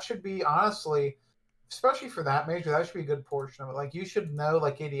platter. And that should be, honestly, especially for that major, that should be a good portion of it. Like, you should know,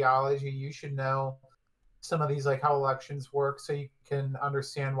 like, ideology. You should know some of these, like, how elections work so you can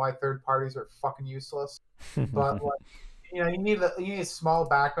understand why third parties are fucking useless. But, like, you need a small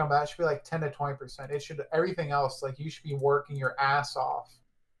background, but that should be, like, 10 to 20%. It should, everything else, like, you should be working your ass off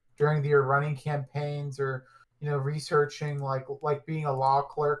during your running campaigns or, researching, like being a law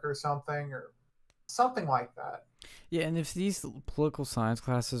clerk or something like that. Yeah, and if these political science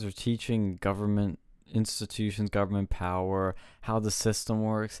classes are teaching government institutions, government power, how the system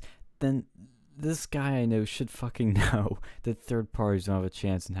works, then this guy I know should fucking know that third parties don't have a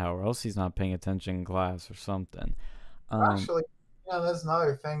chance in hell, or else he's not paying attention in class or something. Actually, that's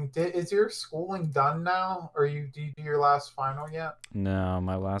another thing. Is your schooling done now, or do you do your last final yet? No,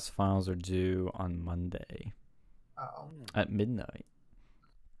 my last finals are due on Monday Oh, at midnight.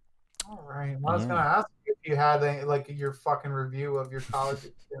 all right. I was gonna ask you if you had your fucking review of your college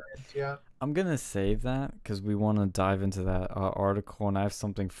experience yet. I'm gonna save that because we want to dive into that article, and I have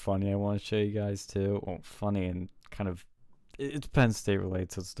something funny I want to show you guys too. Well, funny and kind of, it's Penn State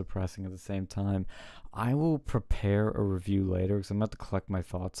related, so it's depressing at the same time. I will prepare a review later because I'm about to collect my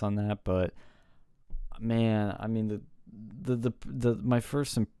thoughts on that. But man, I mean the my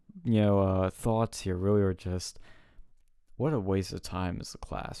first thoughts here really are just, what a waste of time is the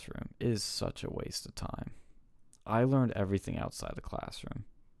classroom. It is such a waste of time. I learned everything outside the classroom.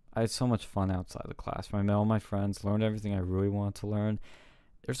 I had so much fun outside the classroom. I met all my friends, learned everything I really wanted to learn.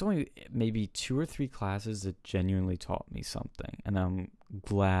 There's only maybe 2 or 3 classes that genuinely taught me something, and I'm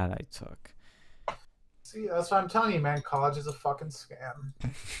glad I took. See, that's what I'm telling you, man. College is a fucking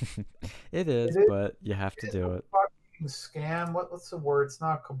scam. It is, but you have to do it. Fucking scam. What's the word? It's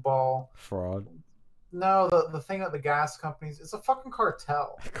not cabal. Fraud. No, the thing that the gas companies, it's a fucking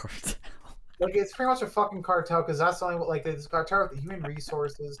cartel. Cartel. Like, it's pretty much a fucking cartel because that's the only, like, it's a cartel with the human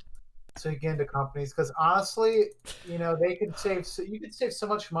resources to get into companies. Because honestly, you could save so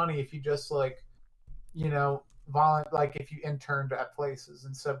much money if you just, like, like if you interned at places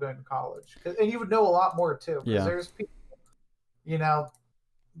instead of going to college. And you would know a lot more too. Because there's people,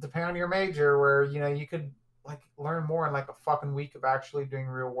 depending on your major, where, you could, like, learn more in, like, a fucking week of actually doing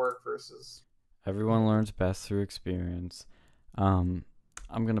real work versus. Everyone learns best through experience.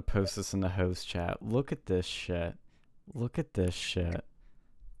 I'm going to post this in the host chat. Look at this shit. Look at this shit.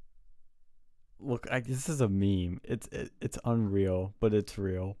 Look, this is a meme. It's unreal, but it's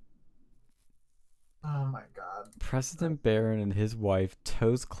real. Oh my god. President Barron and his wife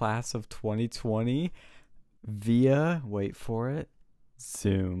toast class of 2020 via, wait for it,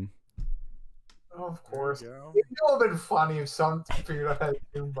 Zoom. Oh, of course. There you go. It would have been funny if some figured out how to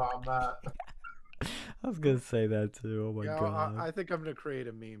Zoom bomb that. I was gonna say that too. Oh my Yeah, god. I think I'm gonna create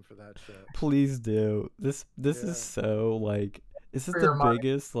a meme for that shit. Please do. This Yeah. is so like this is For the your money.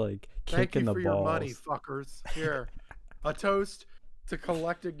 biggest like Thank kick in you the for balls. your money, fuckers. Here, a toast to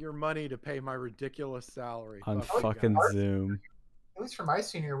collecting your money to pay my ridiculous salary. On Fuck you fucking guys, Zoom. At least for my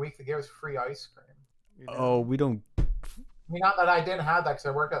senior week, they gave us free ice cream. you know? Oh, we don't. I mean, not that I didn't have that because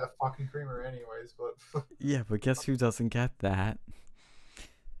I worked at the fucking creamery anyways, but Yeah, but guess who doesn't get that?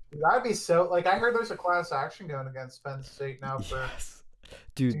 dude, I'd be so like. I heard there's a class action going against Penn State now for. Yes,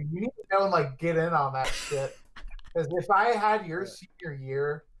 dude. Dude, you need to go and like get in on that shit. Because if I had your senior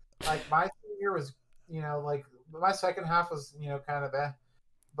year, like my senior year was, you know, like my second half was, you know, kind of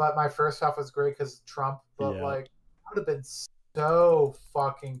but my first half was great because Trump. But Yeah. like, I would have been so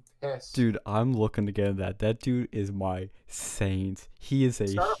fucking pissed. Dude, I'm looking to get in that. That dude is my saint. He is a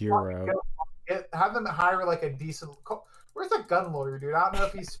Start a hero. fucking have them hire like a decent. Where's the gun lawyer, dude? I don't know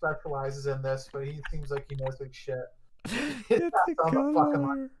if he specializes in this, but he seems like he knows like shit. It's a on the fucking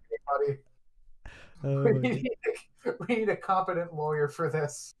gun. Buddy. Oh We my need, we need a competent lawyer for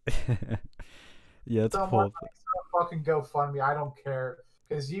this. god. Yeah, it's Someone cool. fucking GoFundMe. I don't care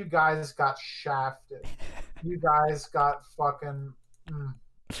because you guys got shafted. You guys got fucking.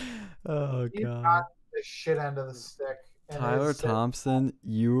 Oh You god. got the shit end of the stick. And Tyler it's- Thompson,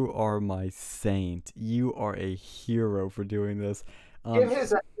 you are my saint. You are a hero for doing this. Give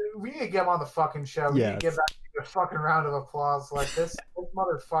his. We need to get him on the fucking show. We need Yes. to give that dude a fucking round of applause. Like this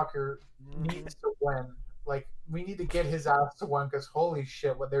motherfucker Mhm. needs to win. Like we need to get his ass to win because holy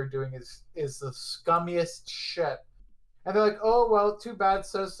shit, what they're doing is the scummiest shit. And they're like, oh well, too bad,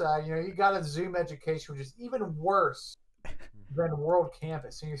 so sad. You know, you got a Zoom education, which is even worse than World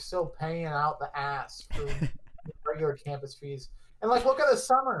Campus, and you're still paying out the ass for regular campus fees. And like, look at the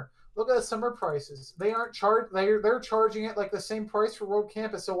summer. Look at the summer prices. They aren't charged. They're charging it like the same price for World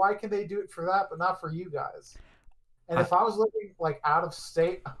Campus. So why can they do it for that, but not for you guys? And if I was living like out of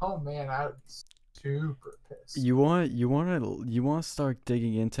state, oh man, I would be super pissed. You want to start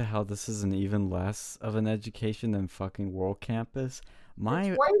digging into how this is an even less of an education than fucking World Campus. My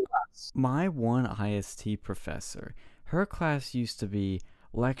It's way less. my one IST professor, her class used to be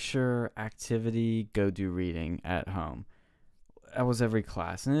lecture, activity, go do reading at home. That was every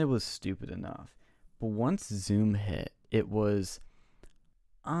class, and it was stupid enough. But once Zoom hit, it was,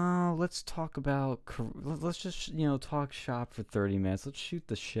 let's talk about, let's just, talk shop for 30 minutes. Let's shoot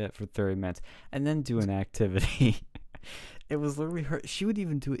the shit for 30 minutes, and then do an activity. It was literally her. She would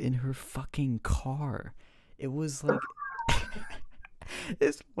even do it in her fucking car. It was like,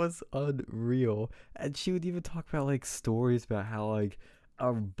 this was unreal. And she would even talk about, like, stories about how, like,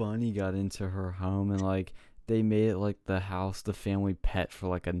 a bunny got into her home and, like, they made it like the house, the family pet for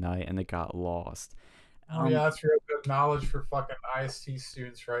like a night, and it got lost. Oh yeah, that's real good knowledge for fucking IST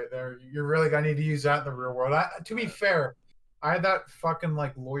students right there. You're really gonna need to use that in the real world. To be fair, I had that fucking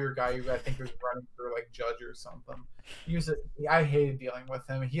like lawyer guy who I think was running for like judge or something. I hated dealing with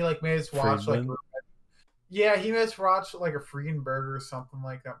him. He like made us watch Friedman? he made us watch like a Friedenberg or something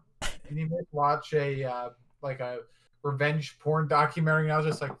like that, and he made us watch a like a revenge porn documentary. And I was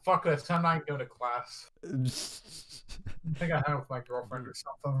just like, fuck this, I'm not going to class. I think I hung with my girlfriend or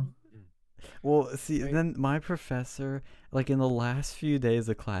something. Well, see, Right. then my professor, like in the last few days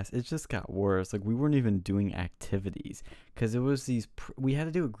of class, it just got worse. Like we weren't even doing activities because it was we had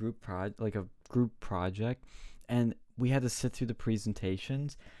to do a group project, and we had to sit through the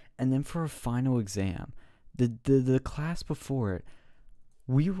presentations, and then for a final exam, the class before it,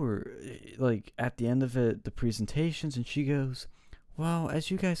 we were like at the end of it, the presentations, and she goes, well,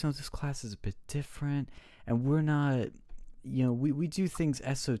 as you guys know, this class is a bit different, and we're not, we do things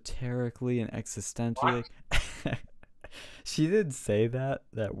esoterically and existentially. She didn't say that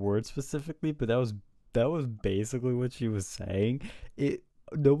word specifically, but that was basically what she was saying.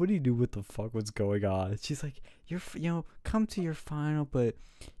 Nobody knew what the fuck was going on. She's like, come to your final, but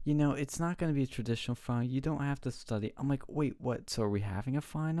it's not going to be a traditional final. You don't have to study. I'm like, wait, what? So are we having a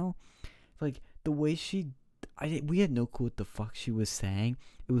final? Like the way we had no clue what the fuck she was saying.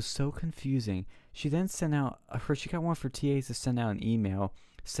 It was so confusing. She then sent out she got one of her TAs to send out an email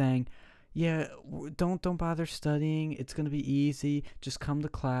saying, yeah, don't bother studying. It's going to be easy. Just come to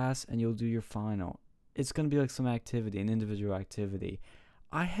class and you'll do your final. It's going to be like some activity, an individual activity.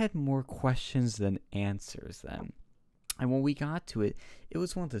 I had more questions than answers then. And when we got to it, it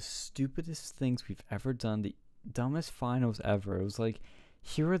was one of the stupidest things we've ever done. The dumbest finals ever. It was like,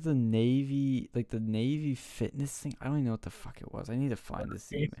 here are the Navy, like the Navy fitness thing. I don't even know what the fuck it was. I need to find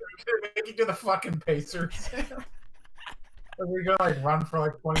this email. Make you do the fucking Pacers. Like we're gonna like run for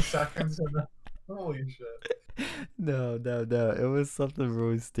like 20 seconds and then, holy shit. No. It was something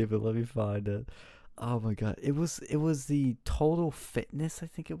really stupid. Let me find it. Oh my god. It was the Total Fitness, I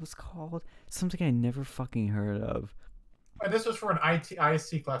think it was called. Something I never fucking heard of. And this was for an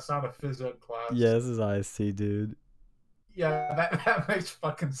ISC class, not a phys ed class. Yeah, this is ISC, dude. Yeah, that makes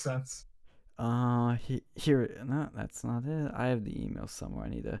fucking sense. Here, no, that's not it. I have the email somewhere. I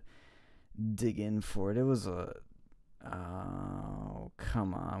need to dig in for it. It was a, oh,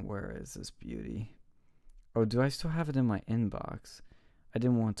 come on. Where is this beauty? Oh, do I still have it in my inbox? I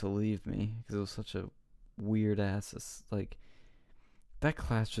didn't want it to leave me because it was such a weird ass, like, that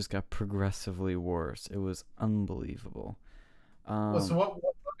class just got progressively worse. It was unbelievable. So what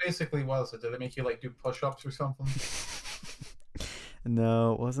basically was it? Did they make you like do push-ups or something?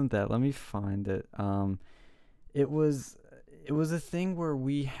 No, it wasn't that. Let me find it. It was a thing where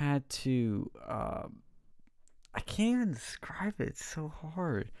we had to, I can't even describe it. It's so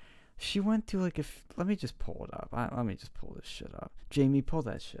hard. She went through like let me just pull it up. Let me just pull this shit up. Jamie, pull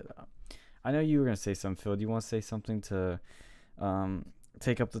that shit up. I know you were gonna say something, Phil. Do you want to say something to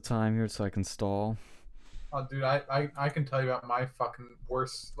take up the time here so I can stall? Oh, dude, I can tell you about my fucking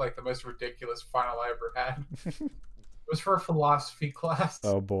worst, like the most ridiculous final I ever had. It was for a philosophy class.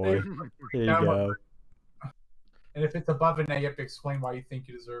 Oh boy, here you go. And if it's above an A, you have to explain why you think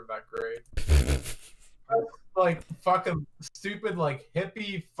you deserve that grade. Like fucking stupid, like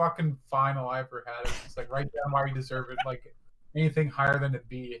hippie fucking final I ever had. It's just like write down why you deserve it. Like anything higher than a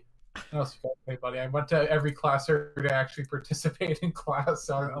B. And I was okay, buddy. I went to every class to actually participate in class.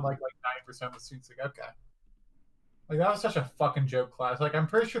 So I'm like 90% of the students like, okay. Like that was such a fucking joke class. Like I'm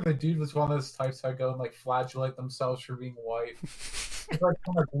pretty sure the dude was one of those types that go and like flagellate themselves for being white. He's like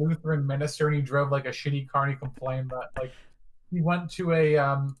some like Lutheran minister, and he drove like a shitty car. And he complained that like he went to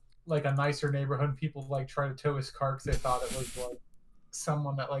a like a nicer neighborhood. And people like try to tow his car because they thought it was like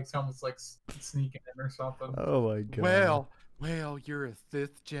someone was like sneaking in or something. Oh my god. Well, you're a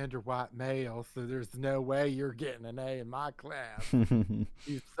cisgender white male, so there's no way you're getting an A in my class.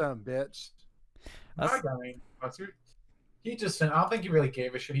 You son bitch. I mean, he just, I don't think he really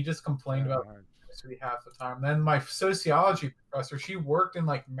gave a shit. He just complained about history half the time. Then my sociology professor, she worked in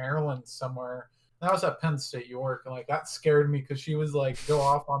like Maryland somewhere. That was at Penn State, York, and like that scared me because she was like go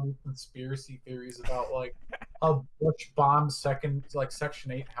off on these conspiracy theories about like how Bush bombed Section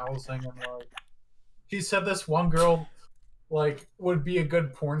 8 housing, and like he said this one girl like would be a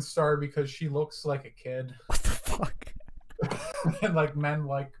good porn star because she looks like a kid. What the fuck? And like men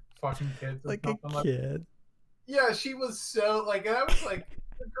like fucking kids, like a kid. Yeah, she was so like, and I was like,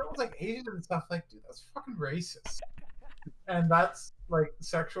 the girl was like Asian and stuff. Like, dude, that's fucking racist. And that's like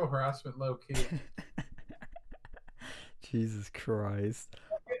sexual harassment, low key. Jesus Christ.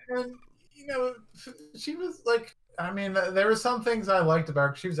 And you know, she was like, I mean, there were some things I liked about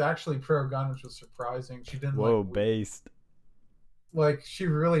her. She was actually pro-gun, which was surprising. She didn't. Whoa, like based. Like she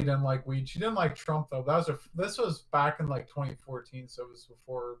really didn't like weed. She didn't like Trump though. This was back in like 2014, so it was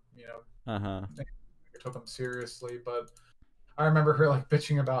before I took him seriously. But I remember her like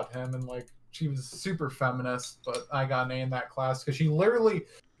bitching about him, and like she was super feminist. But I got an A in that class because she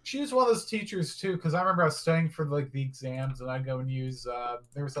was one of those teachers too. Because I remember I was studying for like the exams, and I'd go and use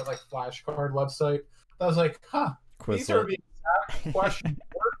there was that like flashcard website. I was like, Quizlet. These are the exact questions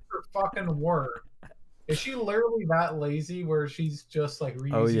word for fucking word. Is she literally that lazy where she's just like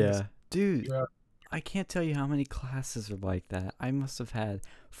reusing? Oh yeah, dude. I can't tell you how many classes are like that. I must have had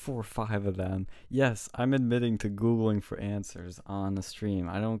 4 or 5 of them. Yes, I'm admitting to Googling for answers on the stream.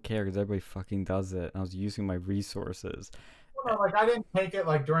 I don't care because everybody fucking does it. I was using my resources. Well, no, like I didn't take it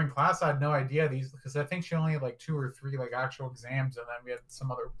like during class. I had no idea these because I think she only had like 2 or 3 like actual exams, and then we had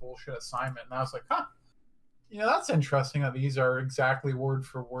some other bullshit assignment. And I was like, that's interesting that these are exactly word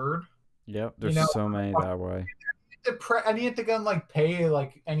for word. Yep, there's so many that way. I didn't have to go and like pay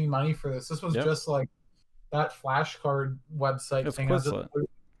like any money for this. This was just like that flashcard website thing. Quizlet. I was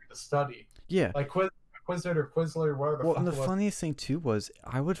just to study. Yeah, like Quizlet or Quizlet or whatever. Well, and the funniest thing too was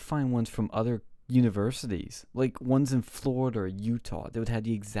I would find ones from other universities, like ones in Florida or Utah. They would have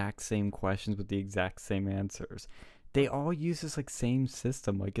the exact same questions with the exact same answers. They all use this like same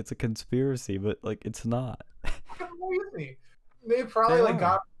system, like it's a conspiracy, but like it's not. They probably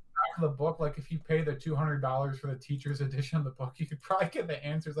got the book. Like if you pay the $200 for the teacher's edition of the book, you could probably get the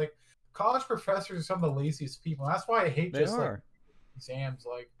answers. Like college professors are some of the laziest people. That's why I hate exams.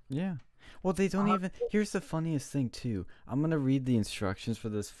 Like, Yeah. Well, they don't uh, even. Here's the funniest thing too. I'm gonna read the instructions for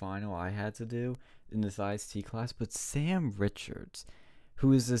this final I had to do in this IST class, but Sam Richards,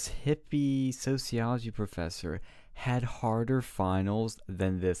 who is this hippie sociology professor, had harder finals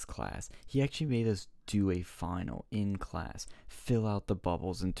than this class. He actually made us do a final in class, fill out the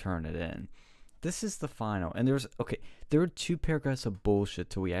bubbles, and turn it in. This is the final, and there are 2 paragraphs of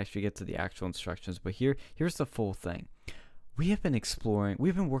bullshit till we actually get to the actual instructions. But here's the full thing. We've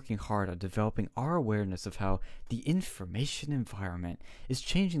been working hard on developing our awareness of how the information environment is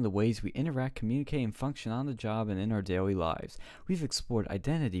changing the ways we interact, communicate, and function on the job and in our daily lives. We've explored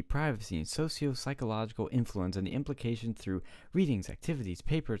identity, privacy, and socio-psychological influence and the implications through readings, activities,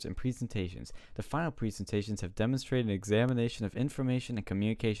 papers, and presentations. The final presentations have demonstrated an examination of information and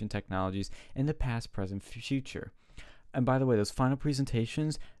communication technologies in the past, present, future. And by the way, those final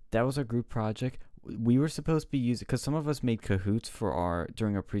presentations, that was our group project. We were supposed to be using, because some of us made Kahoots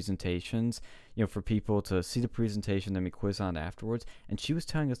during our presentations, for people to see the presentation and we quiz on it afterwards. And she was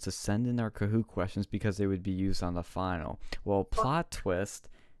telling us to send in our Kahoot questions because they would be used on the final. Well, plot twist,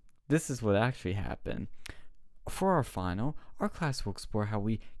 this is what actually happened. For our final, our class will explore how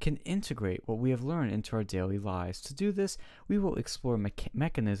we can integrate what we have learned into our daily lives. To do this, we will explore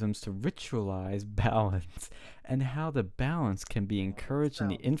mechanisms to ritualize balance and how the balance can be encouraged in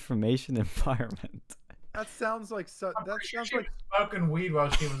the information environment. That sounds like she was smoking weed while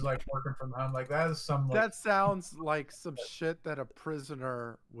she was like working from home. Like that is some. Like, that sounds like some shit that a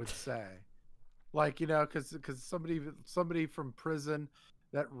prisoner would say, like because somebody from prison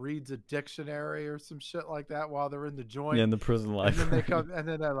that reads a dictionary or some shit like that while they're in the joint. Yeah, in the prison life. And then they come, and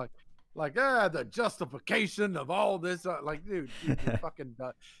then they're like, the justification of all this. Like, dude, you're fucking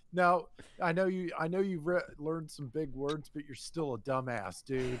done. Now, I know you learned some big words, but you're still a dumbass,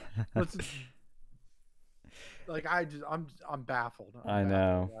 dude. I'm baffled. I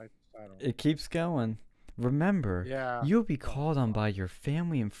know. I don't. It keeps going. Remember, you'll be called on by your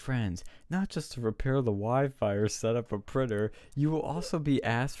family and friends, not just to repair the Wi-Fi or set up a printer. You will also be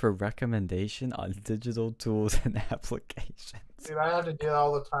asked for recommendation on digital tools and applications. Dude, I have to do that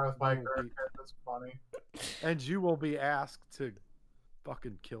all the time with my grandparents. That's funny. And you will be asked to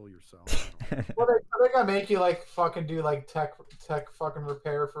fucking kill yourself. Well, they're gonna make you like fucking do like tech fucking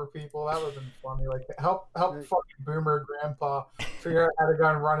repair for people. That would have been funny. Like help fucking boomer grandpa figure out how to go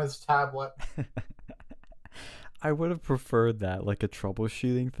and run his tablet. I would have preferred that, like a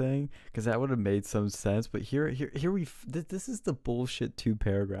troubleshooting thing, because that would have made some sense. But this is the bullshit 2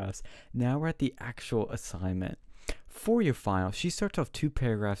 paragraphs. Now we're at the actual assignment. For your final, she starts off 2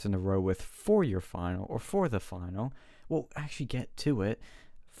 paragraphs in a row with for your final or for the final. We'll actually get to it.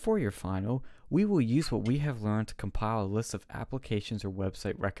 For your final, we will use what we have learned to compile a list of applications or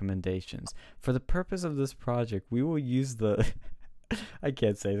website recommendations. For the purpose of this project, we will use the I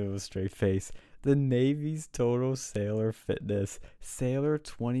can't say that with a straight face. The Navy's Total Sailor Fitness Sailor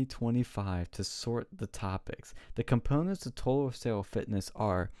 2025 to sort the topics. The components of Total Sailor Fitness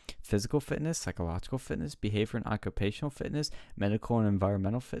are physical fitness, psychological fitness, behavior and occupational fitness, medical and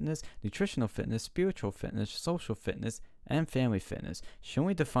environmental fitness, nutritional fitness, spiritual fitness, social fitness, and family fitness. She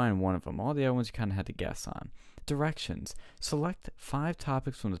only defined one of them. All the other ones you kind of had to guess on. Directions. Select 5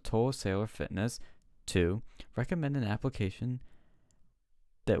 topics from the Total Sailor Fitness. 2. Recommend an application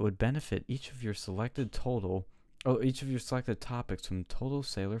that would benefit each of your selected topics from Total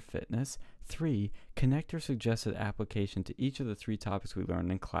Sailor Fitness. 3. Connect your suggested application to each of the 3 topics we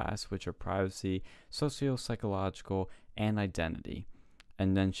learned in class, which are privacy, socio-psychological, and identity.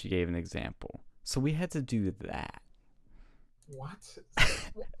 And then she gave an example. So we had to do that. What?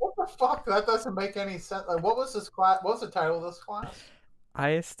 What the fuck? That doesn't make any sense. Like, what was this class? What was the title of this class?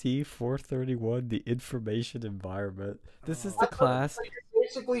 IST 431, the information environment. This is the class. You're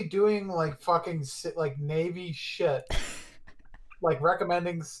basically doing like fucking like Navy shit, like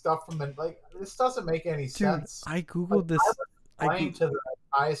recommending stuff from the like. This doesn't make any sense. I googled this. To the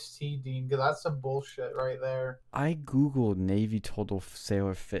IST dean because that's some bullshit right there. I googled Navy Total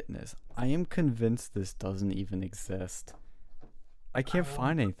Sailor Fitness. I am convinced this doesn't even exist. I can't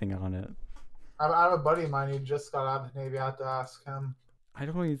find anything on it. I have a buddy of mine who just got out of the Navy. I have to ask him. I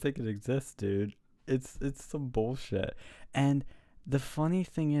don't even think it exists, dude. It's some bullshit. And the funny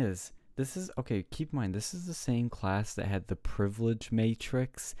thing is, this is okay. Keep in mind, this is the same class that had the privilege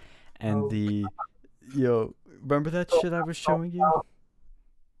matrix and remember that shit I was showing you?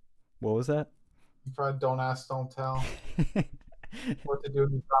 What was that? You probably don't ask, don't tell. What to do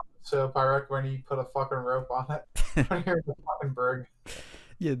when you drop the soap? I recommend you put a fucking rope on it. Here's the fucking bird.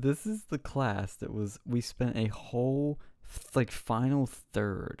 Yeah, this is the class we spent a whole final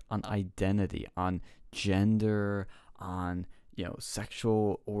third on identity, on gender, on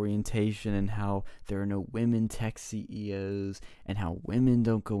sexual orientation and how there are no women tech CEOs and how women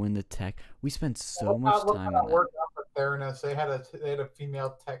don't go into tech. We spent so much time on that. Worked out for Theranos. They had a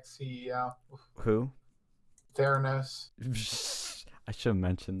female tech CEO. Who? Theranos. I should have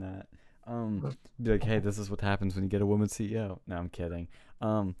mentioned that. Be like, hey, this is what happens when you get a woman CEO. No, I'm kidding.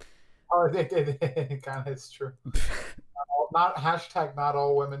 Oh, it kind of is true. Not hashtag not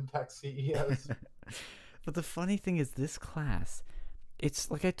all women tech CEOs. But the funny thing is, this class,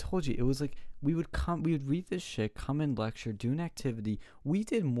 it's like I told you, it was like we would read this shit, come in lecture, do an activity. We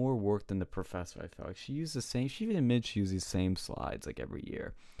did more work than the professor. I felt like she even admitted she used the same slides like every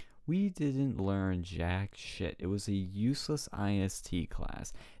year. We didn't learn jack shit. It was a useless IST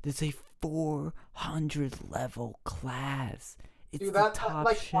class. It's a 400 level class. It's Dude, the top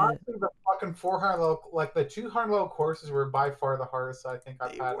like, shit. honestly, the fucking 400 level, like the 200 level courses were by far the hardest I think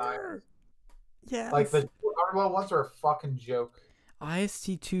I've had. Yeah. Like the 200 level ones are a fucking joke.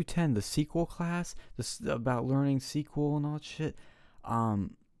 IST 210, the SQL class, this about learning SQL and all that shit.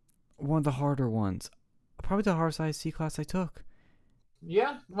 One of the harder ones. Probably the hardest IST class I took.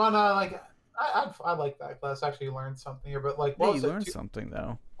 Yeah, well, no, like I like that class. Actually, learned something here, but like, Yeah, you learned something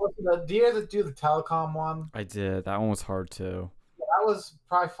though. Do you ever do the telecom one? I did. That one was hard too. Yeah, that was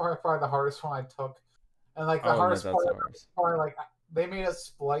probably the hardest one I took, and like the hardest part, probably like they made us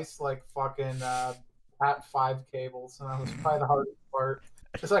splice like fucking Cat5 cables, and that was probably the hardest part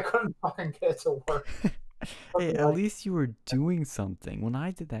because I couldn't fucking get it to work. Hey, at least you were doing something. When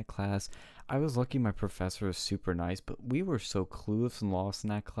I did that class, I was lucky my professor was super nice, but we were so clueless and lost in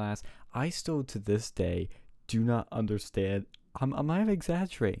that class. I still, to this day, do not understand. I'm not even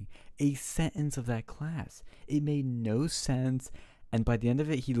exaggerating. A sentence of that class. It made no sense. And by the end of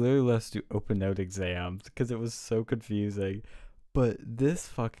it, he literally let us do open note exams because it was so confusing. But this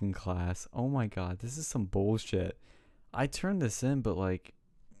fucking class, oh my god, this is some bullshit. I turned this in, but like,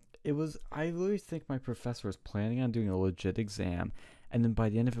 I literally think my professor was planning on doing a legit exam, and then by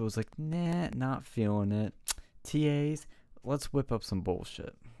the end of it was like, nah, not feeling it. TAs, let's whip up some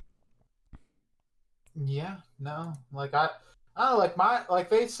bullshit. Yeah, no, like I don't know, like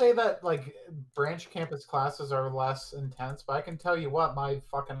they say that like branch campus classes are less intense, but I can tell you what, my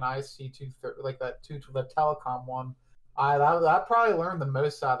fucking ISC the telecom one, that probably learned the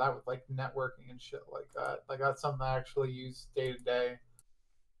most out of that with like networking and shit like that. Like that's something I actually use day to day.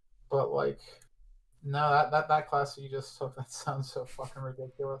 But like, no, that class that you just took, that sounds so fucking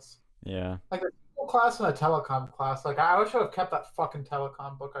ridiculous. Yeah. Like a class and a telecom class. Like I should have kept that fucking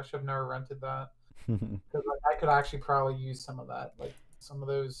telecom book. I should have never rented that. Because like, I could actually probably use some of that, like some of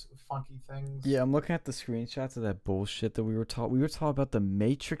those funky things. Yeah, I'm looking at the screenshots of that bullshit that we were taught. We were taught about the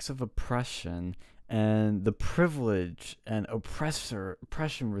matrix of oppression and the privilege and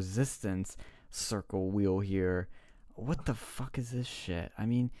oppression resistance circle wheel here. What the fuck is this shit? I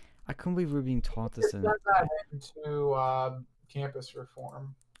mean, I couldn't believe we were being taught this into campus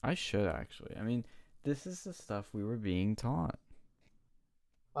reform. I should actually. I mean, this is the stuff we were being taught.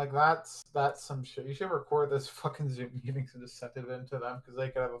 Like that's some shit. You should record those fucking Zoom meetings and just send it into them because they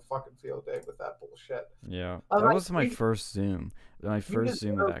could have a fucking field day with that bullshit. Yeah, that was my first Zoom. My first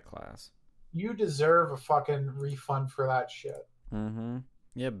Zoom of that class. You deserve a fucking refund for that shit. Mm-hmm.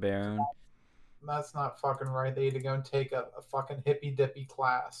 Yeah, Baron. That's not fucking right. They need to go and take a fucking hippy dippy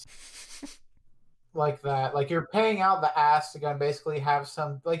class. Like that. Like you're paying out the ass to go and basically have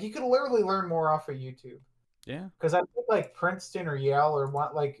some, like you could literally learn more off of YouTube. Yeah. Because I think like Princeton or Yale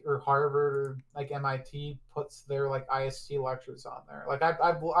or Harvard or like MIT puts their like IST lectures on there. Like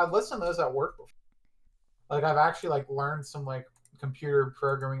I've listened to those at work before. Like I've actually like learned some like computer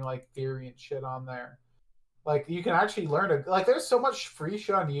programming like theory and shit on there. Like you can actually learn like there's so much free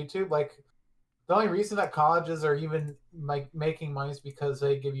shit on YouTube. Like the only reason that colleges are even like making money is because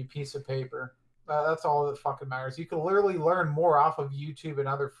they give you a piece of paper. That's all that fucking matters. You can literally learn more off of YouTube and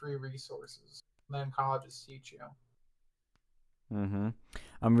other free resources than colleges teach you. Mm-hmm.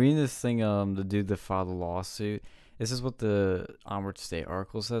 I'm reading this thing, the dude that filed a lawsuit. This is what the Onward State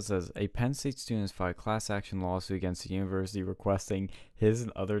article says. A Penn State student has filed a class action lawsuit against the university requesting his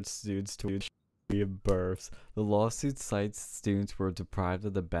and other students to reimburse. The lawsuit cites students were deprived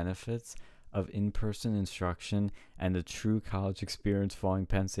of the benefits of in-person instruction and the true college experience following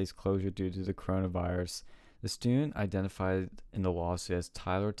Penn State's closure due to the coronavirus. The student, identified in the lawsuit as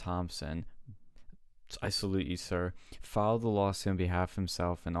Tyler Thompson, I salute you, sir. Filed the lawsuit on behalf of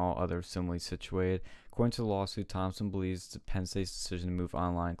himself and all others similarly situated. According to the lawsuit, Thompson believes that Penn State's decision to move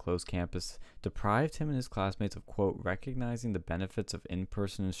online, close campus, deprived him and his classmates of, quote, recognizing the benefits of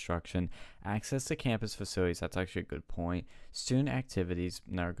in-person instruction, access to campus facilities, that's actually a good point, student activities,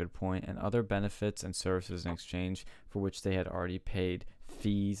 another good point, and other benefits and services in exchange for which they had already paid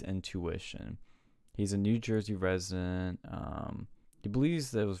fees and tuition. He's a New Jersey resident. He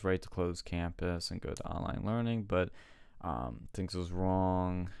believes that it was right to close campus and go to online learning, but thinks it was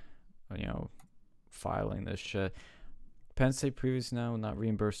wrong, filing this shit. Penn State previously now would not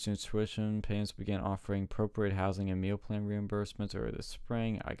reimburse students' tuition. Payments began offering appropriate housing and meal plan reimbursements earlier this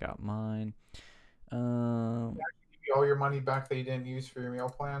spring. I got mine. Give you all your money back that you didn't use for your meal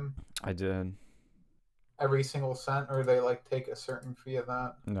plan? I did. Every single cent, or they like take a certain fee of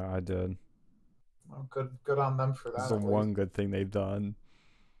that? No, I did. Well, good on them for that. That's the one good thing they've done.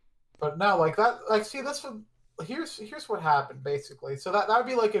 But no, like that, like, see, this would, here's what happened basically. So that would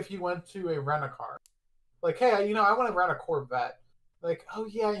be like if you went to a rent-a-car, like, hey, I want to rent a Corvette. Like, oh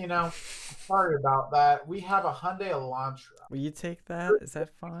yeah, sorry about that. We have a Hyundai Elantra. Will you take that? Is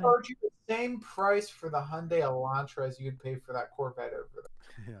that fine? Charge you the same price for the Hyundai Elantra as you'd pay for that Corvette over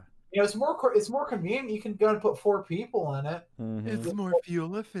there. Yeah. It's more convenient. You can go and put 4 people in it. Mm-hmm. It's more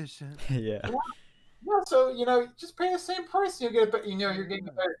fuel efficient. Yeah. Yeah, so just pay the same price, and you get, you're getting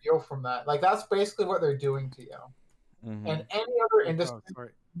a better deal from that. Like that's basically what they're doing to you. Mm-hmm. And any other industry,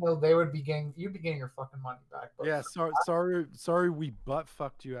 they would you'd be getting your fucking money back. But yeah, sorry, we butt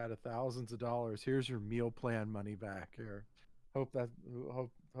fucked you out of thousands of dollars. Here's your meal plan money back. Here, hope that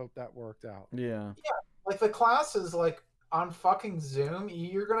worked out. Yeah. Yeah, like the classes, like on fucking Zoom,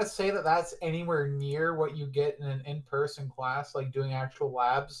 you're gonna say that that's anywhere near what you get in an in-person class, like doing actual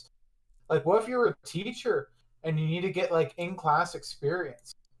labs. Like, what if you're a teacher and you need to get like in-class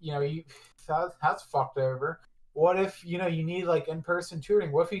experience? That's fucked over. What if you need like in-person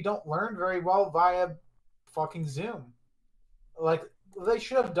tutoring? What if you don't learn very well via fucking Zoom? Like, what they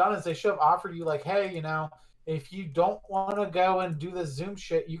should have done is they should have offered you like, hey, if you don't want to go and do the Zoom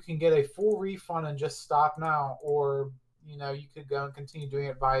shit, you can get a full refund and just stop now, or you could go and continue doing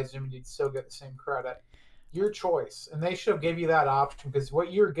it via Zoom and you'd still get the same credit. Your choice. And they should have gave you that option, because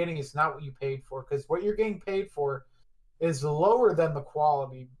what you're getting is not what you paid for, because what you're getting paid for is lower than the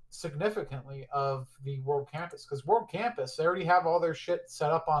quality significantly of the World Campus, because World Campus, they already have all their shit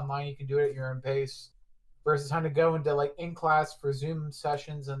set up online. You can do it at your own pace, versus having to go into like in class for Zoom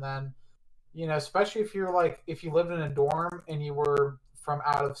sessions. And then especially if you lived in a dorm and you were from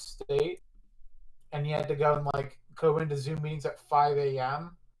out of state and you had to go and go into Zoom meetings at 5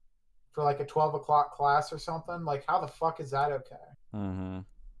 a.m. for like a 12 o'clock class or something, like how the fuck is that okay? Mm-hmm.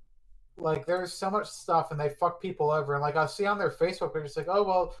 Like there's so much stuff and they fuck people over, and like I see on their Facebook they're just like, oh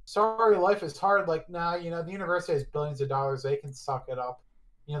well, sorry, life is hard. Like, nah, the university has billions of dollars, they can suck it up.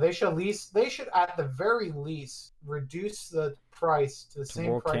 They should at the very least reduce the price to the same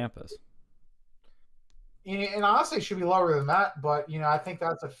World price. Campus. And honestly it should be lower than that, but I think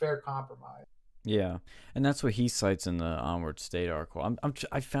that's a fair compromise. Yeah, and that's what he cites in the Onward State article.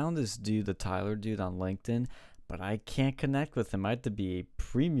 I found this dude, the Tyler dude, on LinkedIn, but I can't connect with him. I have to be a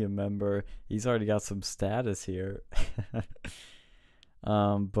premium member. He's already got some status here.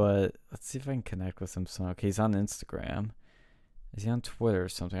 But let's see if I can connect with him. Okay, he's on Instagram. Is he on Twitter or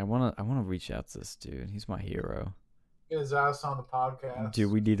something? I wanna reach out to this dude. He's my hero. Get his ass on the podcast.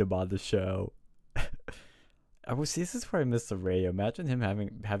 Dude, we need him on the show. This is where I miss the radio. Imagine him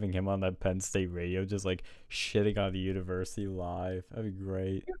having him on that Penn State radio, just like shitting on the university live. That'd be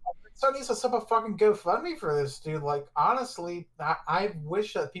great. Someone needs to set up a fucking GoFundMe for this dude. Like, honestly, I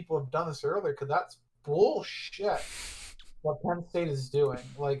wish that people have done this earlier, because that's bullshit what Penn State is doing.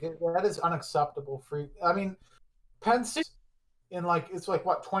 Like, that is unacceptable. Penn State, it's like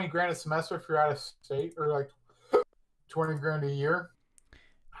what, 20 grand a semester if you're out of state, or like 20 grand a year.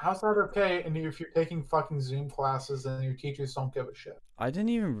 How's that okay? And if you're taking fucking Zoom classes and your teachers don't give a shit. I didn't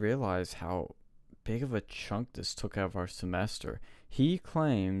even realize how big of a chunk this took out of our semester. He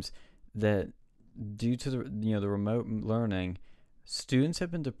claims that due to the remote learning, students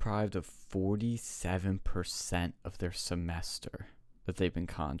have been deprived of 47% of their semester that they've been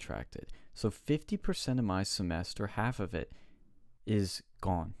contracted. So 50% of my semester, half of it, is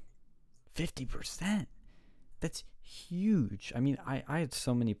gone. 50%. That's huge. I mean, I had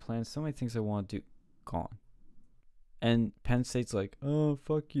so many plans, so many things I want to do, gone. And Penn State's like, oh,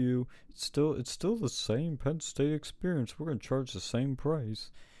 fuck you. It's still the same Penn State experience. We're gonna charge the same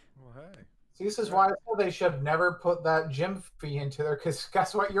price. Well, hey. See, this is why I said they should have never put that gym fee into there, because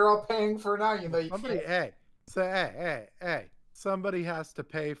guess what? You're all paying for now. Somebody has to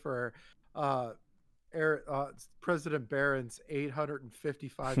pay for President Barron's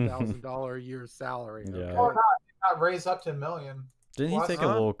 $855,000 a year salary. Yeah. Okay? Oh, not raised up to $1 million. Didn't he Plus, take a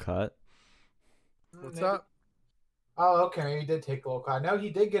little cut? What's maybe- up? Oh, okay. Maybe he did take a little cut. I know he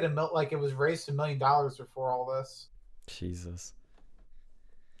did get like it was raised to $1 million before all this. Jesus.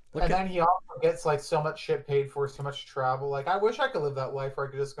 And then he also gets like so much shit paid for, so much travel. Like I wish I could live that life where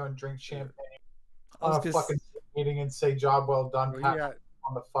I could just go and drink champagne on a fucking meeting and say "job well done" Well, pat yeah.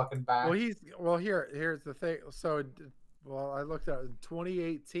 on the fucking back. Well, here's the thing. So, I looked at it in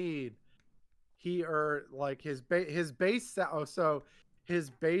 2018. He earned like his base salary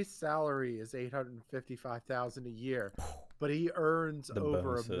is $855,000 a year, but he earns The over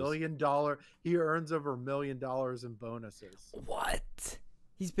bonuses. $1 million. He earns over $1 million in bonuses. What?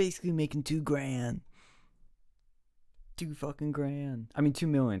 He's basically making $2,000. $2,000. I mean, 2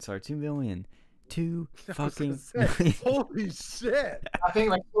 million. Sorry, 2 million. 2 I was fucking gonna say, million. holy shit! I think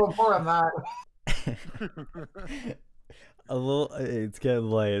like a little more than that. A little. It's getting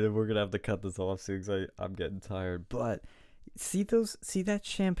late, and we're gonna have to cut this off soon because I'm getting tired. But see that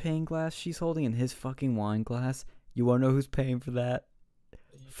champagne glass she's holding in his fucking wine glass. You wanna know who's paying for that?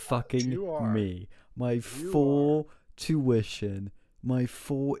 Fucking You are. me. My You full tuition. My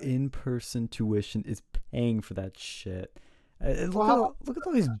full in-person tuition is paying for that shit. Look at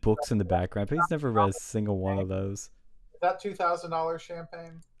all these books in the background. He's never read a single one of those. Is that $2,000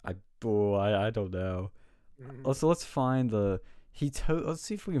 champagne? I don't know. Mhm. Also, let's find the let's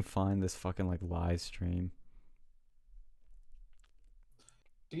see if we can find this fucking like live stream.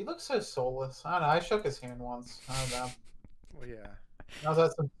 Do you look so soulless? I don't know. I shook his hand once. I don't know. Well, yeah. I was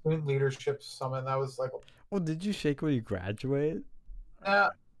at some student leadership summit. That was like, Well, did you shake when you graduated?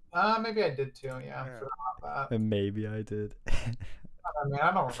 maybe I did too. Yeah, I Yeah. forgot about that. And maybe I did. I mean,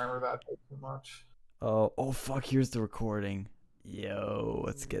 I don't remember that too much. Oh fuck! Here's the recording. Yo,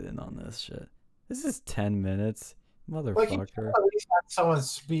 let's get in on this shit. This is 10 minutes, Like you motherfucker. could at least have someone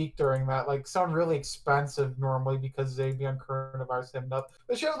speak during that, like someone really expensive normally because they'd be on coronavirus and nothing.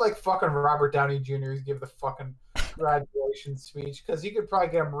 They should have like fucking Robert Downey Jr. give the fucking graduation speech because you could probably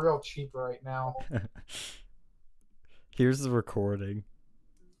get him real cheap right now. Here's the recording.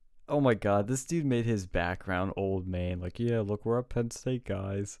 Oh my god, this dude made his background old man. Like, yeah, look, we're at Penn State,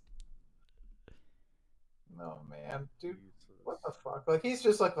 guys. Oh man, dude, what the fuck? Like he's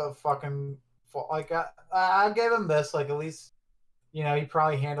just like the fucking like I gave him this. Like at least you know he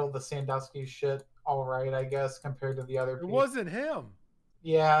probably handled the Sandusky shit all right, I guess, compared to the other It people. wasn't him.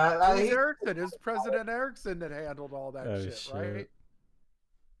 Yeah, It was Erickson. It was President Erickson that handled all that Oh, shit, shit. right?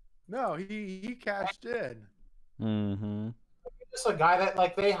 No, he cashed in. Mm-hmm. just a guy that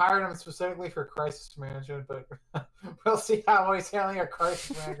like they hired him specifically for crisis management, but we'll see how he's handling a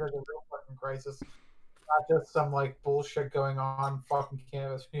crisis manager, the real fucking crisis, not just some like bullshit going on fucking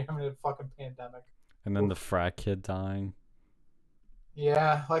campus. I mean, a fucking pandemic. And then the frat kid dying.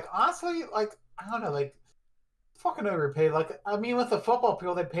 Yeah, like honestly, like I don't know, like fucking overpaid. Like I mean, with the football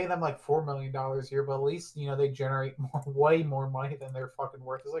people, they pay them like $4 million a year, but at least you know they generate way more money than they're fucking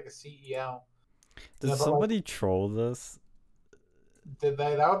worth. It's like a CEO. Did Yeah, but, somebody troll this? Did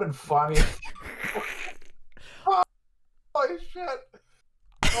they? That would have been funny. Holy shit!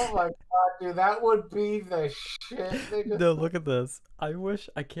 Oh my god, dude, that would be the shit. They just... No, look at this.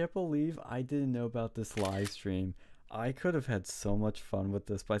 I can't believe I didn't know about this live stream. I could have had so much fun with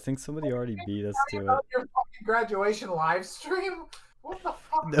this, but I think somebody already beat us to it. Your fucking graduation live stream? What the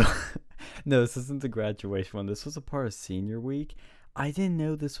fuck? No, no, this isn't the graduation one. This was a part of senior week. I didn't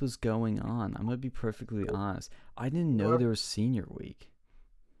know this was going on. I'm gonna be perfectly honest. I didn't know there was senior week.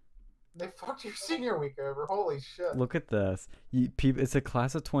 They fucked your senior week over. Holy shit. Look at this. It's a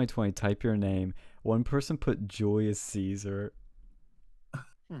class of 2020. Type your name. One person put Julius Caesar.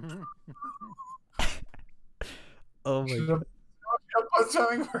 Oh my god. Put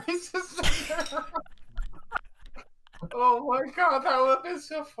something racist in there. Oh my god, that would be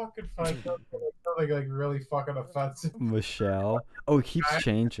so fucking funny. Something like really fucking offensive. Michelle. Oh, it keeps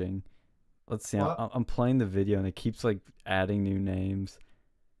changing. Let's see. What? I'm playing the video and it keeps like adding new names.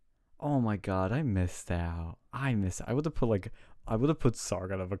 Oh my god, I missed out. I would have put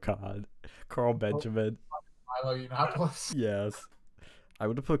Sargon of Akkad, Carl Benjamin. Milo Yiannopoulos. Yes. I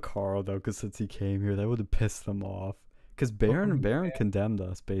would have put Carl though, because since he came here, that would have pissed them off. Because Barron condemned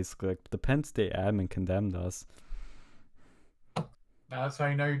us basically. Like, the Penn State admin condemned us. That's how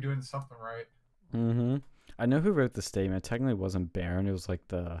you know you're doing something right. Mm-hmm. I know who wrote the statement. It technically wasn't Barron. It was like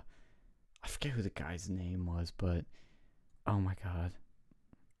I forget who the guy's name was, but oh my god.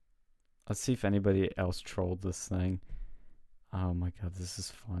 Let's see if anybody else trolled this thing. Oh my god, this is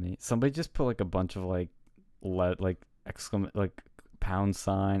funny. Somebody just put like a bunch of like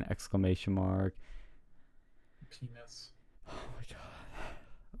 £! Exclamation mark. penis. Oh my god.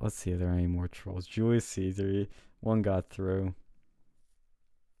 Let's see if there are any more trolls. Julius Caesar, one got through.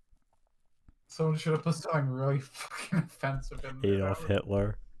 Someone should have put something really fucking offensive in there. Adolf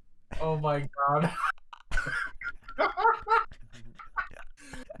Hitler. Oh my god.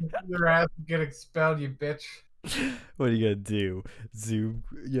 Your ass will get expelled, you bitch. What are you gonna do? Zoom,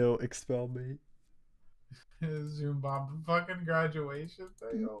 expel me? Zoom bomb fucking graduation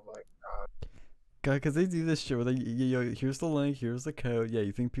thing. Oh my God, because they do this shit where they, here's the link, here's the code. Yeah,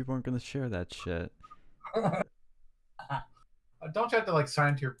 you think people aren't gonna share that shit? god. Don't you have to like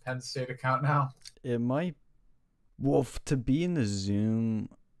sign to your Penn State account now? It might. Well, to be in the Zoom,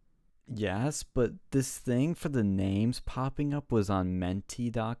 yes, but this thing for the names popping up was on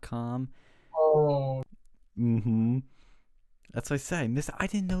menti.com. Oh. Mm-hmm. That's what I said. I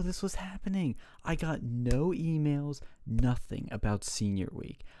didn't know this was happening. I got no emails, nothing about Senior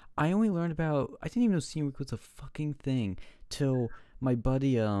Week. I didn't even know Senior Week was a fucking thing till my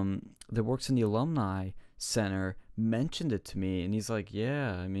buddy that works in the alumni center mentioned it to me, and he's like,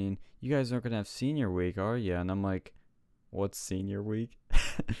 yeah, I mean, you guys aren't gonna have Senior Week, are you? And I'm like, what's Senior Week?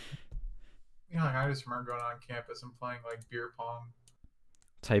 Like I just remember going on campus and playing like beer pong.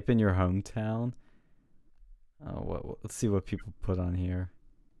 Type in your hometown. Oh, let's see what people put on here.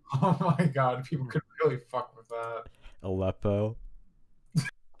 Oh my god, people could really fuck with that. Aleppo.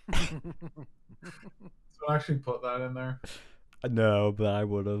 So actually put that in there. No, but I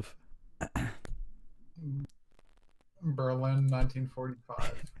would have. Berlin,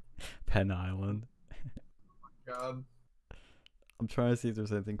 1945. Penn Island. God. I'm trying to see if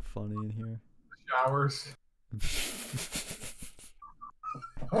there's anything funny in here. Showers.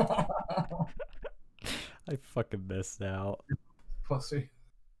 I fucking missed out. Pussy.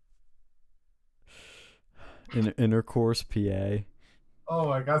 Intercourse, PA. Oh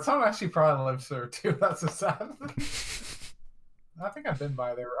my god, someone actually probably lives there too. That's a sad thing. I think I've been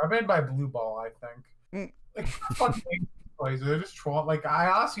by there. I've been by Blue Ball, I think. Like, fucking places. They're just trolling. Like, I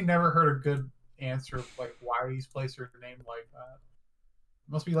honestly never heard a good answer of, like, why these places are named like that.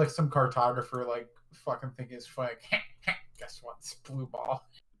 Must be, like, some cartographer, like, fucking thinking it's funny. Like, guess what? It's Blue Ball.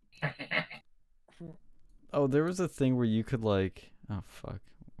 Oh, there was a thing where you could, like... Oh, fuck.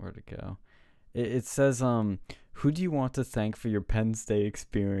 Where'd it go? It says, who do you want to thank for your Penn State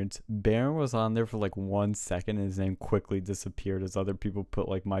experience? Baron was on there for, like, 1 second, and his name quickly disappeared as other people put,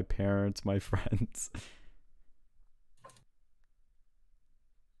 like, my parents, my friends.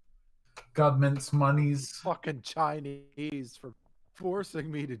 Government's monies. Fucking Chinese for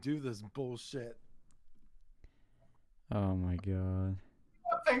forcing me to do this bullshit. Oh, my God.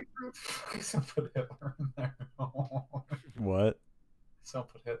 Someone put Hitler in there. What? Someone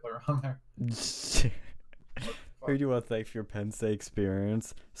put Hitler on there. Who do you want to thank for your Penn State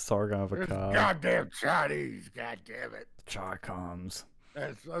experience? Sargon of Akkad. Goddamn Chinese, goddamn it. Chicoms.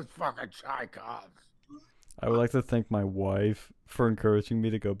 It's those fucking Chicoms. I would like to thank my wife for encouraging me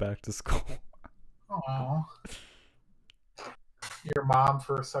to go back to school. Aww. Your mom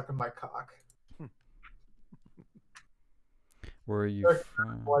for sucking my cock. Where are you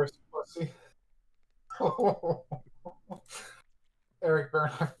from? Wife's pussy. Eric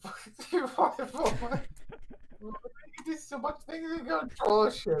Byrne, I fucking you do so much things you go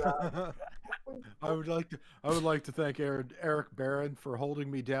troll shit out. I would like to thank Eric Barron for holding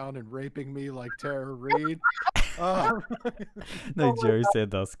me down and raping me like Tara Reid. No, Jerry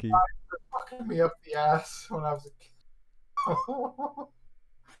Sandusky. Fucking me up the ass when I was a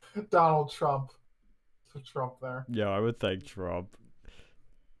kid. Donald Trump. For Trump there. Yeah, I would thank Trump.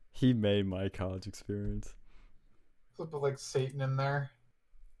 He made my college experience. Put like Satan in there.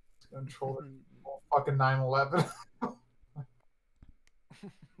 Just gonna troll the fucking 9/11.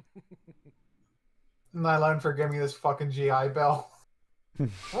 And I learned for giving me this fucking GI Bill.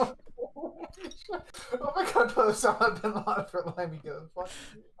 Oh my god, put Osama bin Laden for letting me get a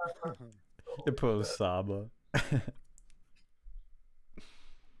fucking It put Osama.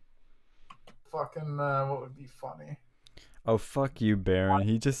 Fucking, what would be funny? Oh, fuck you, Baron.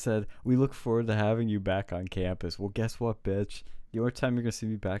 He just said, we look forward to having you back on campus. Well, guess what, bitch? The only time you're going to see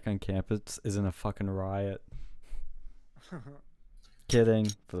me back on campus is in a fucking riot.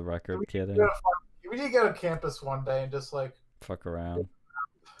 Kidding. For the record, kidding. We need to go to campus one day and just, like... Fuck around.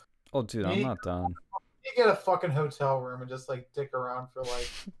 Oh, dude, I'm not done. You get a fucking hotel room and just, like, dick around for, like...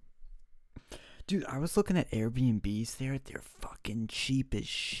 Dude, I was looking at Airbnbs there. They're fucking cheap as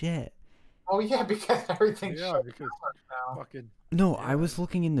shit. Oh, yeah, because everything's because now. fucking... No, Yeah. I was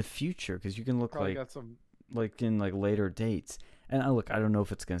looking in the future because you can look Probably like got some... in like later dates. And I don't know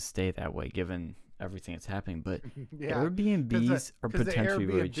if it's gonna stay that way given everything that's happening, but Yeah, Airbnbs are because the potentially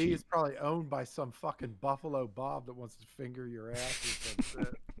really Airbnb cheap. is probably owned by some fucking Buffalo Bob that wants to finger your ass or some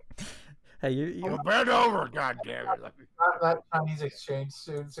shit. Hey, you Bend over, goddamn it! That Chinese exchange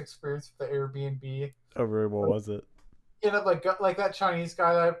students experience with the Airbnb. oh, really, what was it? You know, like that Chinese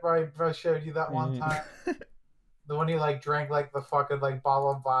guy that I showed you that one Mhm. time. The one who like drank like the fucking like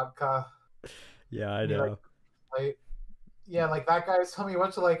bottle of vodka. Yeah, I And he like know. like yeah, like that guy was telling me he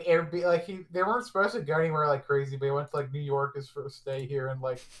went to like Airbnb. Like they weren't supposed to go anywhere like crazy, but he went to like New York his first stay here, and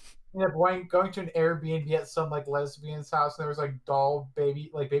like ended up going to an Airbnb at some like lesbian's house, and there was like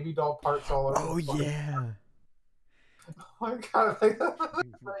baby doll parts all over. Oh the fucking- yeah, Oh my god, like,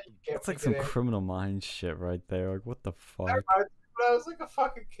 that's like some Criminal Minds shit right there. Like, what the fuck? When I was like a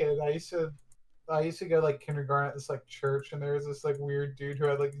fucking kid, I used to go like kindergarten at this like church, and there was this like weird dude who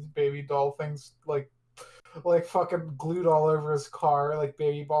had like these baby doll things like fucking glued all over his car, like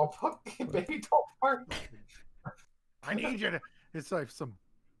baby doll parts. I need you to. It's like some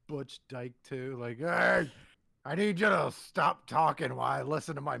Butch Dyke too. Like, hey, I need you to stop talking while I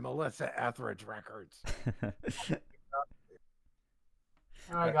listen to my Melissa Etheridge records.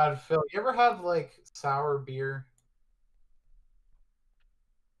 Oh my god, Phil, you ever had like sour beer?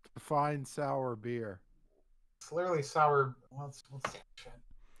 Fine sour beer. It's literally sour. What's that shit?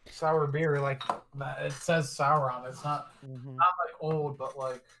 Sour beer, like it says sour on it. It's not like old, but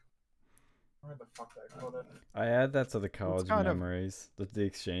like where the fuck did I put it? I add that to the college kind of- memories. The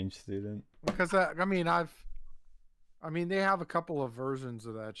exchange student. Because I mean, they have a couple of versions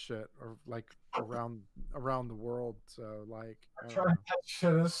of that shit, or like around the world. So like, That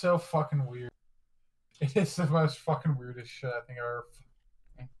shit is so fucking weird. It is the most fucking weirdest shit I think I've ever.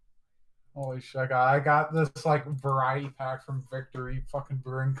 Holy shit! I got this like variety pack from Victory fucking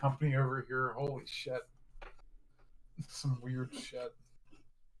Brewing Company over here. Holy shit! Some weird shit.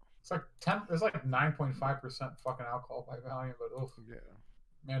 It's like 10. It's like 9.5% fucking alcohol by volume, but oof, yeah.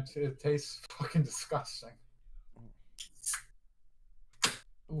 man, it tastes fucking disgusting.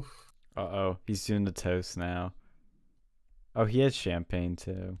 Oof. Uh-oh, he's doing the toast now. Oh, he has champagne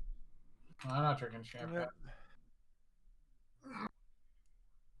too. I'm not drinking champagne.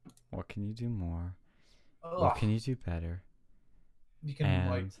 What can you do more? Ugh. What can you do better? You can And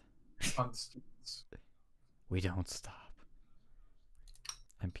like fun students. we don't stop.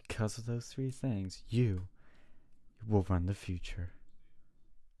 And because of those three things, you will run the future.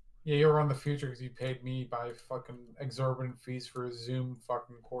 Yeah, you'll run the future because you paid me by fucking exorbitant fees for Zoom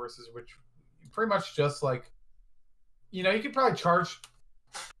fucking courses, which pretty much just like, you know, you could probably charge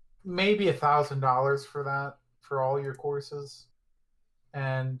maybe $1,000 for that for all your courses,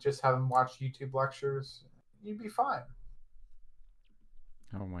 and just have them watch YouTube lectures. You'd be fine.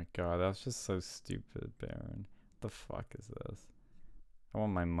 Oh my god, that's just so stupid, Baron. What the fuck is this? I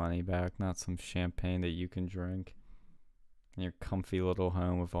want my money back, not some champagne that you can drink in your comfy little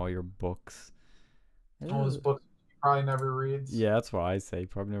home with all your books. All those books you probably never reads. Yeah, that's why I say.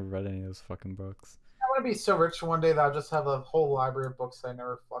 Probably never read any of those fucking books. I want to be so rich one day that I'll just have a whole library of books I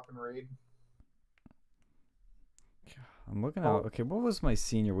never fucking read. I'm looking at, okay, what was my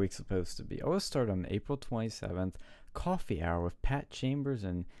senior week supposed to be? I was start on April 27th, coffee hour with Pat Chambers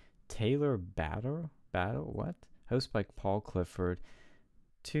and Taylor Battle, what? Hosted by Paul Clifford.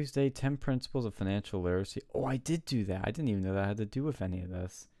 Tuesday, 10 Principles of Financial Literacy. Oh, I did do that. I didn't even know that had to do with any of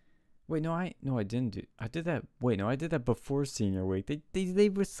this. Wait, no, I didn't do. I did that. Wait, no, I did that before senior week. They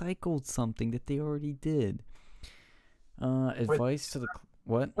recycled something that they already did. Advice to the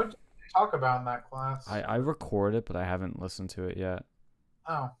what? What did you talk about in that class? I record it, but I haven't listened to it yet.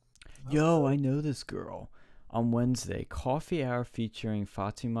 Oh. Yo, I know this girl. On Wednesday, coffee hour featuring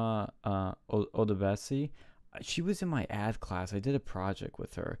Fatima Odebesi. She was in my ad class. I did a project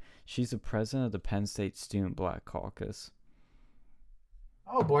with her. She's the president of the Penn State Student Black Caucus.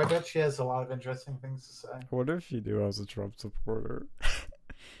 Oh boy, I bet she has a lot of interesting things to say. I wonder if she knew I was a Trump supporter.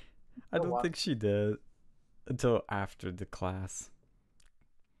 I don't think she did until after the class.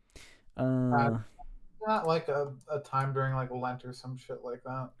 Not like a time during like Lent or some shit like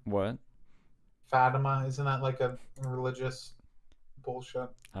that. What? Fatima, isn't that like a religious bullshit?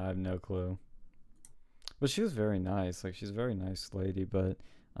 I have no clue. But she was very nice. Like, she's a very nice lady, but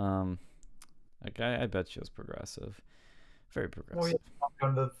like I bet she was progressive. Very progressive. Well, you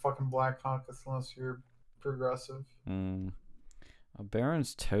don't go to the fucking Black Caucus unless you're progressive.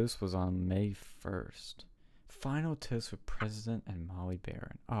 Barron's toast was on May 1st. Final toast with President and Molly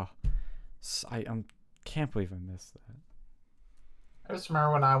Barron. Oh, I can't believe I missed that. I just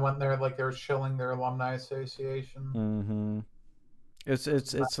remember when I went there, like they were shilling their alumni association. It's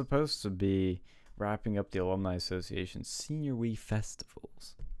supposed to be wrapping up the alumni association senior week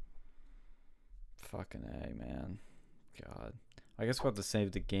festivals. fucking A, man. God. I guess we'll have to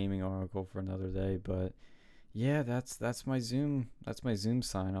save the gaming article for another day, but yeah, that's my Zoom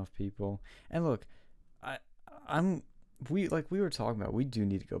sign off, people. And look, I'm we were talking about, we do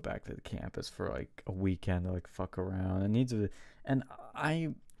need to go back to the campus for like a weekend to like fuck around. And I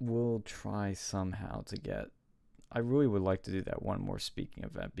will try somehow to get, I really would like to do that one more speaking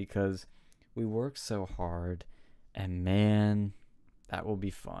event because we work so hard, and man, that will be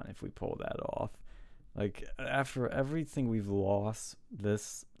fun if we pull that off. Like after everything we've lost,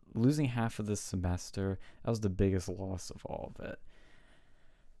 losing half of this semester, that was the biggest loss of all of it.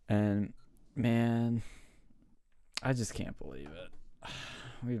 And man, I just can't believe it.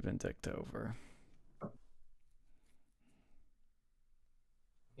 We've been dicked over.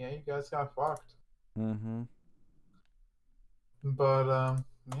 Yeah, you guys got fucked. Mm-hmm. But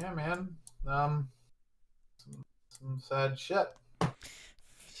yeah, man. Some sad shit.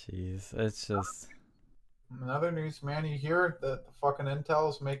 Jeez, it's just. In other news, man, you hear that the fucking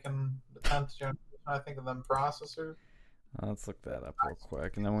Intel's making the 10th generation, I think, of them processors. Let's look that up real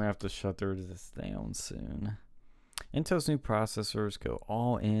quick, and then we have to shut this down soon. Intel's new processors go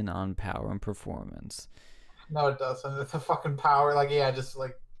all in on power and performance. No, it doesn't. It's a fucking power. Like, yeah, just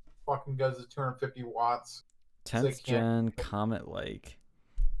like fucking goes to 250 watts. 10th gen Comet Lake.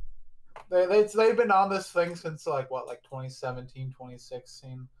 They've been on this thing since like 2017,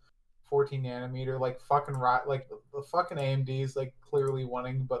 2016. 14 nanometer, like fucking like the fucking AMD's like clearly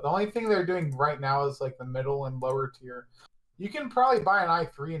winning, but the only thing they're doing right now is like the middle and lower tier. You can probably buy an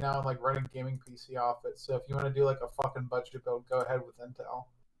i3 now and like run a gaming PC off it. So if you want to do like a fucking budget build, go ahead with Intel.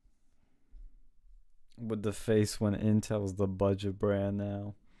 With the face when Intel's the budget brand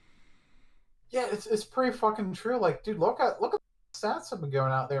now. Yeah, it's pretty fucking true. Like, dude, look at the stats that have been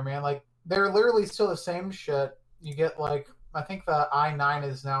going out there, man. Like, they're literally still the same shit. You get like, I think the i9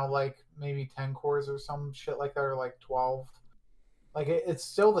 is now like maybe 10 cores or some shit like that, or like 12. Like it's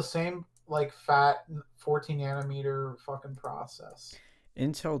still the same like fat 14 nanometer fucking process.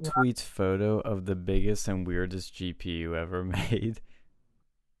 Intel tweets photo of the biggest and weirdest GPU ever made.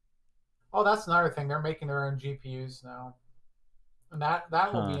 Oh, that's another thing. They're making their own GPUs now, and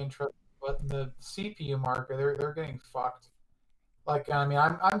that will be interesting. But in the CPU market, they're getting fucked. Like, I mean,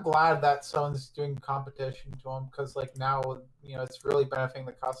 I'm glad that someone's doing competition to them, because like now, you know, it's really benefiting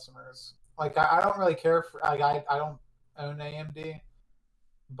the customers. Like, I don't really care for, like, I don't own AMD,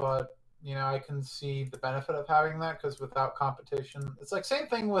 but you know, I can see the benefit of having that, because without competition, it's like same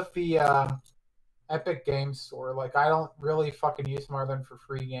thing with the Epic Games Store. Like, I don't really fucking use them other than for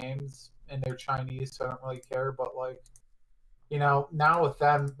free games, and they're Chinese, so I don't really care. But like, you know, now with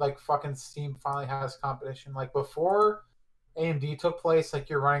them, like fucking Steam finally has competition. Like before AMD took place, like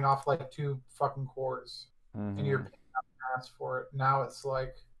you're running off like 2 fucking cores, and you're paying ass for it. Now it's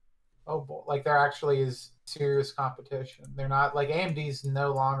like, oh boy, like there actually is serious competition. They're not like, AMD's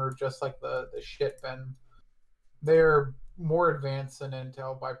no longer just like the shit bin. They're more advanced than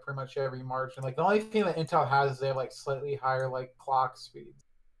Intel by pretty much every margin. Like the only thing that Intel has is they have like slightly higher like clock speeds,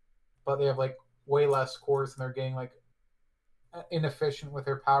 but they have like way less cores, and they're getting like inefficient with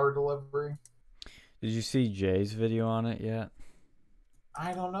their power delivery. Did you see Jay's video on it yet?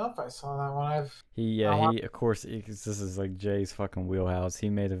 I don't know if I saw that one. He of course, this is like Jay's fucking wheelhouse. He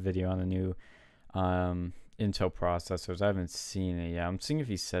made a video on the new Intel processors. I haven't seen it yet. I'm seeing if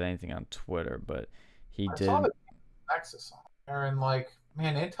he said anything on Twitter, but I did. Saw the Nexus on there, and like,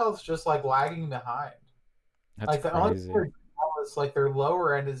 man, Intel's just like lagging behind. That's like crazy. The only thing is like their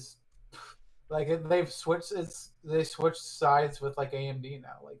lower end is like they've switched. They switched sides with like AMD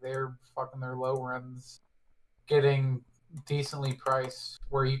now. Like they're fucking their lower ends getting decently priced,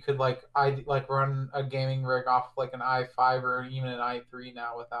 where you could like run a gaming rig off like an i5 or even an i3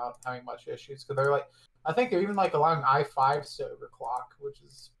 now without having much issues. Because they're like, I think they're even like allowing i5s to overclock, which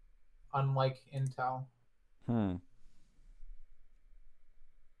is unlike Intel.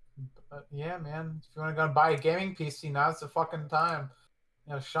 But yeah, man, if you want to go and buy a gaming PC, now's the fucking time.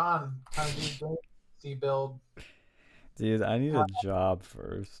 You know, Sean, kind of do a PC build. Dude, I need a job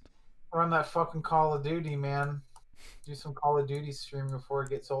first. Run that fucking Call of Duty, man. Do some Call of Duty streaming before it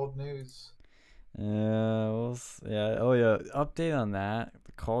gets old news. Yeah, yeah. Oh yeah, update on that.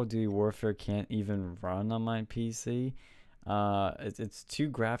 The Call of Duty Warfare can't even run on my PC. It's too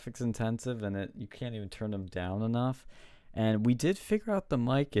graphics intensive, and you can't even turn them down enough. And we did figure out the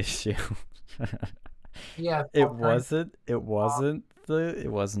mic issue. Yeah, it was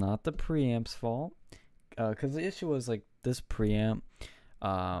not the preamp's fault. Because the issue was like this preamp,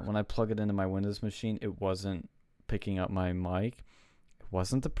 when I plug it into my Windows machine, it wasn't picking up my mic. It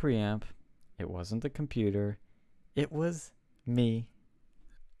wasn't the preamp. It wasn't the computer. It was me.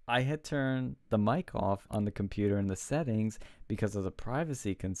 I had turned the mic off on the computer in the settings because of the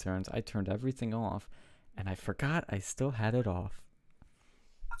privacy concerns. I turned everything off, and I forgot I still had it off.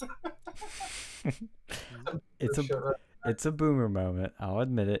 It's a Shit, right? it's a boomer moment. I'll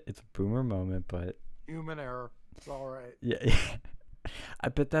admit it. It's a boomer moment, but Human error. It's all right. yeah, I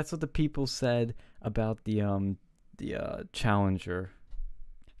bet that's what the people said about the Challenger.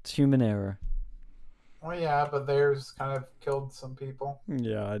 It's human error. Well, yeah, but theirs kind of killed some people.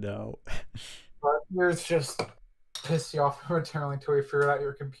 Yeah, I know. But yours just pissed you off momentarily until you figured out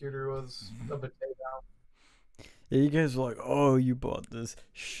your computer was a potato. Yeah, you guys were like, "Oh, you bought this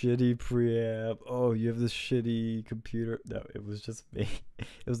shitty preamp. Oh, you have this shitty computer." No, it was just me.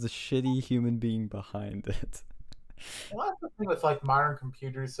 It was the shitty human being behind it. Well, that's the thing with like modern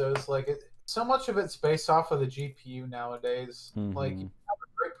computers, though, is like so much of it's based off of the GPU nowadays. Like you Mhm. have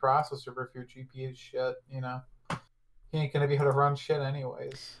a great processor, but if your GPU is shit, you ain't gonna be able to run shit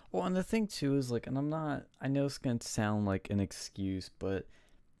anyways. Well, and the thing too is like, and I know it's gonna sound like an excuse, but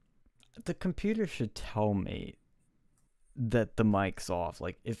the computer should tell me that the mic's off.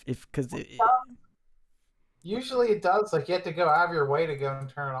 Like, if, because Usually it does. Like you have to go out of your way to go and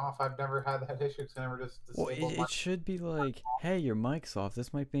turn it off. I've never had that issue because I never just well, disabled my. it should be like, hey, your mic's off.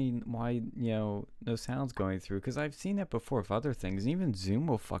 This might mean why, no sound's going through. Because I've seen that before with other things. Even Zoom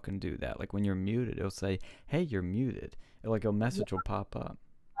will fucking do that. Like when you're muted, it'll say, hey, you're muted. Like a message will pop up.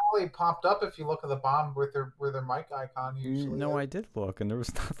 Probably popped up if you look at the bottom where their mic icon usually No, is. I did look, and there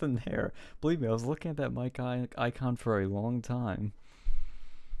was nothing there. Believe me, I was looking at that mic icon for a long time.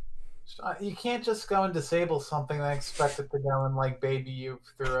 You can't just go and disable something and expect it to go and like baby you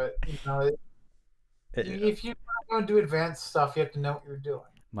through it. If you want to go and do advanced stuff, you have to know what you're doing.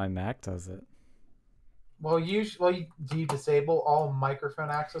 My Mac does it. Well, do you disable all microphone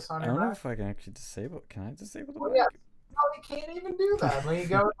access on I your don't know Mac? if I can actually disable it. Can I disable the Well, mic? yeah. No, you can't even do that. When you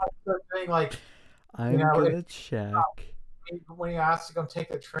go and like start doing like I'm know, gonna check. when you ask to come take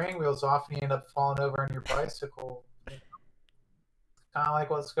the training wheels off and you end up falling over on your bicycle, kind of like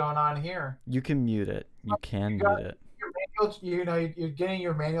what's going on here. You can mute it. You can You got mute it. your manual, you're getting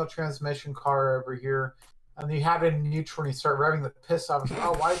your manual transmission car over here, and you have it in neutral, and you start revving the piss off. It's like,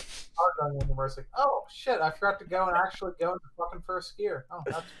 oh, why is the car going anymore? It's like, oh shit, I forgot to go and actually go into fucking first gear. Oh,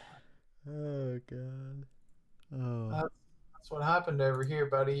 that's fine. Oh god. Oh. That's what happened over here,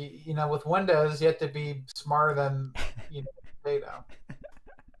 buddy. With Windows, you have to be smarter than potato.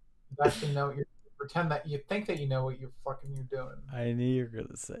 You actually know what you're pretend that you think that you know what you're doing. I knew you were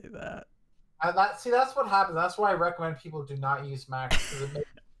gonna say that. That's what happens. That's why I recommend people do not use Macs because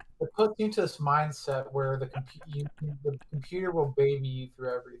it puts you into this mindset where the computer will baby you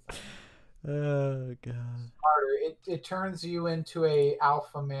through everything. Oh god. It turns you into a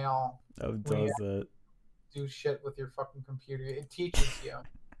alpha male. Oh, when you does it? do shit with your fucking computer. It teaches you.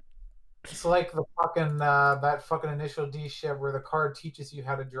 It's like the fucking that fucking initial D shit where the card teaches you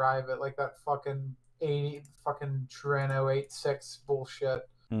how to drive it, like that fucking 80 fucking Treno 86 bullshit.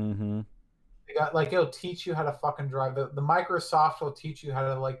 Mm-hmm. They got like it'll teach you how to fucking drive. The Microsoft will teach you how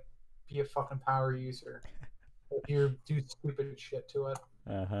to like be a fucking power user if you do stupid shit to it.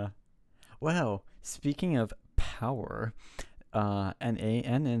 Uh-huh. Well, speaking of power, and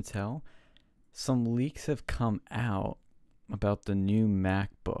Intel, some leaks have come out about the new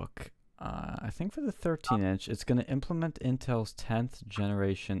MacBook. I think for the 13-inch, it's going to implement Intel's 10th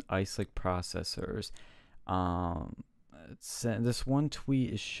generation Ice Lake processors. This one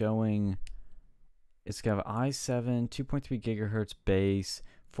tweet is showing it's got an i7, 2.3 gigahertz base,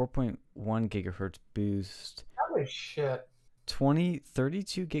 4.1 gigahertz boost, Holy shit.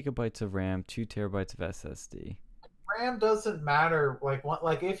 32 gigabytes of RAM, 2 terabytes of SSD. RAM doesn't matter. Like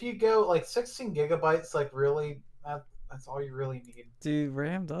if you go like 16 gigabytes, like really, that's all you really need. Dude,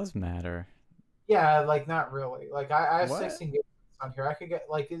 RAM does matter. Yeah, like not really. Like I have What? 16 gigabytes on here. I could get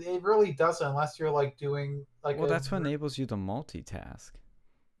like it really doesn't unless you're like doing like. Well, that's what enables you to multitask.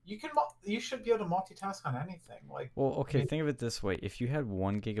 You should be able to multitask on anything. Like, Well, okay, I mean, think of it this way. If you had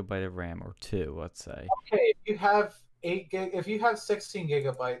 1 gigabyte of RAM or 2, let's say. okay, if you have 16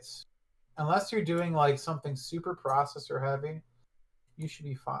 gigabytes, unless you're doing like something super processor heavy, you should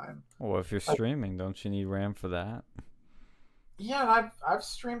be fine. Well, if you're streaming, don't you need RAM for that? Yeah, and I've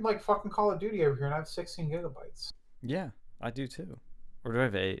streamed like fucking Call of Duty over here, and I have 16 gigabytes. Yeah, I do too. Or do I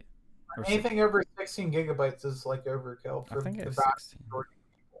have 8? Or Anything over 16 gigabytes is like overkill I for think I the have vast 16. majority of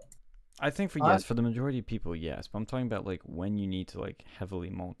people. I think for the majority of people, yes. But I'm talking about like when you need to like heavily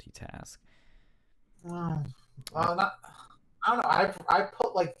multitask. Well, not. I don't know. I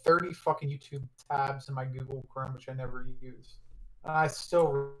put like 30 fucking YouTube tabs in my Google Chrome, which I never use. And I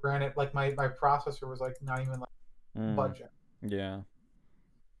still ran it like my processor was like not even like budget. Yeah.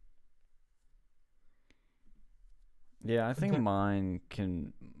 Yeah, I think mine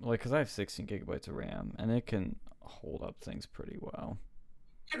can, like, because I have 16 gigabytes of RAM, and it can hold up things pretty well.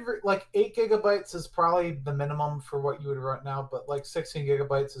 Like 8 gigabytes is probably the minimum for what you would run now, but like 16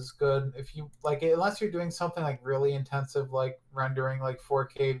 gigabytes is good if you like it, unless you're doing something like really intensive, like rendering like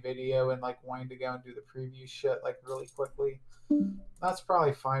 4K video and like wanting to go and do the preview shit like really quickly. That's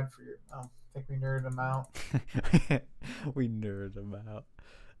probably fine for you. I think we nerded them out. We nerd them out.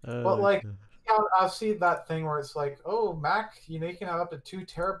 But like, yeah, I've seen that thing where it's like, oh, Mac, you can have up to 2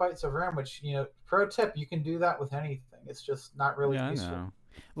 terabytes of RAM, which pro tip, you can do that with anything. It's just not really Yeah, I useful. know.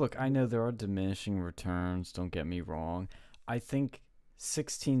 Look, I know there are diminishing returns, don't get me wrong. I think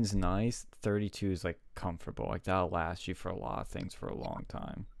 16's nice, 32 is like comfortable. Like that'll last you for a lot of things for a long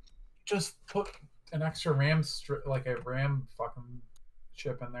time. Just put an extra like a RAM fucking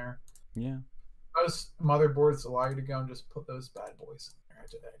chip in there. Yeah. Most motherboards allow you to go and just put those bad boys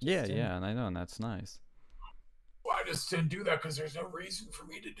in there. Yeah, and I know, and that's nice. Well, I just didn't do that because there's no reason for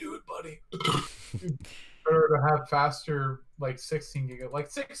me to do it, buddy. Better to have faster, like 16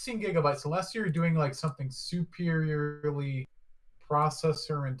 gigabytes, unless you're doing like something superiorly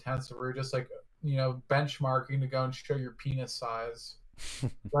processor intensive, or you're just like benchmarking to go and show your penis size.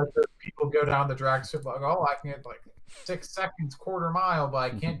 Like people go down the drag strip like, oh, I can get like 6 seconds, quarter mile, but I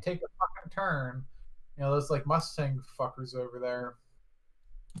can't take a fucking turn. Those like Mustang fuckers over there.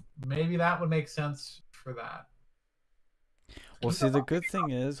 Maybe that would make sense for that. Well, see, the good thing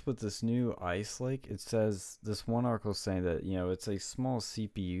is with this new Ice Lake, it says this one article saying that it's a small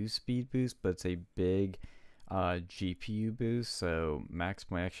CPU speed boost, but it's a big GPU boost, so Max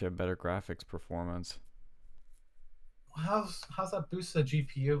might actually have better graphics performance. How's that boost the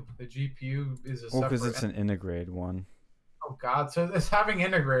GPU? The GPU is a separate. Well, because it's an integrated one. Oh God! So it's having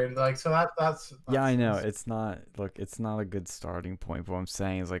integrated, like, so that's yeah, I know. It's not. Look, it's not a good starting point. But what I'm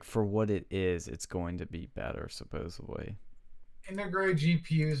saying is, like, for what it is, it's going to be better, supposedly. Integrated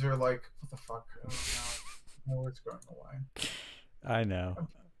GPUs are like, what the fuck? I don't know where it's going away. I know.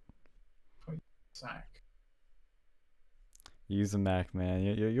 Sack. Use a Mac, man.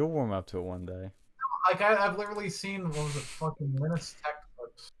 You'll warm up to it one day. Like I've literally seen what was it, fucking Linus Tech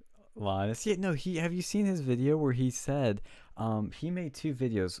Tips. Linus, yeah, no. Have you seen his video where he said, he made 2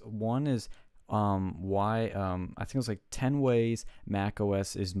 videos. One is why I think it was like 10 ways Mac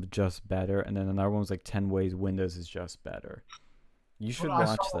OS is just better, and then another one was like 10 ways Windows is just better. You should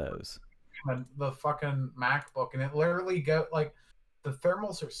watch those. The fucking MacBook, and it literally like the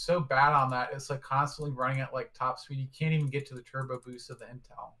thermals are so bad on that. It's like constantly running at like top speed. You can't even get to the turbo boost of the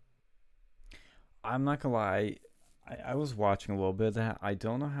Intel. I'm not gonna lie, I was watching a little bit of that. I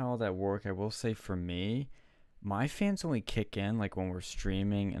don't know how that works. I will say for me, my fans only kick in like when we're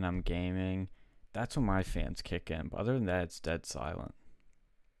streaming and I'm gaming. That's when my fans kick in. But other than that, it's dead silent.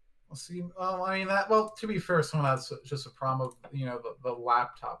 Well, see, I mean that. Well, to be fair, some of that's just a problem of the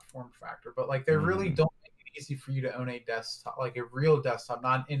laptop form factor. But like they really don't make it easy for you to own a desktop, like a real desktop,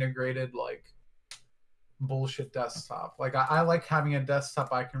 not integrated like bullshit desktop. Like I like having a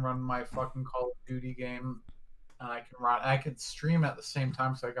desktop I can run my fucking Call of Duty game, and I can stream at the same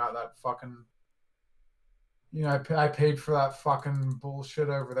time. So I got that fucking. I paid for that fucking bullshit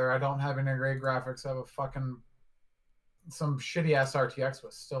over there. I don't have integrated graphics. I have a fucking some shitty ass RTX,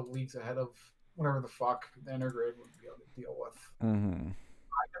 but still leagues ahead of whatever the fuck the integrated would be able to deal with. Mm-hmm.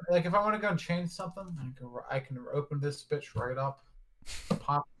 Like if I want to go and change something, I can open this bitch right up,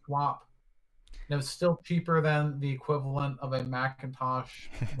 pop swap. And it's still cheaper than the equivalent of a Macintosh,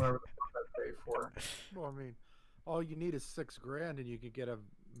 whatever the fuck I pay for. Well, I mean, all you need is $6,000, and you could get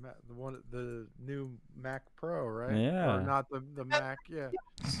the new Mac Pro, right? Yeah. Or not the Mac, yeah.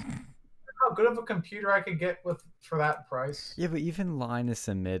 How good of a computer I could get for that price. Yeah, but even Linus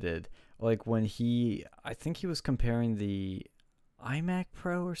admitted, like when I think he was comparing the iMac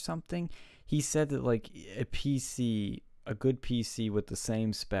Pro or something. He said that like a good PC with the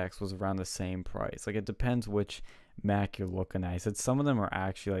same specs was around the same price. Like it depends which Mac you're looking at. He said some of them are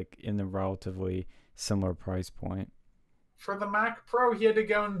actually like in the relatively similar price point. For the Mac Pro, he had to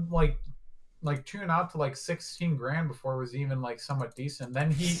go and like tune out to like $16,000 before it was even like somewhat decent.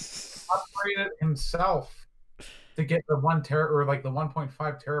 Then he upgraded himself to get the 1 tera or like the 1.5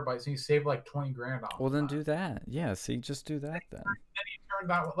 terabytes, and he saved like $20,000 off. Well, then do that. Yeah, see, just do that then. And he turned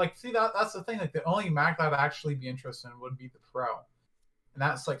that like, see that's the thing. Like the only Mac that I'd actually be interested in would be the Pro, and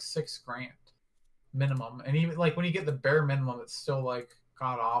that's like $6,000 minimum. And even like when you get the bare minimum, it's still like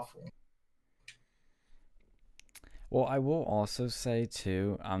god awful. Well, I will also say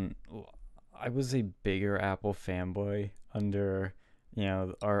too, I was a bigger Apple fanboy under,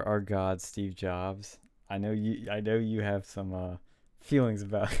 our god Steve Jobs. I know you have some feelings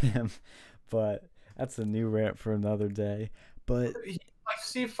about him, but That's a new rant for another day. But Like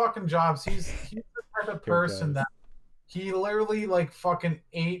Steve fucking Jobs, he's the type of here person goes. that he literally like fucking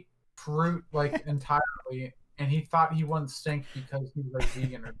ate fruit like entirely, and he thought he wouldn't stink because he was like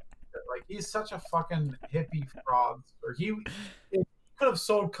vegan or something. Like he's such a fucking hippie fraud. Or he, if he could have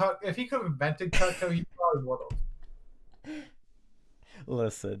sold cut, if he could have invented Cutco, he probably would have.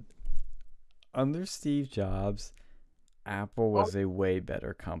 Listen, under Steve Jobs, Apple Oh, was a way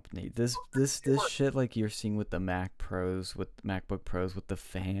better company. This shit like you're seeing with the Mac Pros, with MacBook Pros, with the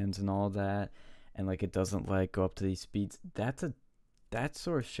fans and all that, and like it doesn't like go up to these speeds. That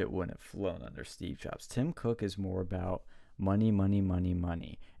sort of shit wouldn't have flown under Steve Jobs. Tim Cook is more about money, money, money,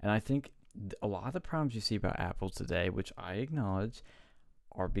 money. And I think a lot of the problems you see about Apple today, which I acknowledge,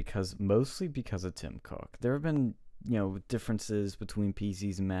 are mostly because of Tim Cook. There have been, differences between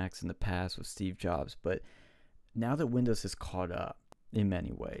PCs and Macs in the past with Steve Jobs, but now that Windows has caught up in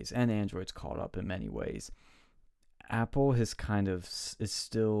many ways and Android's caught up in many ways, Apple has kind of is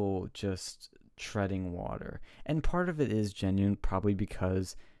still just treading water. And part of it is genuine, probably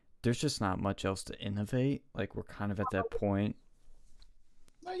because there's just not much else to innovate. Like we're kind of at that point.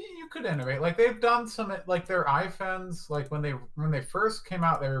 no, you could innovate. Like they've done some, like their iPhones. Like when they first came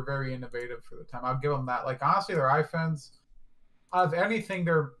out, they were very innovative for the time. I'll give them that. Like honestly, their iPhones, out of anything,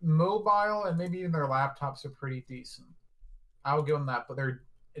 their mobile and maybe even their laptops are pretty decent. I'll give them that. But their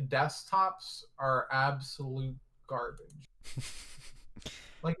desktops are absolute garbage.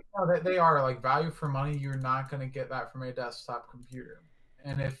 Like they are like value for money. You're not going to get that from a desktop computer.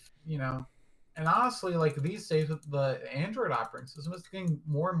 And if and honestly, like these days with the Android operating system, it's getting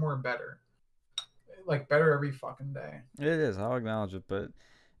more and more better. Like better every fucking day. It is. I'll acknowledge it, but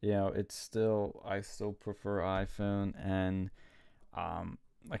it's still I still prefer iPhone and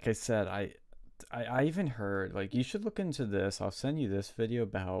like I said, I even heard like you should look into this. I'll send you this video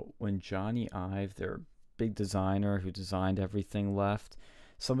about when Johnny Ive, their big designer who designed everything, left.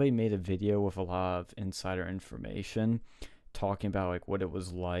 Somebody made a video with a lot of insider information talking about like what it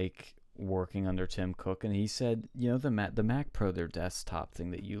was like working under Tim Cook, and he said, the Mac Pro, their desktop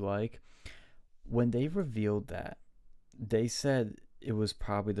thing that you like, when they revealed that, they said it was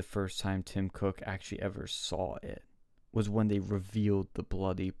probably the first time Tim Cook actually ever saw it was when they revealed the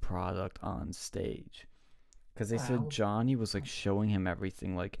bloody product on stage. Because they said Wow. Johnny was like showing him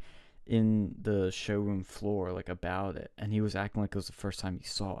everything, like in the showroom floor, like about it, and he was acting like it was the first time he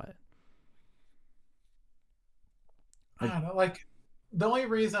saw it. I Like, don't know. Like the only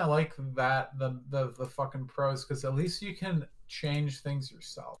reason I like that the fucking pros because at least you can change things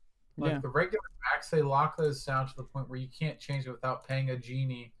yourself. yeah, Like the regular Macs, they lock those down to the point where you can't change it without paying a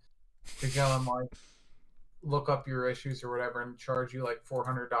genie to go and like look up your issues or whatever and charge you like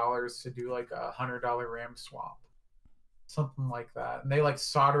 $400 to do like $100 RAM swap, something like that. And they like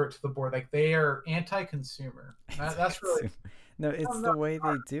solder it to the board. Like they are anti-consumer. That's really no, it's no, the way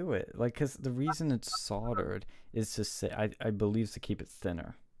they do it. Like, because the reason it's soldered is to say, I believe, is to keep it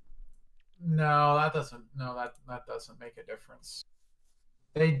thinner. no, that doesn't. No, that doesn't make a difference.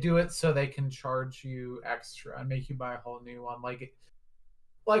 They do it so they can charge you extra and make you buy a whole new one.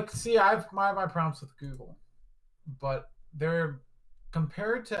 Like see, I've my problems with Google, but they're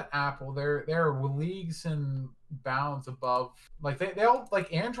compared to Apple, they're leagues and bounds above. Like they'll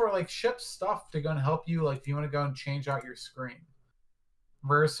like Android like ship stuff to go and help you. Like if you want to go and change out your screen,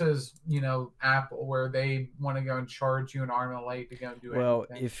 versus Apple where they want to go and charge you an arm and a leg to go and do Well,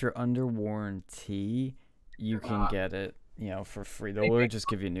 anything. if you're under warranty, you They're can not. get it, for free. They'll They literally make just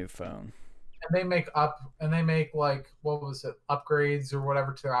give you a new phone. and they make like what was it upgrades or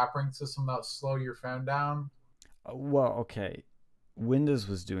whatever to their operating system that'll slow your phone down. Well, okay. Windows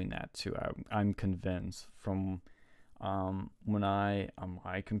was doing that too. I'm convinced from when I on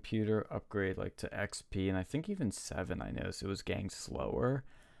my computer upgrade like to XP and I think even 7 I noticed it was getting slower.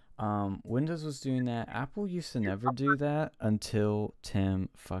 Windows was doing that. Apple used to never do that until Tim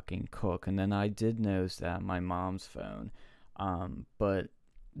fucking Cook. And then I did notice that on my mom's phone. But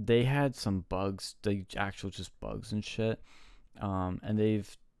they had some bugs, they actual just bugs and shit. And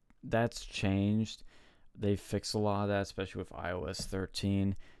that's changed. They fixed a lot of that, especially with iOS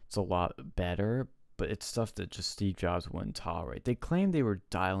 13. It's a lot better, but it's stuff that just Steve Jobs wouldn't tolerate. They claimed they were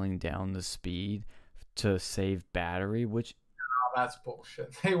dialing down the speed to save battery, which Oh, that's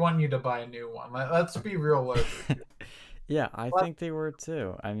bullshit. They want you to buy a new one. Let's be real over here. yeah, I Let- think they were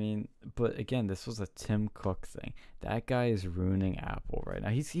too. I mean, but again, this was a Tim Cook thing. That guy is ruining Apple right now.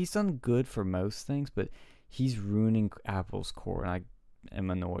 He's done good for most things, but he's ruining Apple's core, and I am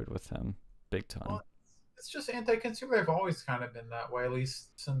annoyed with him big time. well, it's just anti-consumer. They've always kind of been that way, at least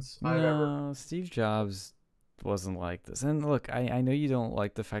since I've ever. No, Steve Jobs wasn't like this. And look, I know you don't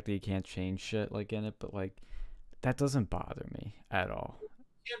like the fact that you can't change shit like in it, but like that doesn't bother me at all. You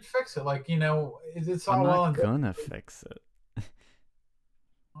can't fix it. Like, it's I'm all well not and good. gonna fix it.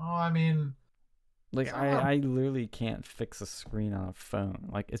 Oh, I mean, Like it's not that I literally can't fix a screen on a phone.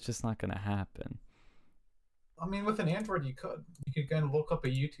 Like it's just not gonna happen. I mean, with an Android, you could. You could go and look up a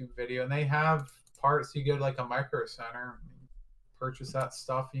YouTube video, and they have parts. You go to like a micro center, purchase that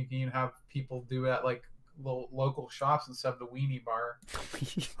stuff. And you can even have people do it at like little local shops instead of the Weenie Bar.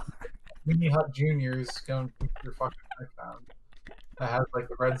 Weenie Hut Juniors go and pick your fucking iPhone that has like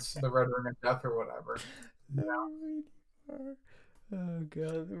the red ring of death or whatever. You know? Oh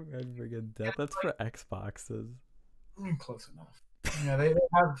god, the Red Ring of Death. That's for Xboxes. Close enough. Yeah, they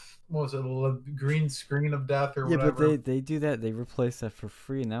have what was it, the green screen of death or Yeah, whatever. but they do that. They replace that for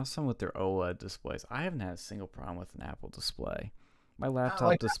free. Now some with their OLED displays. I haven't had a single problem with an Apple display. My laptop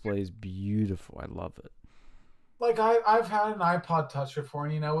like display is beautiful. I love it. like I've had an iPod Touch before,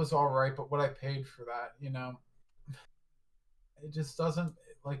 and it was all right, but what I paid for that, it just doesn't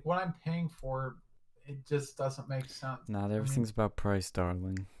like what I'm paying for. It just doesn't make sense. Not I everything's about price,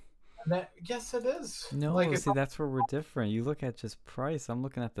 darling. mean, yes, it is. No, like it's see, that's where we're different. You look at just price. I'm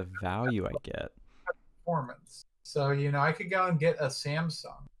looking at the value I get. performance. So I could go and get a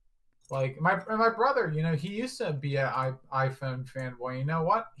Samsung. Like my brother, he used to be an iPhone fanboy. You know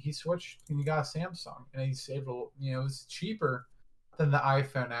what? He switched and he got a Samsung, and he saved a. It was cheaper than the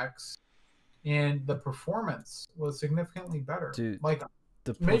iPhone X, and the performance was significantly better. Dude, Like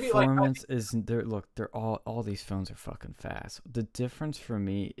the maybe performance isn't there. Look, they're all these phones are fucking fast. The difference for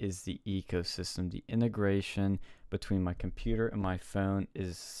me is the ecosystem, the integration between my computer and my phone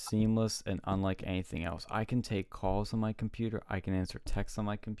is seamless and unlike anything else. I can take calls on my computer. I can answer texts on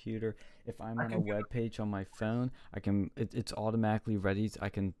my computer. If I'm on a web page on my phone, it's automatically ready. I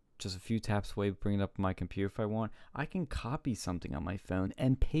can just a few taps away bring it up on my computer if I want. I can copy something on my phone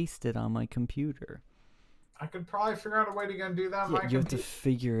and paste it on my computer. I could probably figure out a way to go and do that. On Yeah, my you have to computer.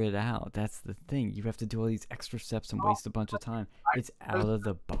 figure it out. That's the thing. You have to do all these extra steps and waste a bunch of time. It's out of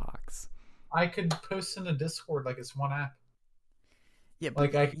the box. I could post in a Discord like it's one app. Yeah,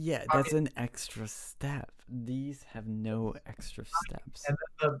 Like but that's an extra step. These have no extra steps. And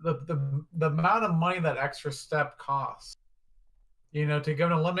the amount of money that extra step costs. To go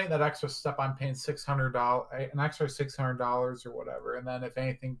and eliminate that extra step, I'm paying $600, an extra $600 or whatever. And then if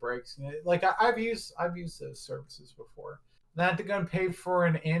anything breaks, like I've used those services before. Then I had to go and pay for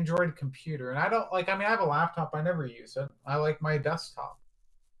an Android computer, and I don't like. I mean, I have a laptop. I never use it. I like my desktop.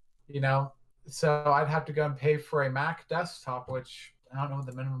 So I'd have to go and pay for a Mac desktop, which I don't know what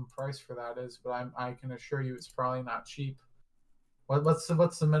the minimum price for that is, but I can assure you it's probably not cheap. What's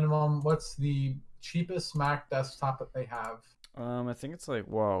the minimum? What's the cheapest Mac desktop that they have? I think it's like,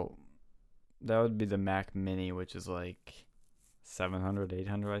 well, that would be the Mac Mini, which is like 700,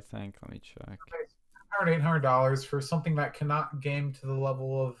 800, I think. Let me check. $800 for something that cannot game to the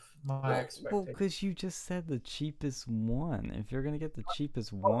level of my Well, expectations. because you just said the cheapest one. If you're gonna get the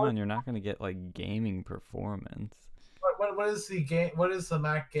cheapest one, you're not gonna get like gaming performance. What is the game? What is the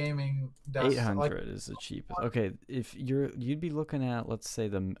Mac gaming desktop? 800 is the cheapest. Okay, if you'd be looking at, let's say,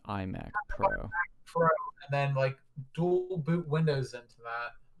 the iMac Pro. Pro, and then like dual boot Windows into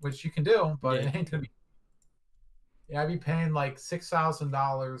that, which you can do, but Yeah. it ain't gonna be. Yeah, I'd be paying like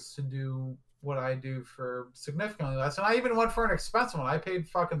 $6,000 to do what I do for significantly less, and I even went for an expensive one. I paid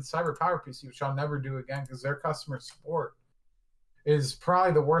fucking Cyber PowerPC, which I'll never do again because their customer support is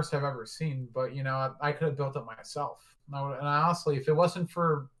probably the worst I've ever seen. But I could have built it myself. And honestly, if it wasn't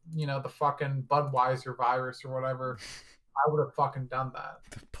for the fucking Budweiser virus or whatever, I would have fucking done that.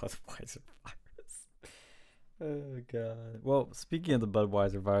 The Budweiser virus. Oh god. Well, speaking of the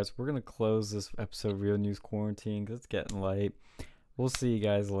Budweiser virus, we're gonna close this episode of Real News Quarantine because it's getting late. We'll see you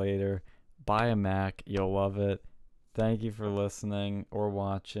guys later. Buy a Mac, you'll love it. Thank you for listening or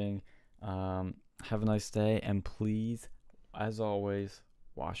watching. Have a nice day, and please, as always,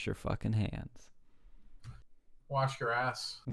 wash your fucking hands. Wash your ass.